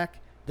quarterback,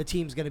 the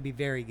team's going to be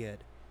very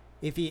good.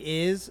 If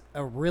he is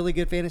a really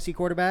good fantasy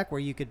quarterback where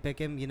you could pick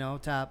him,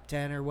 top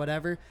 10 or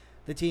whatever,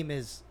 the team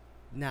is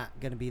not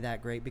going to be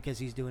that great because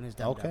he's doing his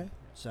dum-dum. Okay.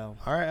 So,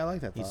 all right, I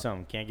like that. He's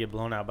something. Can't get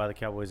blown out by the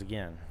Cowboys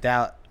again.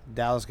 Dallas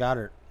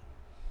Goedert,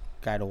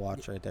 guy to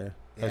watch right there.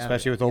 Yeah.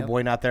 Especially with old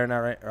boy not there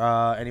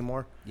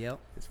anymore. Yep.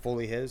 It's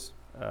fully his.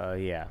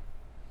 Yeah.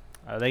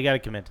 They got to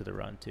commit to the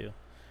run, too.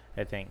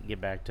 I think get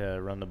back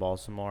to run the ball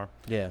some more.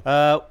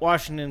 Yeah.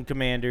 Washington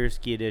Commanders,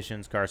 key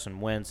additions,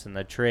 Carson Wentz in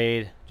the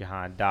trade,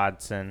 Jahan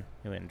Dodson,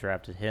 who went and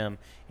drafted him,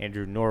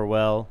 Andrew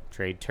Norwell,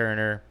 trade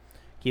Turner,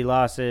 key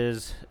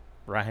losses,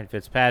 Ryan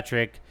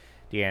Fitzpatrick,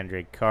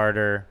 DeAndre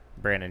Carter,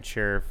 Brandon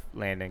Scherf,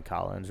 Landon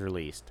Collins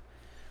released.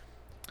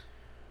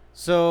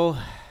 So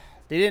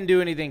they didn't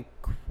do anything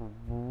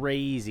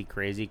crazy.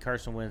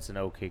 Carson Wentz, an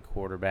okay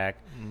quarterback.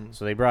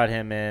 So they brought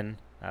him in.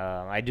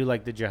 I do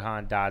like the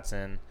Jahan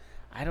Dotson.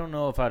 I don't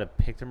know if I would have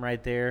picked him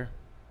right there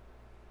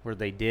where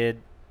they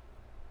did.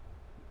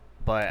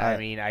 But, I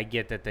mean, I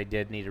get that they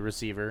did need a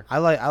receiver. I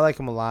like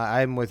him a lot.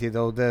 I'm with you,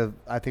 though.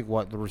 I think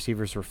the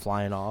receivers were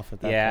flying off at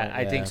that point. Yeah,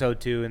 I think so,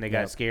 too, and they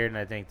got scared, and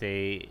I think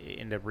they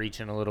end up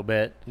reaching a little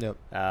bit. Yep.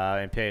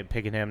 And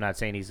picking him, not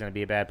saying he's going to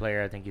be a bad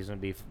player. I think he's going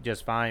to be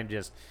just fine.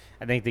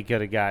 I think they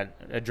could have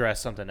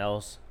addressed something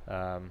else,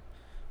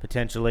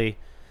 potentially.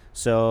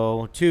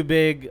 So, 2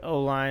 big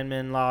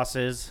O-lineman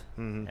losses.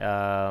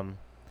 Brandon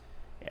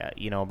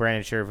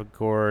Scherf, of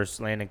course,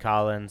 Landon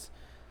Collins.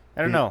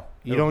 I don't know.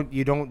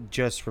 You don't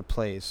just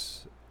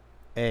replace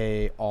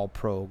a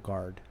all-pro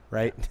guard,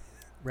 right?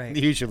 Right.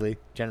 Usually,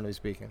 generally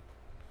speaking.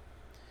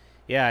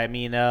 Yeah, I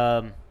mean,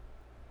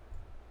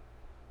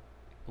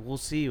 we'll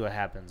see what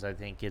happens. I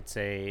think it's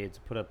a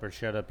put up or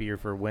shut up year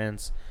for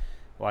Wentz.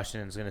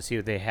 Washington's going to see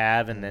what they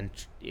have, and then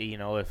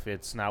if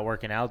it's not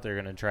working out, they're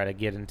going to try to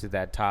get into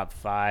that top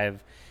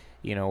 5,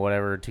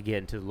 whatever, to get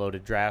into the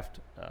loaded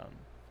draft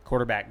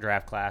quarterback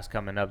draft class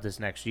coming up this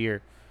next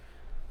year.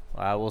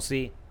 We'll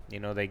see.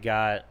 They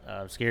got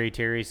Scary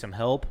Terry some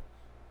help,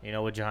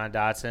 with Jahan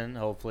Dotson.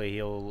 Hopefully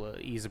he'll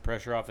ease the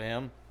pressure off of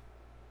him.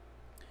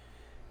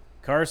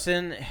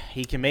 Carson,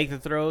 he can make the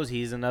throws.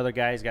 He's another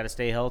guy. He's got to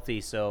stay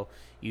healthy. So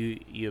you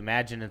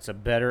imagine it's a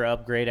better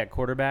upgrade at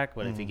quarterback,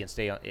 but if he can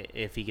stay on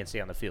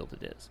the field,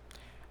 it is.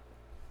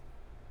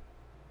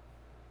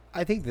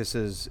 I think this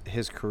is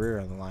his career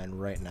on the line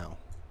right now,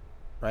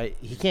 right?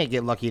 He can't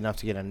get lucky enough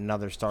to get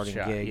another starting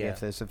gig if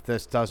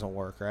this doesn't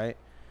work, right?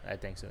 I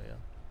think so, yeah.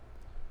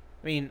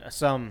 I mean,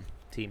 some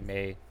team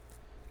may.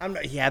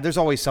 There's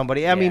always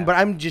somebody. I mean, but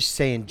I'm just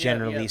saying,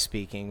 generally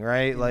speaking,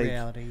 right? In like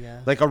reality,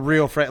 yeah. Like a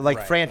real Right.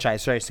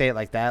 franchise. Sorry, I say it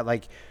like that.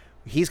 Like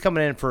he's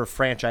coming in for a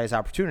franchise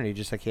opportunity,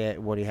 just like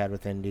what he had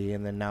with Indy,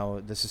 and then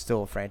now this is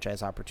still a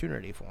franchise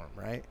opportunity for him,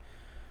 right?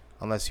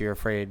 Unless you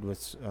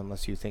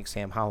think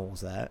Sam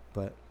Howell's that,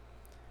 but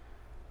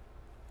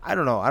I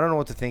don't know. I don't know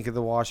what to think of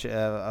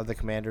the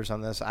Commanders on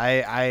this.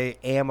 I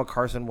am a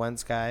Carson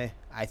Wentz guy.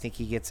 I think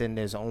he gets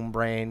into his own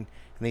brain.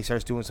 And he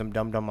starts doing some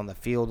dum-dum on the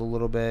field a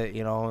little bit,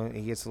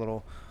 he gets a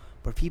little.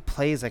 But if he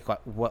plays like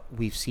what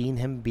we've seen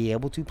him be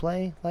able to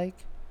play,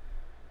 like,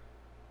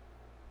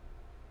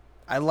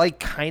 I like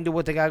kind of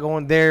what they got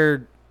going.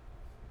 Their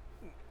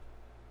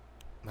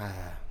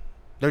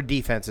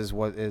defense is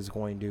what is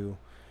going to.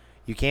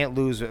 You can't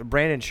lose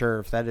Brandon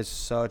Scherf. That is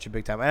such a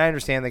big time. And I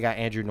understand they got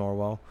Andrew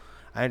Norwell.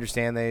 I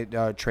understand they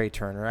Trey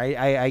Turner.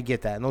 I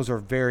get that, and those are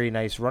very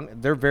nice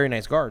They're very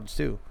nice guards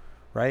too,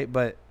 right?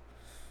 But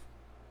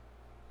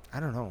I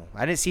don't know.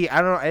 It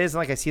isn't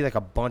like I see like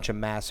a bunch of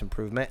mass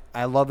improvement.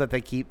 I love that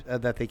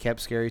they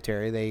kept Scary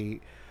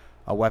Terry.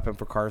 A weapon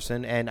for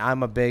Carson, and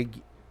I'm a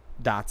big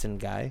Dotson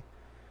guy.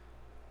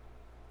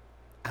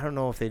 I don't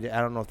know if they did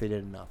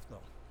enough though.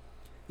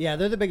 Yeah,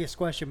 they're the biggest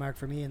question mark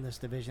for me in this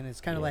division.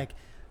 It's kind of like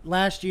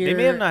last year. They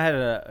may have not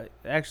had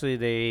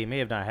they may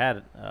have not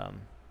had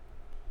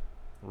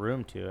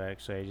room to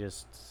actually.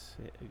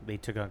 They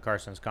took on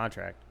Carson's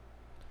contract,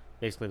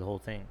 basically the whole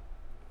thing.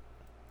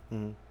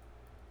 Mm-hmm.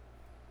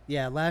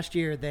 Yeah, last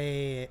year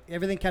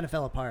everything kind of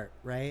fell apart,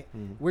 right?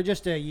 Mm-hmm. We're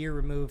just a year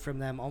removed from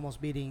them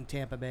almost beating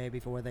Tampa Bay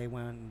before they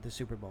won the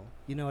Super Bowl.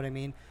 You know what I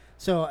mean?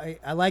 So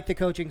I like the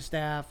coaching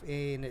staff,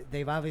 and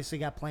they've obviously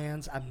got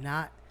plans. I'm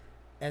not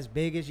as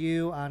big as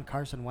you on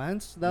Carson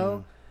Wentz,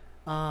 though.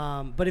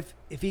 Mm-hmm. But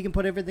if he can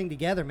put everything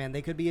together, man,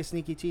 they could be a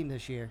sneaky team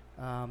this year.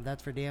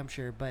 That's for damn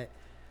sure. But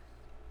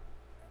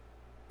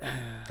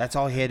that's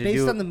all he had to do.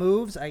 Based on the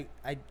moves, I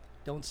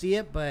don't see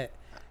it, but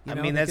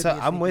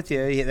I'm with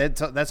you.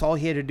 That's all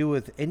he had to do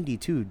with Indy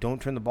too.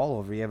 Don't turn the ball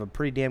over. You have a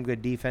pretty damn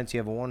good defense. You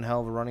have one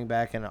hell of a running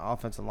back and an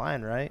offensive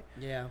line, right?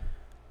 Yeah.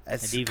 The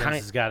defense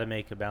has got to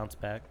make a bounce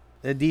back.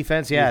 The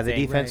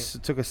defense,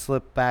 took a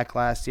slip back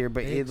last year,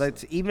 but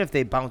even if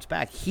they bounce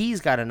back, he's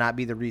got to not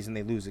be the reason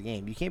they lose the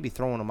game. You can't be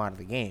throwing him out of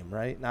the game,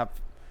 right?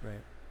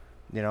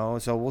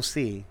 So we'll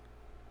see.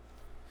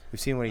 We've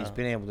seen what he's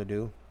been able to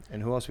do.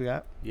 And who else we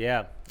got?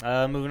 Yeah.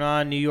 Moving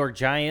on, New York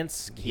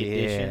Giants. Key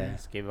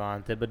additions.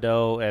 Kayvon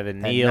Thibodeau,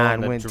 Evan that Neal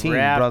on the non-win draft. team,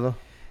 brother.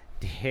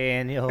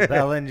 Daniel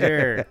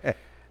Bellinger.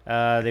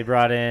 They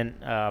brought in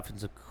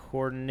offensive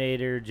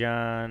coordinator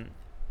John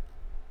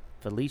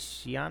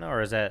Feliciano,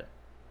 or is that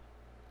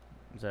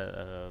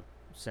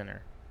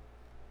center?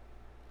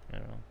 I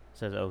don't know. It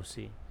says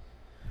OC.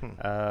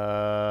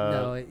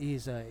 No,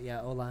 he's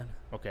O-line.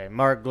 Okay,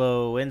 Mark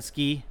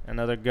Glowinski,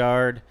 another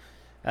guard.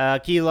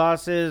 Key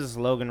losses: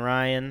 Logan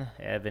Ryan,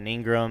 Evan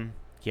Ingram,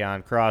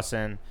 Keon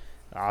Crossan,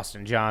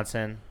 Austin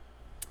Johnson.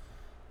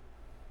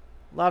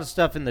 A lot of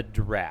stuff in the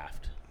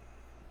draft.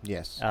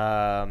 Yes.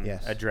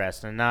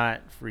 Addressed, and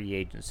not free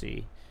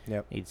agency.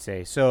 Yep. He'd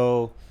say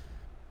so.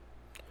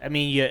 I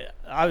mean, you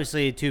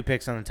obviously 2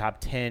 picks on the top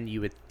 10.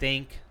 You would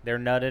think they're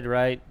nutted,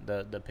 right?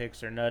 The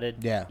picks are nutted.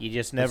 Yeah. You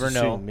just Let's never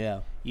know. assume,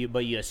 yeah.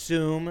 But you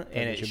assume, and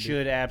it it should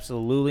should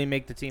absolutely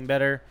make the team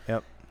better.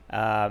 Yep.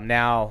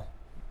 Now,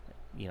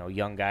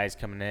 young guys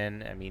coming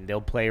in. I mean,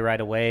 they'll play right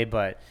away,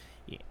 but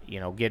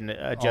getting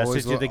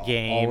adjusted to the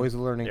game. Always a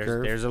learning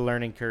curve. There's a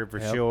learning curve for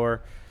Yep.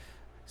 sure.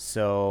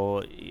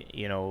 So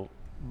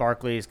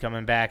Barkley is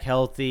coming back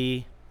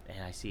healthy,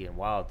 and I see a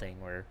wild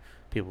thing where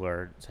people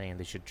are saying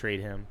they should trade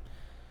him.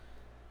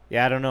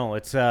 Yeah, I don't know.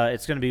 It's going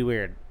to be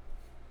weird.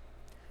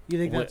 You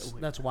think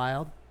that's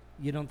wild?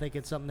 You don't think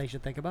it's something they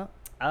should think about?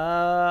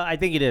 I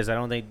think it is. I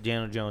don't think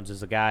Daniel Jones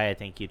is the guy. I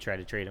think you try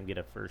to trade him, get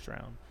a first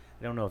round.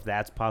 I don't know if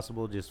that's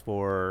possible just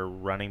for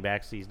running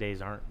backs these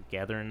days aren't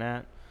gathering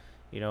that,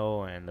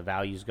 and the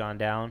value's gone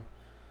down.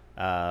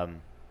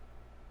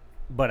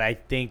 But I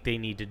think they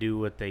need to do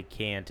what they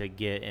can to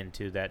get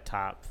into that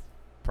top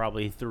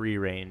probably 3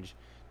 range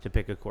to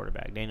pick a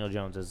quarterback. Daniel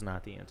Jones is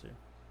not the answer.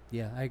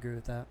 Yeah, I agree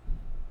with that.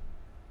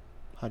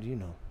 How do you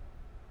know?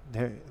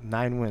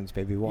 9 wins,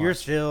 baby. Watch. You're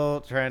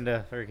still trying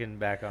to freaking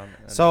back on.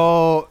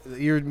 So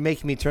you're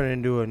making me turn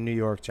into a New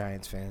York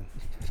Giants fan.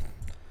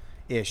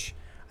 Ish.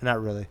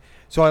 Not really.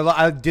 So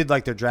I did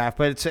like their draft,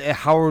 but it's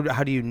how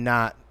do you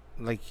not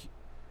like?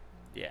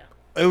 Yeah.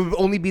 It would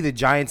only be the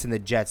Giants and the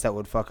Jets that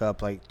would fuck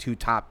up like 2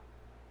 top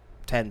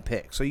 10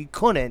 picks. So you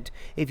couldn't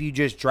if you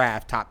just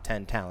draft top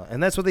 10 talent,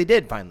 and that's what they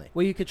did finally.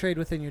 Well, you could trade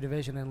within your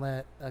division and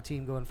let a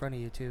team go in front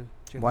of you too.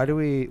 Jimmy. Why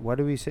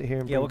do we sit here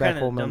and bring what back kind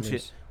of old dumb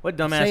memories? shit? What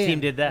dumbass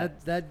team did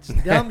that? That's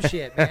dumb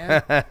shit,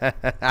 man.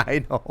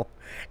 I know.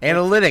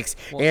 Analytics.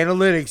 Well-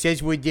 Analytics.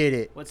 That's what did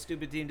it. What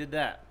stupid team did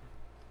that?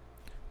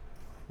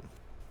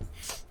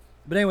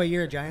 But anyway,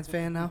 you're a Giants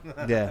fan now?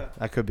 Yeah,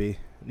 I could be.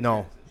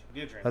 No.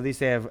 Good trade.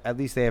 At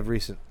least they have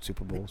recent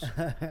Super Bowls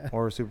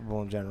or a Super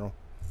Bowl in general.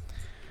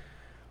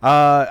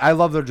 I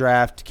love their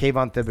draft.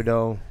 Kayvon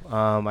Thibodeau.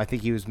 I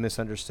think he was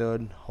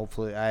misunderstood.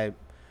 Hopefully, I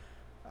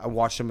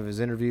watched some of his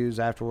interviews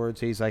afterwards.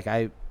 He's like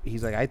I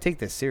take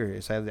this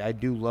serious. I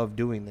do love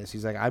doing this.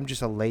 He's like, I'm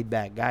just a laid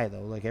back guy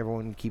though. Like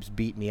everyone keeps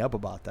beating me up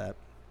about that.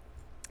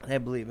 I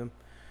believe him.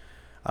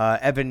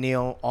 Evan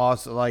Neal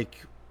also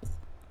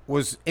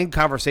was in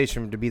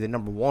conversation to be the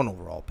number 1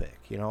 overall pick.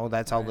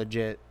 That's how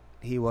legit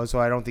he was. So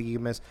I don't think you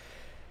can miss.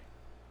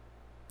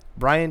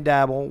 Brian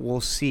Dabble, we'll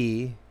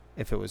see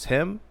if it was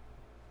him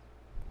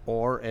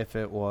or if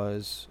it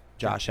was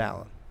Josh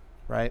Allen,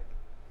 right?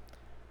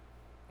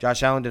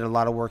 Josh Allen did a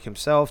lot of work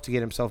himself to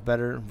get himself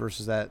better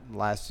versus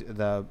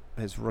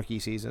his rookie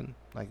season,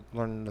 like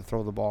learning to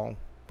throw the ball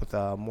with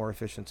more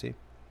efficiency.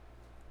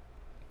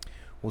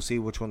 We'll see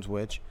which one's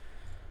which.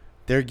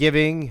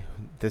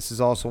 This is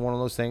also one of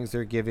those things,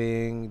 they're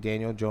giving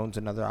Daniel Jones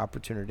another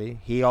opportunity.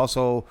 He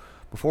also,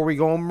 before we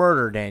go and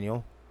murder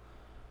Daniel,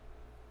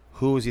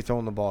 who was he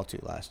throwing the ball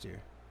to last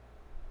year?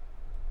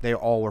 They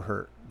all were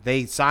hurt.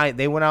 They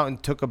went out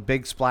and took a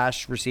big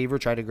splash receiver,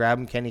 tried to grab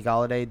him. Kenny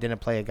Golladay didn't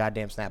play a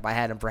goddamn snap. I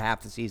had him for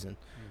half the season.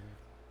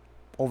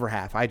 Over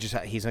half. He's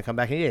going to come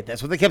back and he did.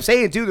 That's what they kept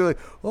saying, too. They're like,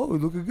 oh,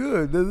 he's looking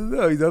good.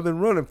 He's out there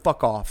running.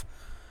 Fuck off.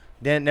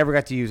 Never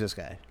got to use this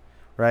guy,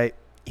 right?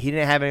 He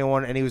didn't have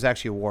anyone, and he was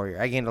actually a warrior.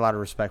 I gained a lot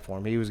of respect for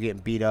him. He was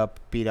getting beat up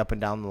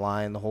and down the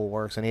line, the whole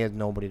works, and he had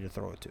nobody to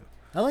throw it to.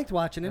 I liked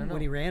watching him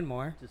when he ran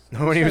more.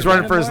 When he was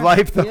running for his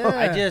life, though.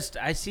 Yeah.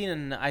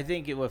 I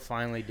think it what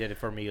finally did it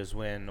for me was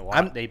when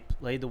they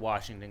played the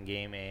Washington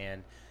game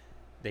and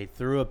they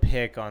threw a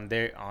pick on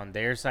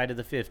their side of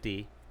the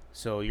 50.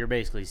 So you're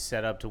basically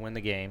set up to win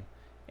the game,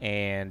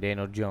 and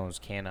Daniel Jones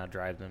cannot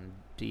drive them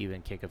to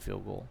even kick a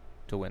field goal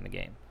to win the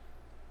game.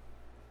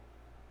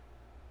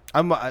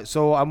 I don't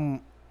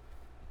know.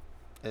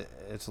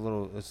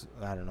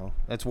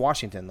 It's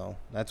Washington though.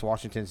 That's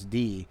Washington's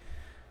D.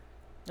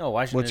 No,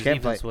 Washington's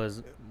defense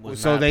was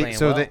so not they playing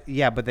so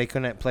well. but they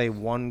couldn't play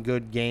one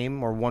good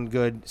game or one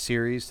good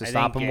series to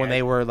stop them when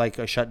they were like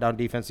a shutdown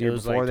defense the year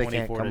before. Like they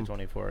can't come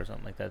 24 or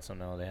something like that. So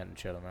no, they hadn't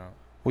shut them out.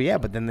 Well, yeah,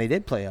 but then they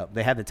did play up.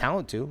 They had the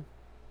talent to,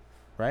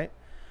 right?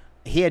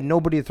 He had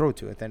nobody to throw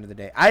to at the end of the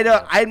day.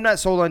 I'm not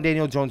sold on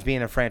Daniel Jones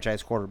being a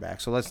franchise quarterback,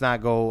 so let's not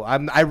go.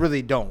 I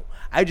really don't.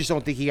 I just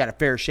don't think he got a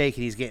fair shake,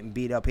 and he's getting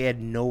beat up. He had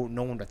no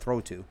one to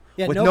throw to,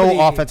 with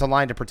no offensive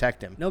line to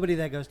protect him. Nobody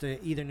that goes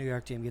to either New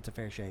York team gets a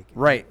fair shake.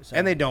 Right, So,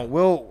 and they don't.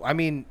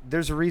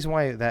 There's a reason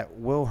why that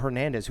Will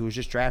Hernandez, who was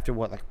just drafted,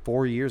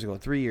 3 years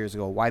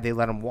ago, why they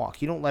let him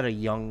walk. You don't let a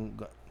young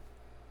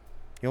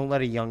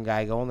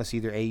guy go unless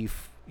either A,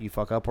 you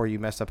fuck up, or you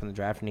messed up in the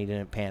draft and he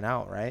didn't pan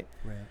out, right?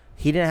 Right.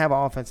 He didn't have an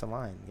offensive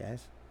line,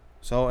 guys.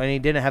 So, and he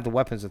didn't have the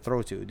weapons to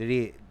throw to. Did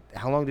he?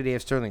 How long did he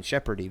have Sterling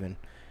Shepard even?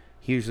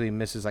 He usually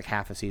misses like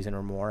half a season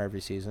or more every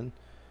season.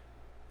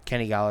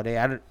 Kenny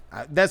Golladay,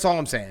 that's all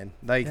I'm saying.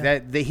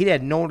 He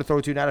had no one to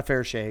throw to, not a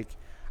fair shake.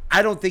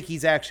 I don't think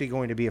he's actually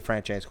going to be a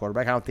franchise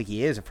quarterback. I don't think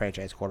he is a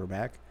franchise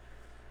quarterback.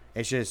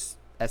 It's just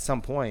at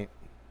some point,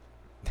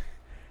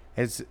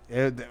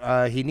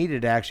 he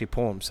needed to actually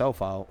pull himself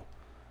out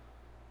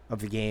of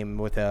the game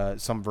with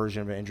some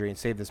version of an injury and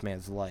save this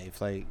man's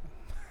life.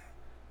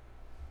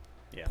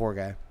 Poor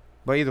guy.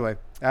 But either way,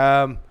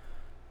 I'm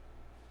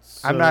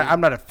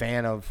not a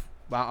fan of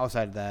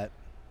outside of that.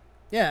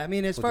 Yeah, I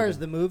mean, as What far they as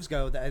did. the moves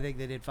go, I think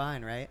they did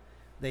fine, right?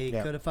 They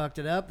Yeah. could have fucked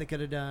it up. They could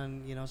have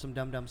done, some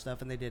dumb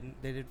stuff, and they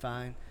didn't. They did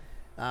fine.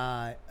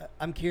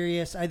 I'm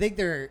curious. I think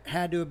there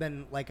had to have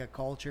been like a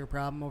culture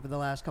problem over the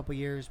last couple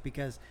years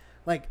because,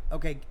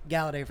 okay,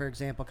 Galladay, for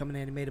example, coming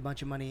in, he made a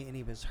bunch of money and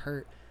he was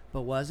hurt,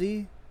 but was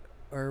he?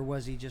 Or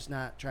was he just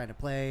not trying to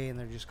play and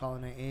they're just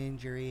calling it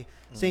injury?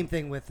 Same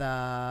thing with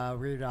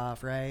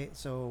Rudolph, right?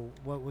 So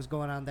what was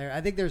going on there?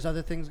 I think there's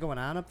other things going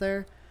on up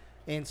there,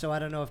 and so I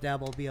don't know if Dabo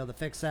will be able to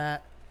fix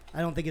that.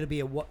 I don't think it'll be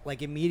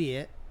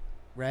immediate,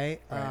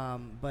 right? Right.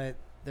 But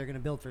they're going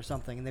to build for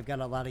something, and they've got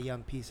a lot of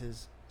young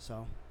pieces.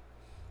 So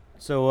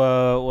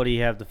So what do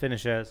you have to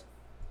finish as?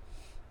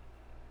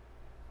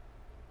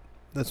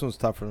 This one's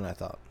tougher than I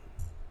thought.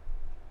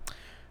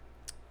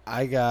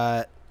 I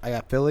got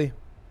Philly.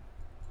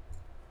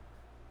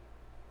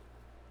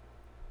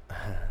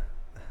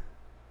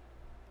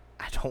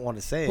 I don't want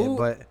to say Who- it,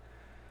 but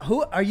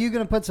who are you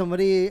going to put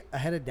somebody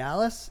ahead of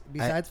Dallas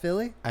besides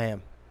Philly? I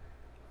am.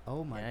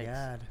 Oh my Yikes.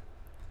 God!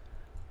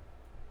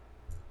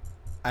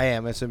 I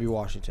am. It's going to be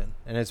Washington.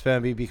 And it's going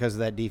to be because of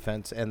that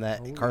defense and that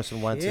Holy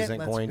Carson Wentz shit, isn't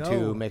let's going go.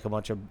 to make a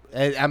bunch of...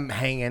 I'm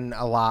hanging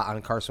a lot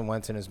on Carson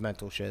Wentz and his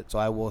mental shit. So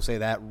I will say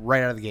that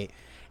right out of the gate.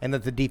 And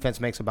that the defense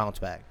makes a bounce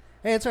back.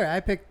 Hey, it's all right. I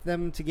picked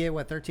them to get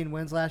 13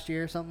 wins last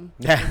year or something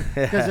Yeah.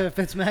 because of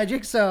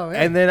Fitzmagic. So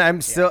hey. And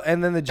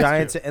then the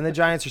Giants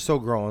are still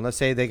growing. Let's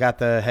say they got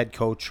the head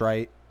coach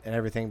right and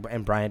everything,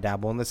 and Brian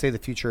Dabble, and let's say the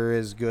future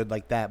is good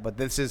like that. But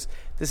this is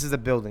the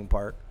building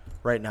part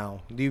right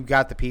now. You've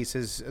got the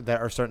pieces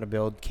that are starting to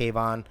build.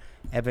 Kayvon,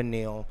 Evan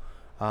Neal,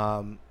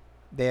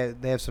 they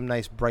have some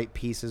nice bright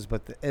pieces,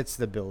 but it's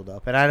the build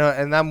up. And I know,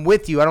 and I'm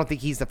with you. I don't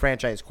think he's the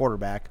franchise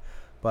quarterback,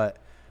 but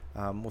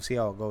we'll see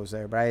how it goes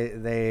there.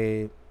 But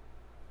they're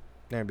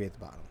gonna be at the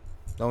bottom.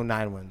 No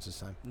 9 wins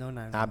this time. no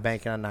 9 Not wins.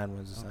 banking on 9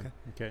 wins this Okay. time.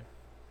 Okay.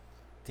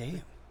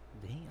 Damn.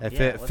 If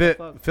Yeah, what the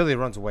fuck? Philly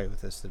runs away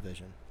with this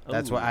division.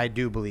 That's Ooh. what I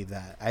do believe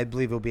that. I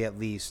believe it'll be at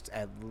least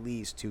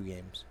 2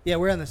 games. Yeah,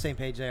 we're on the same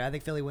page there. I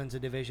think Philly wins the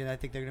division. I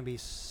think they're going to be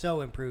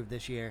so improved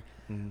this year.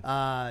 Mhm.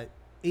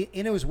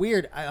 And it was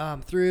weird.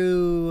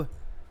 Through,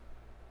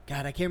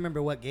 God, I can't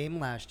remember what game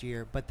last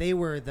year, but they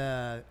were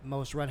the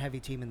most run-heavy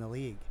team in the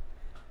league.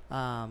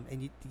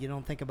 And you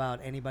don't think about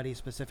anybody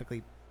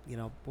specifically,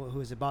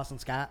 who is it? Boston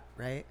Scott,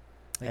 right?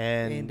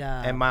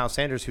 And Miles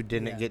Sanders, who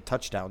didn't yeah. get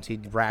touchdowns,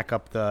 he'd rack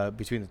up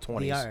between the 20s.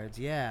 the yards,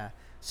 yeah.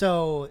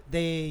 So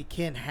they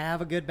can have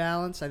a good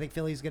balance. I think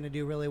Philly's going to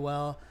do really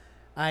well.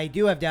 I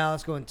do have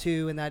Dallas going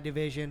 2 in that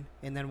division,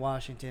 and then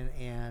Washington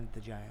and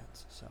the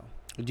Giants. So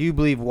Do you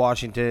believe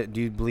Washington?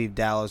 Do you believe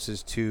Dallas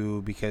is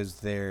 2 because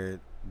they're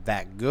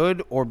that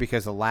good, or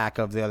because of the lack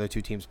of the other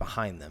 2 teams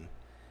behind them?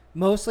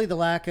 mostly the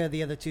lack of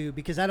the other 2,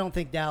 because I don't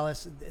think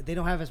Dallas, they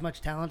don't have as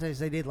much talent as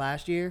they did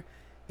last year,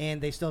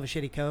 and they still have a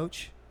shitty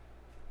coach.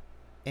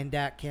 And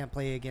Dak can't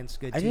play against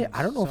good teams.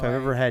 I don't know if So I've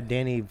ever had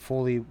Danny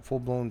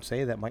full-blown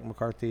say that Mike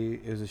McCarthy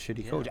is a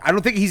shitty coach. I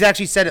don't think he's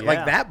actually said it like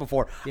Yeah. that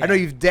before. Yeah. I know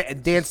you've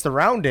danced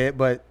around it,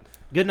 but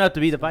Good enough to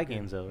beat the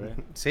Vikings, though, right?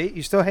 see,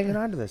 you're still hanging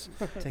on to this.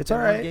 Take It's that all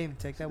one right. game.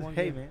 Take that one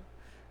Hey, game. man.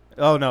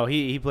 Oh, no,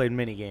 he played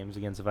many games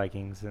against the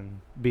Vikings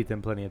and beat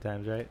them plenty of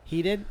times, right?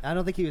 He did? I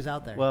don't think he was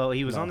out there. Well,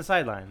 he was No. on the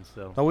sidelines,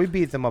 so. No, we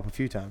beat them up a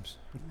few times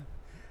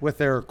with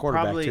their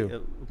quarterback Probably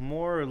too.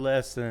 More or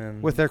less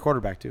than. With their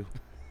quarterback too.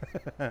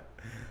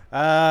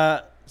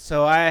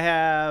 So I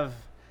have,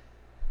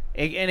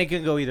 and it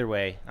can go either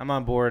way. I'm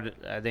on board.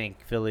 I think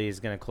Philly is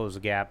going to close the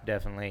gap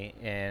definitely,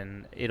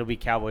 and it'll be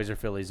Cowboys or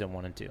Phillies at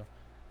 1 and 2.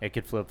 It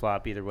could flip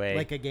flop either way.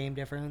 like a game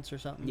difference or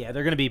something? Yeah,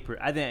 they're going to be.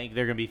 I think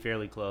they're going to be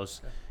fairly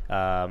close.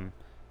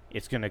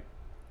 It's going to,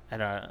 I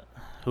don't.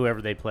 Whoever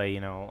they play,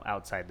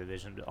 outside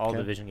division, all Okay.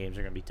 division games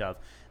are going to be tough.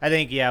 I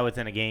think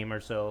within a game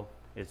or so,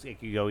 it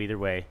could go either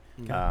way.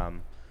 Okay.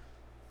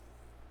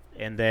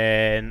 And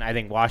then I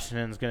think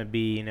Washington's going to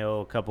be,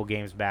 a couple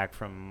games back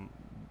from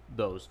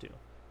those 2.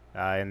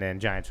 And then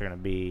Giants are going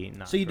to be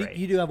not So you great.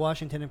 do have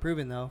Washington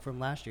improving, though, from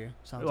last year.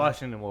 Sounds like.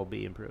 Washington will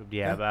be improved,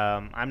 yeah. Yeah.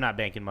 But, I'm not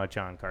banking much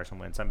on Carson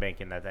Wentz. I'm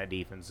banking that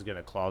defense is going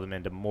to claw them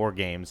into more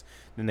games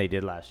than they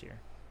did last year.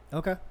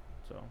 Okay.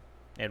 So,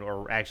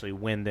 or actually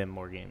win them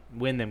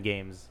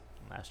games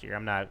last year.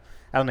 I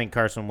don't think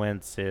Carson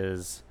Wentz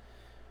is.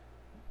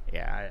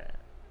 Yeah,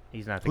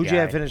 he's not the Who'd guy. you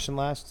have finishing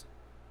last?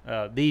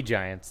 The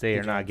Giants. They The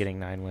are not Giants. getting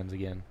 9 wins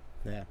again,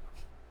 Yeah.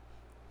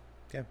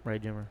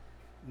 right, Jimmer?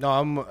 No,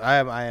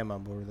 I am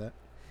on board with that.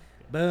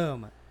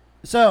 Boom.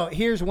 So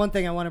here's one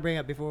thing I want to bring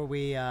up before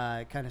we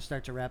kind of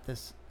start to wrap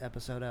this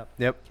episode up.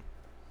 Yep.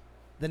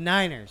 The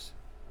Niners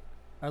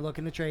are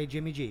looking to trade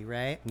Jimmy G,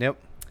 right? Yep.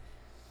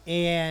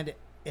 And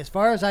as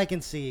far as I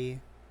can see,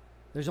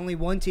 there's only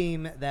one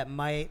team that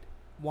might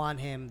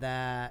want him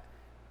that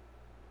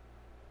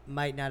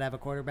might not have a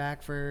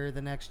quarterback for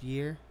the next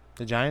year.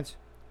 The Giants?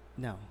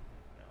 No. No,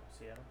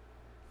 Seattle.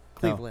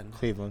 Cleveland. No,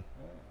 Cleveland.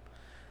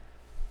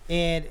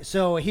 And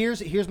so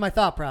here's my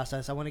thought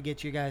process. I want to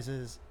get you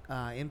guys'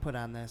 input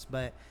on this,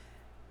 but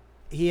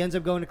he ends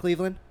up going to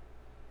Cleveland,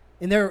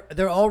 And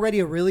they're already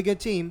a really good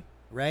team,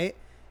 right?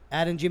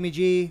 Add in Jimmy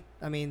G.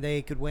 I mean,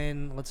 they could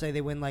win. Let's say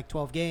they win like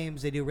 12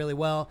 games. They do really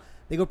well.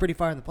 They go pretty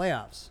far in the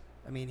playoffs.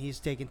 I mean, he's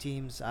taken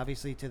teams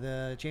obviously to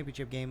the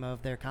championship game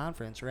of their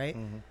conference, right?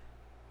 Mm-hmm.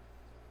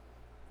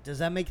 Does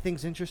that make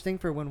things interesting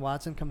for when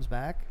Watson comes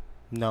back?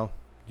 No.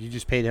 You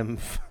just paid him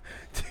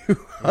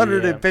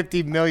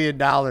 $250 million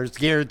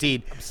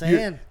guaranteed. I'm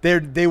saying.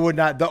 They would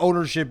not. The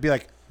ownership be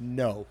like,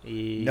 no.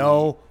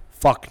 No.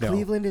 Fuck no.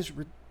 Cleveland is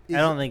I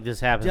don't think this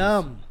happens.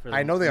 dumb. For the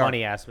I know they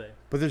money aspect.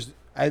 But there's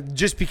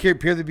just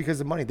purely because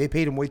of money. They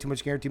paid him way too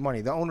much guaranteed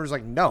money. The owner's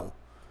like, no.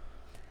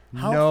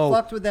 How No.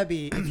 fucked would that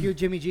be if you're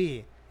Jimmy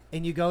G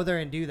and you go there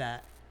and do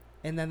that,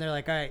 and then they're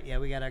like, all right, yeah,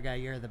 we got our guy.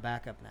 You're the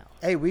backup now.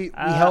 Hey, we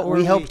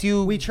or helped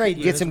you we trade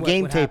you get is some what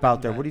game would tape happen,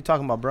 out there. but- What are you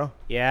talking about, bro?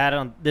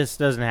 Yeah, this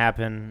doesn't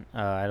happen.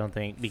 I don't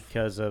think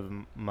because of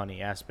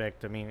money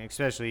aspect. I mean,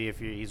 especially if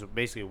he's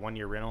basically a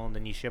 1-year rental and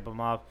then you ship him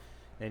off,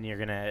 then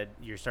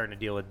you're starting to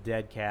deal with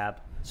dead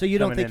cap. So you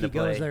don't coming think he into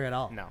goes play. there at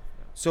all? No.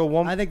 So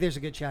I think there's a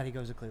good shot he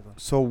goes to Cleveland.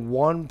 So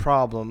one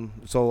problem.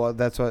 So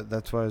that's what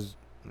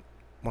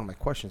one of my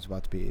questions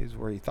about to be is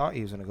where he thought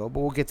he was going to go.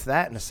 But we'll get to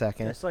that in a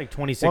second. That's like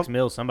 26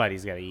 mil.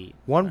 Somebody's got to eat.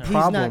 One He's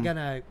problem. not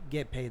gonna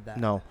get paid that.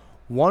 No.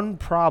 One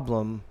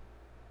problem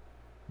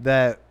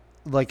that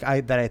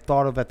I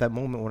thought of at that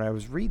moment when I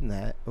was reading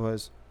that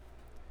was,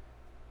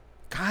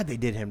 God, they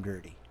did him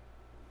dirty.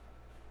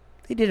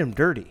 They did him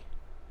dirty.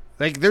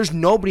 Like, there's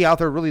nobody out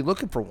there really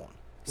looking for one.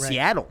 Right.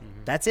 Seattle.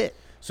 Mhm. That's it.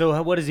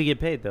 So what does he get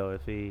paid though?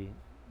 If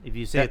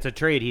you say That- it's a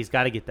trade, he's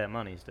got to get that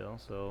money still.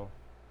 So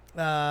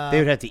They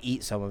would have to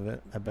eat some of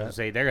it, I I would bet.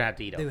 say they're gonna have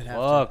to eat They a would have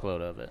to.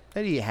 fuckload of it.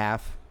 They'd eat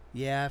half.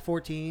 yeah,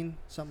 14,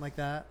 something like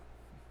that.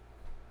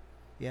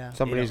 Yeah.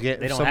 Somebody's They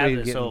getting. don't somebody's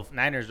have this. getting. So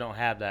Niners don't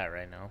have that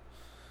right now.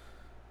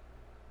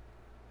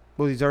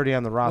 Well, he's already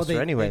on the roster they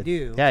anyway.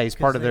 do, Yeah, he's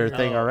part of their 'cause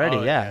thing they- already.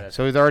 Oh, yeah, yeah,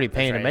 so he's already that's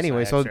paying right, him it's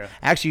anyway. not So extra.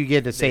 actually, you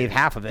get to save They-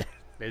 half of it.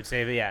 They'd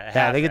save it. Yeah, Yeah,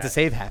 half they get to that.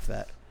 save half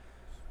that.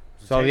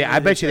 So yeah, I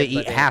bet you they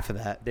eat But half of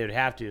that. They would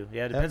have to.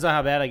 Yeah, it depends on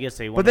how bad I guess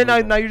they want. But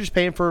then now you're just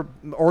paying for,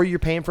 or you're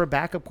paying for a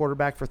backup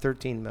quarterback for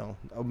 13 mil.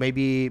 Or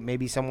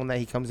maybe someone that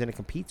he comes in and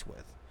competes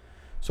with.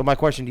 So my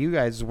question to you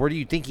guys is, where do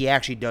you think he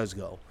actually does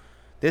go?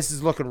 This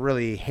is looking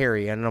really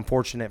hairy and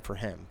unfortunate for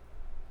him.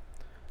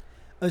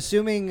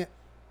 Assuming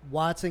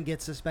Watson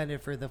gets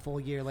suspended for the full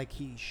year like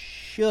he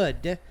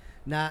should,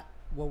 not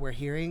what we're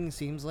hearing.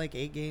 Seems like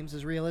 8 games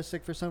is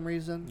realistic for some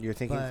reason. You're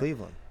thinking but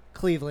Cleveland.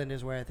 Cleveland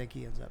is where I think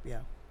he ends up,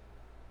 yeah.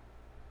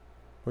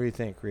 What do you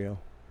think, Rio?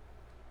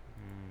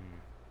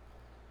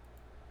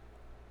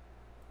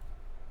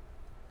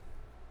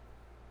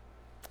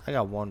 I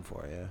got one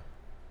for you.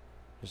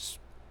 Just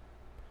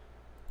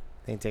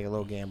think take a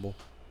little gamble.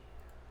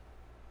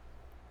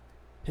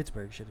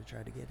 Pittsburgh should have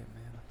tried to get him,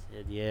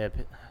 man. Yeah,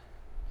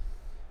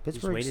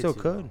 Pittsburgh waited still too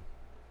could. long.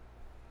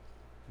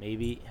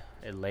 Maybe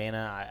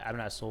Atlanta. I'm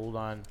not sold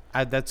on.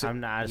 I'm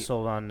not you,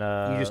 sold on.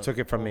 you just took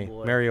it from me,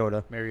 boy.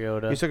 Mariota.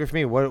 Mariota. You took it from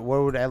me. What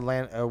would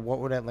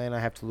Atlanta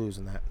have to lose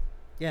in that?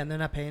 Yeah, and they're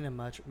not paying him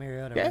much,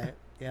 Mariota, Yeah. right?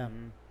 Yeah.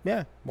 Mhm.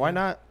 Yeah, why Yeah.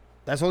 not?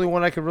 That's the only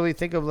one I could really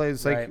think of. Like,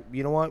 it's like, Right.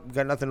 you know what? We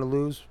got nothing to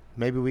lose.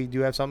 Maybe we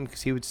do have something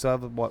because he would still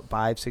have,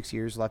 5-6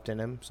 years left in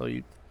him. So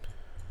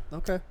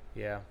Okay.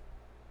 Yeah.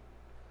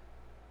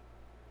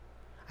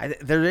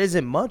 there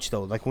isn't much,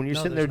 though. Like, when you're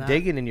No, sitting there there's not.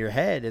 digging in your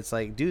head, it's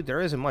like, dude, there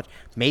isn't much.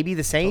 Maybe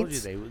the I told you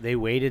Saints. they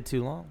waited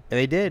too long.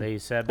 They did. They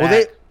said well,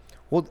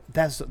 back.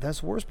 that's the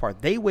worst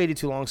part. They waited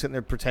too long sitting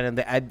there pretending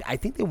that I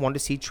think they wanted to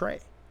see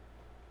Trey.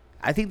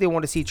 I think they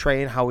wanted to see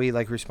Trey and how he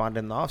responded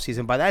in the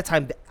offseason. By that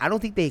time, I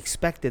don't think they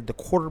expected the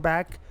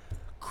quarterback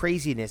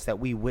craziness that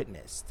we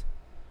witnessed.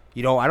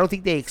 I don't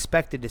think they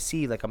expected to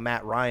see a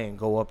Matt Ryan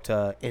go up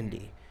to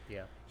Indy.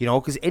 Yeah.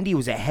 Because Indy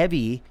was a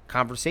heavy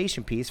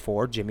conversation piece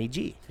for Jimmy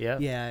G. Yeah.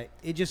 Yeah,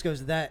 it just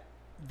goes that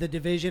the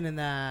division in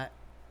that,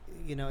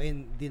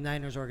 in the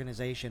Niners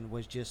organization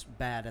was just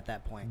bad at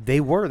that point.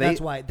 They were.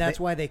 That's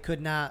why they could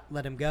not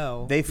let him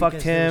go. They fucked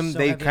because they were him. so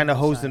They heavy kind on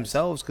of both hosed sides.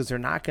 themselves because they're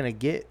not going to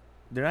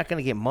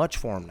get much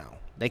for him now.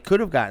 They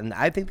could have gotten.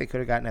 I think they could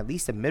have gotten at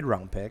least a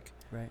mid-round pick.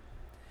 Right.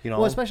 Well,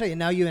 Well, especially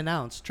now you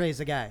announce Trey's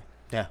the guy.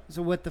 Yeah.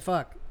 So what the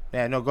fuck?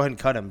 Yeah. No, go ahead and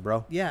cut him,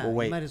 bro. Yeah, We'll you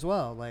wait. might as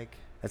well.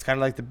 That's kind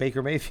of like the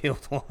Baker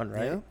Mayfield one,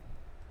 right? Yeah.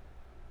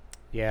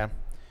 Yeah.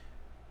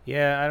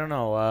 Yeah, I don't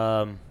know.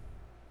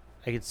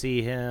 I could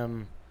see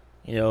him,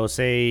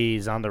 say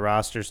he's on the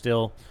roster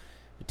still,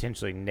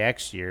 potentially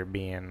next year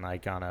being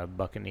on a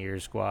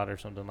Buccaneers squad or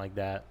something like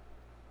that.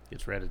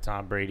 Gets rid of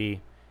Tom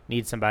Brady.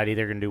 Need somebody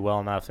they're going to do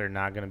well enough they're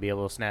not going to be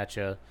able to snatch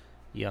a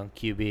young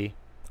QB.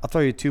 I'll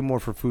throw you 2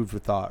 more for food for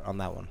thought on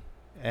that one,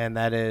 and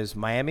that is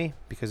Miami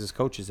because his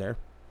coach is there.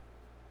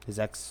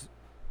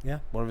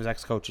 One of his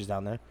ex-coaches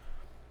down there.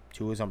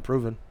 2 is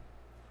unproven,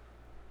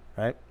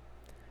 right?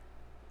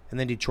 And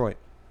then Detroit.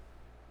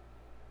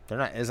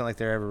 Isn't like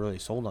they're ever really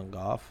sold on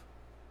Goff.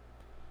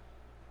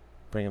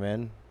 Bring him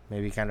in,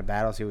 maybe kind of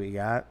battle, see what you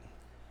got.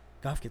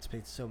 Goff gets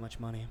paid so much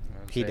money.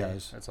 I'd He say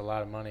does. That's a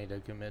lot of money to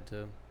commit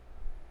to.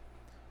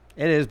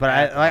 It is, but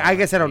At the I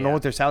guess I don't moment, know yeah.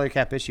 what their salary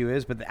cap issue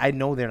is, but I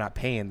know they're not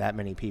paying that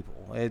many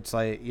people. It's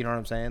like, you know what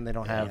I'm saying? They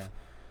don't have, Yeah.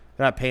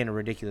 they're not paying a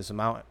ridiculous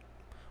amount.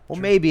 Well,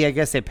 True. maybe, I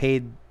guess they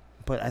paid,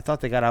 but I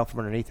thought they got out from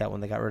underneath that when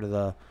they got rid of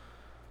the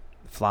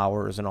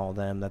Flowers and all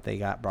them that they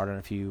got brought in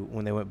a few,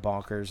 when they went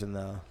bonkers in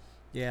the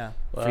Yeah.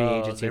 free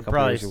agency a They're couple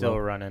probably years still ago.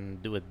 running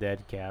with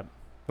dead cap.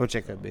 Which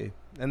it could be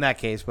in that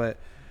case, but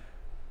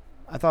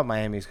I thought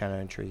Miami's kind of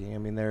intriguing. I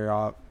mean, they're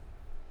all,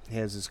 he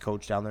has his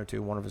coach down there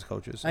too, one of his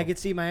coaches. So. I could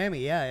see Miami,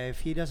 yeah, if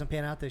he doesn't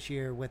pan out this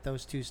year with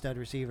those two stud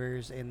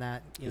receivers and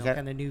that, You know, got-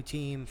 kind of new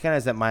team, He kind of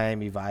has that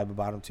Miami vibe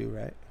about him too,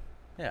 right?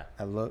 Yeah.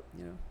 I look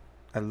you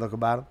know.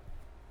 about him.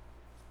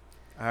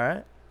 All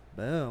right.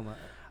 Boom.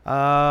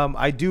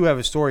 I do have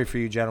a story for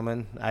you,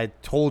 gentlemen. I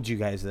told you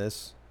guys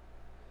this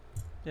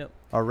Yep.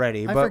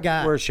 already, I but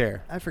forgot. we're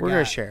share. I We're forgot.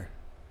 gonna share.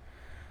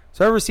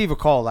 So I received a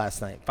call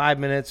last night. 5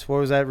 minutes. What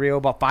was that, Rio?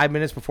 About 5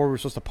 minutes before we were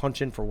supposed to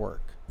punch in for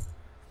work.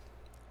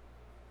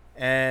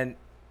 And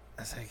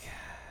I was like,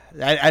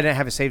 I didn't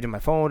have it saved in my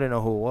phone. Didn't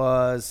know who it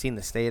was. Seen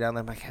the state on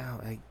there. I'm like, oh,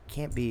 I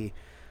can't be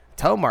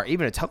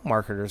even a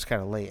telemarketer is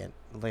kind of late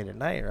at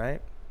night,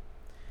 right?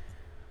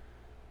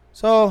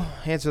 So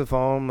answer the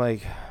phone.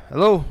 Like,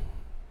 hello,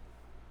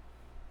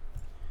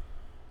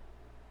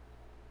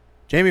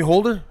 Jamie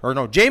Holder, or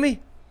no, Jamie?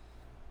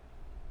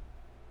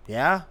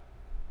 Yeah.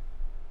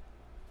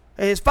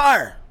 Hey, it's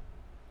fire.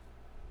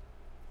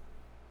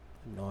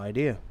 No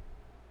idea.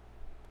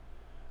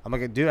 I'm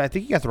like, dude, I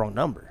think you got the wrong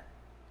number.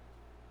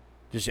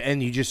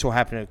 And you just so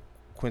happen to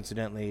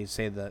coincidentally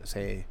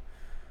say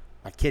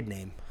my kid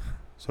name,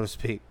 so to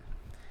speak.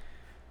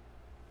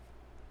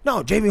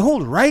 No, Jamie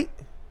Holder, right?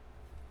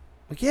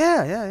 Like,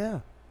 yeah.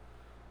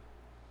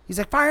 He's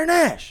like, Fire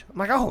Nash. I'm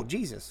like, oh,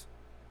 Jesus.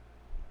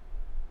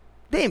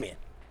 Damien.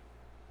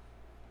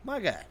 My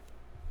guy.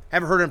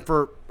 Haven't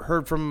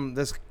heard from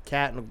this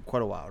cat in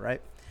quite a while,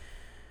 right?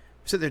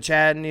 Sit there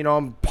chatting,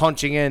 I'm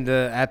punching in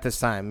at this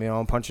time,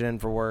 I'm punching in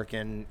for work,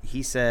 and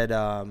he said,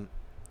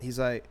 he's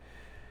like,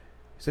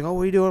 oh,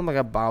 what are you doing? I'm like,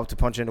 about to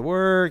punch into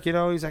work, he's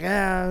like,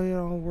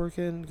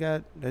 working,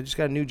 I just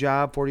got a new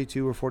job,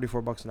 42 or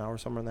 44 bucks an hour,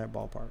 somewhere in that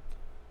ballpark.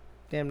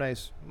 Damn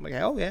nice. I'm like,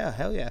 oh yeah,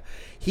 hell yeah.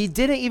 He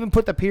didn't even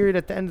put the period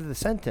at the end of the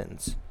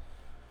sentence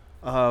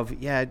of,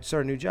 I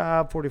started a new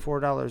job,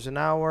 $44 an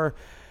hour,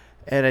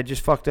 and I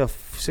just fucked a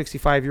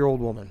 65-year-old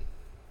woman.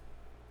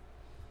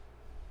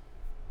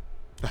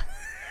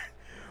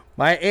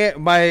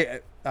 I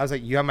was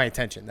like, you have my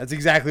attention. That's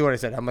exactly what I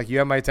said. I'm like, you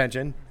have my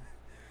attention.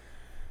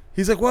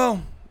 He's like,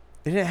 well,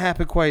 it didn't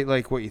happen quite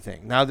like what you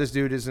think. Now this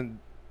dude isn't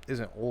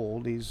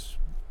old. He's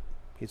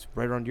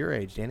right around your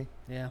age, Danny.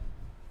 Yeah.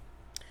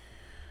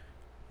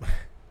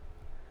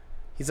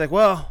 He's like,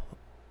 well,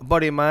 a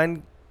buddy of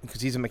mine,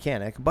 because he's a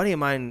mechanic,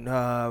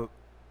 needed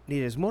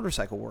his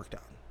motorcycle worked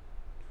on.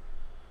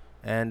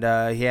 And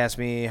he asked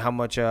me how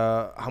much it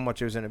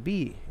was going to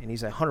be, and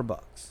he's like, $100.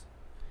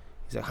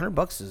 He's like, $100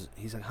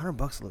 $100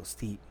 a little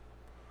steep.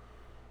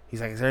 He's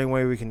like, is there any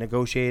way we can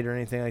negotiate or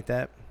anything like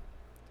that?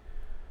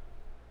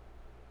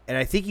 And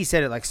I think he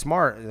said it like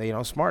smart,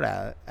 smart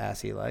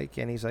assy like.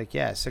 And he's like,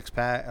 yeah,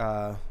 6-pack.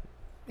 I'll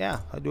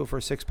do it for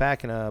a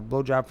 6-pack and a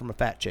blowjob from a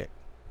fat chick.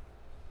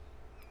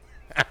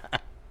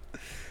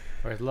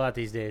 Worth a lot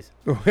these days.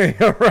 Right.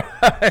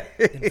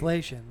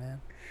 Inflation,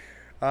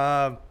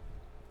 man.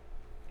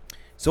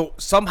 So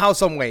somehow,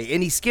 some way,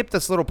 and he skipped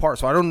this little part.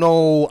 So I don't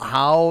know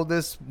how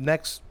this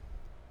next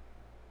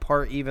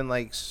part even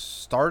like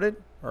started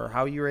or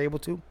how you were able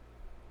to.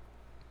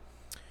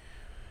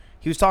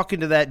 He was talking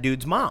to that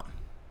dude's mom,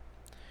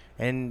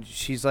 and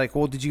she's like,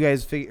 "Well, did you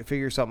guys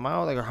figure something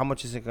out? Like, or how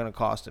much is it going to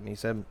cost him?" He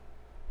said,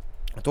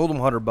 "I told him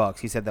 $100."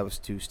 He said that was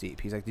too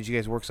steep. He's like, "Did you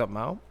guys work something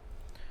out?"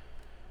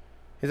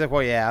 He's like,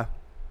 "Well, yeah."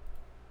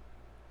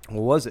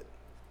 What was it?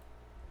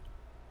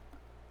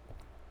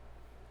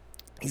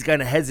 He's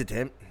kind of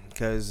hesitant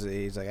because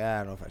he's like, I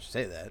don't know if I should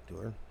say that to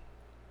her.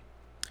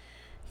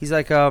 He's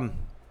like,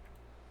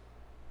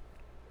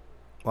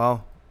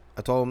 well,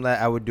 I told him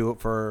that I would do it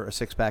for a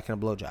 6-pack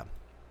and a blowjob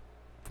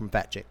from a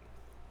fat chick.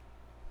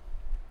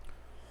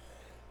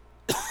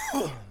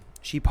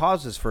 She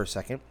pauses for a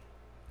second,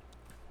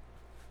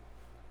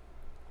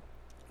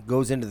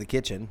 goes into the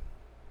kitchen,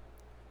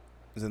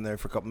 is in there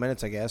for a couple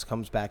minutes, I guess,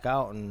 comes back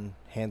out and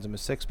hands him a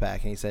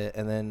 6-pack, and he said,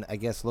 and then I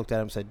guess looked at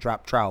him and said,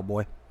 "Drop trowel,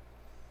 boy."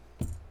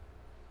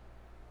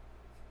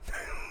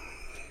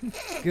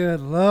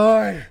 Good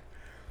Lord.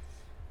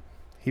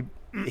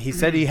 He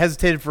said he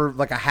hesitated for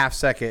like a half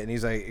second, and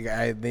he's like,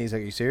 "Are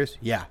you serious?"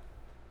 "Yeah."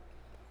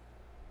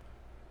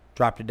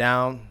 Dropped it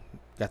down,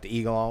 got the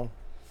eagle on,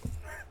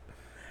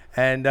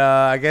 and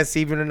I guess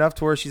even enough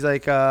to where she's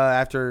like,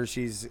 after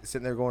she's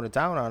sitting there going to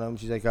town on him,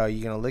 she's like,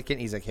 "You gonna lick it?"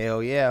 And he's like,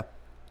 "Hell yeah."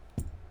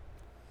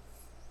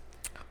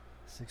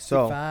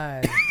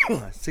 65.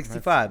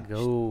 65.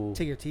 Go.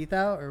 Take your teeth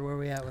out, or where are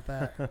we at with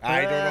that?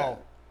 I don't know.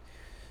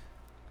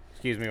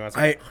 Excuse me one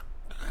second.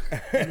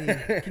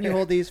 Can you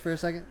hold these for a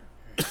second?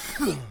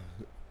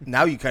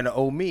 Now you kind of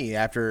owe me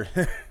after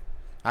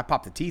I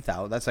popped the teeth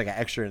out. That's like an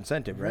extra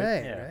incentive, right?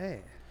 Right, Yeah.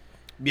 right.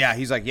 Yeah,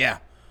 he's like, yeah.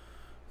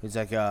 He's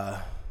like,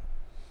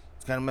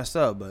 it's kind of messed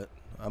up, but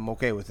I'm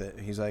okay with it.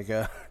 He's like,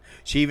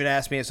 she even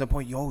asked me at some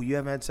point, yo, you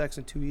haven't had sex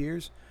in 2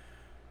 years?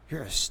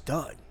 You're a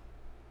stud.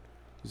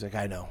 He's like,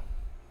 I know.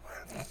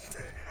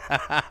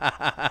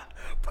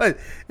 But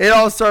it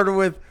all started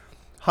with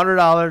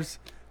 $100.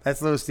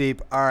 That's a little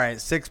steep. All right,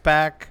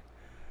 6-pack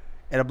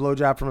and a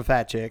blowjob from a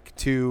fat chick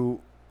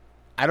to,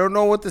 I don't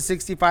know what the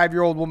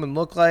 65-year-old woman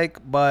looked like,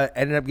 but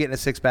ended up getting a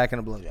 6-pack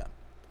and a blowjob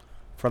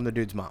from the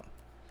dude's mom.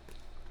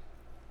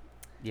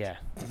 Yeah,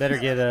 better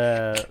get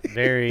a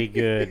very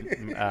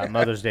good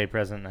Mother's Day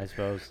present, I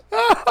suppose.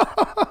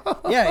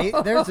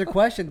 Yeah, there's a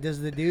question. Does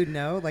the dude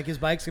know? Like, his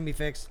bike's going to be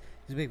fixed.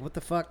 He's like, what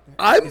the fuck?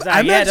 Don't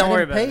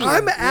worry about it.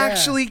 I'm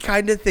actually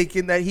kind of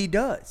thinking that he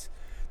does.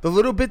 The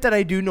little bit that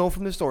I do know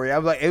from the story, I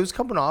was like, it was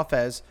coming off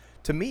as,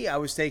 to me, I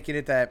was taking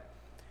it that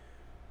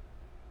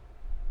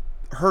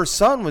her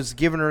son was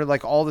giving her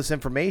like all this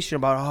information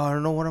about, oh, I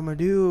don't know what I'm gonna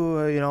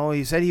do.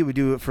 He said he would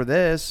do it for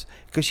this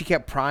because she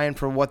kept prying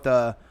for what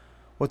the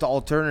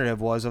alternative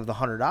was of the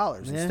 $100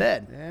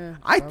 instead. Yeah,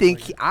 I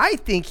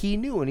think he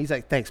knew, and he's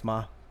like, thanks,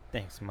 Ma.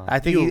 Thanks, Mom. I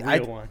think you're a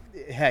real one.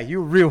 Yeah,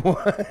 you're a real one.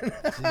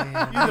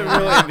 Damn. You're the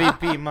real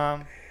MVP,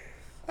 Mom.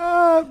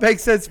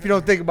 Makes sense if you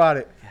don't think about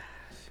it.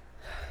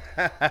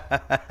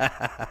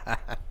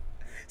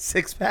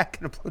 6-pack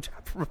and a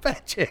blowjob from a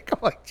fat chick. I'm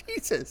like,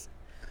 Jesus.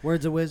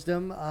 Words of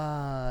wisdom.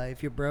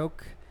 If you're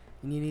broke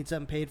and you need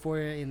something paid for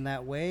in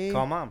that way,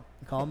 Call Mom.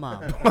 Call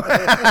Mom.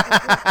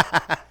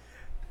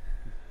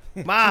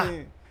 Ma,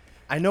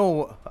 I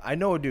know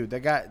a dude that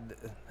got.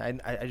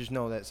 I just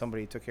know that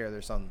somebody took care of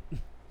their son.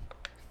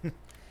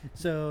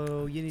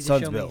 So you need to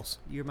Son's show bills.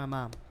 me. You're my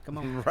mom. Come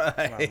on. Right.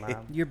 Come on,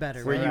 Mom. You're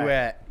better. Where right? you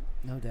at?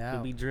 No You'll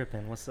doubt. be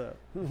dripping. What's up?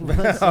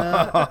 What's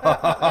up?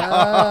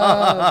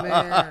 Oh,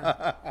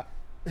 man.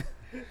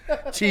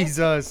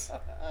 Jesus.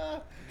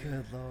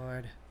 Good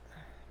Lord.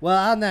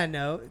 Well, on that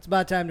note, it's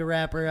about time to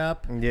wrap her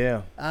up.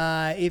 Yeah.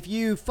 If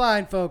you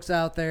find folks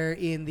out there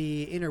in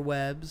the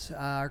interwebs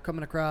are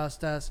coming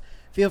across us,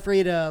 feel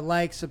free to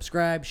like,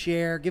 subscribe,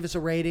 share, give us a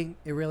rating.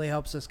 It really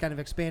helps us kind of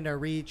expand our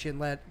reach and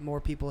let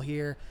more people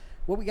hear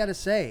what we got to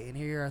say and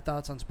hear our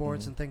thoughts on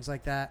sports and things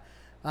like that.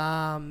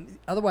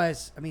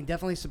 Otherwise,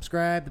 definitely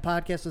subscribe. The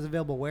podcast is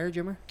available where,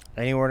 Jimmer?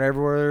 Anywhere and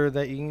everywhere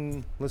that you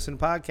can listen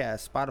to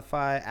podcasts.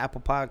 Spotify,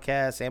 Apple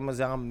Podcasts,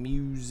 Amazon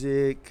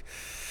Music,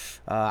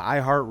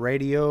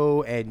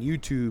 iHeartRadio, and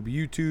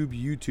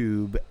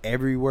YouTube,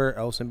 everywhere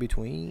else in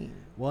between.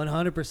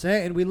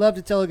 100%. And we love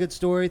to tell a good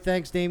story.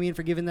 Thanks, Damien,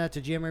 for giving that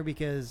to Jimmer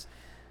because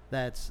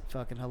that's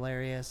fucking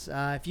hilarious.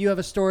 If you have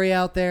a story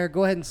out there,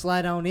 go ahead and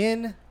slide on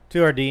in.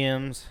 To our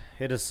DMs,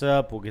 hit us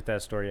up. We'll get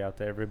that story out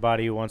to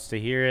everybody who wants to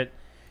hear it.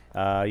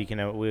 We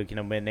can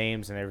omit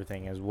names and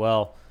everything as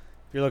well.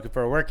 If you're looking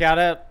for a workout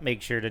app,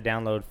 make sure to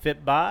download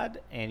Fitbod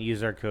and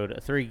use our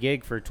code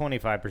 3GIG for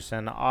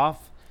 25%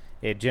 off.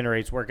 It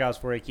generates workouts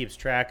for you, keeps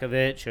track of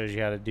it, shows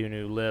you how to do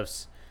new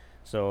lifts.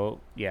 So,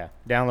 yeah,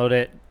 download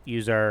it.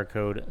 Use our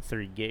code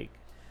 3GIG.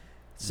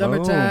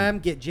 Summertime,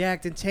 get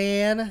jacked and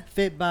tan.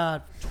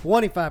 Fitbod,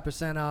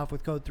 25% off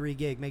with code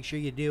 3GIG. Make sure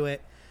you do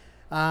it.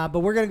 But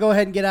we're going to go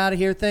ahead and get out of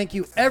here. Thank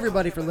you,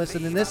 everybody, for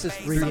listening. This is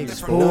 3GIG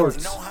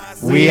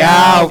Sports. We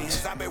out.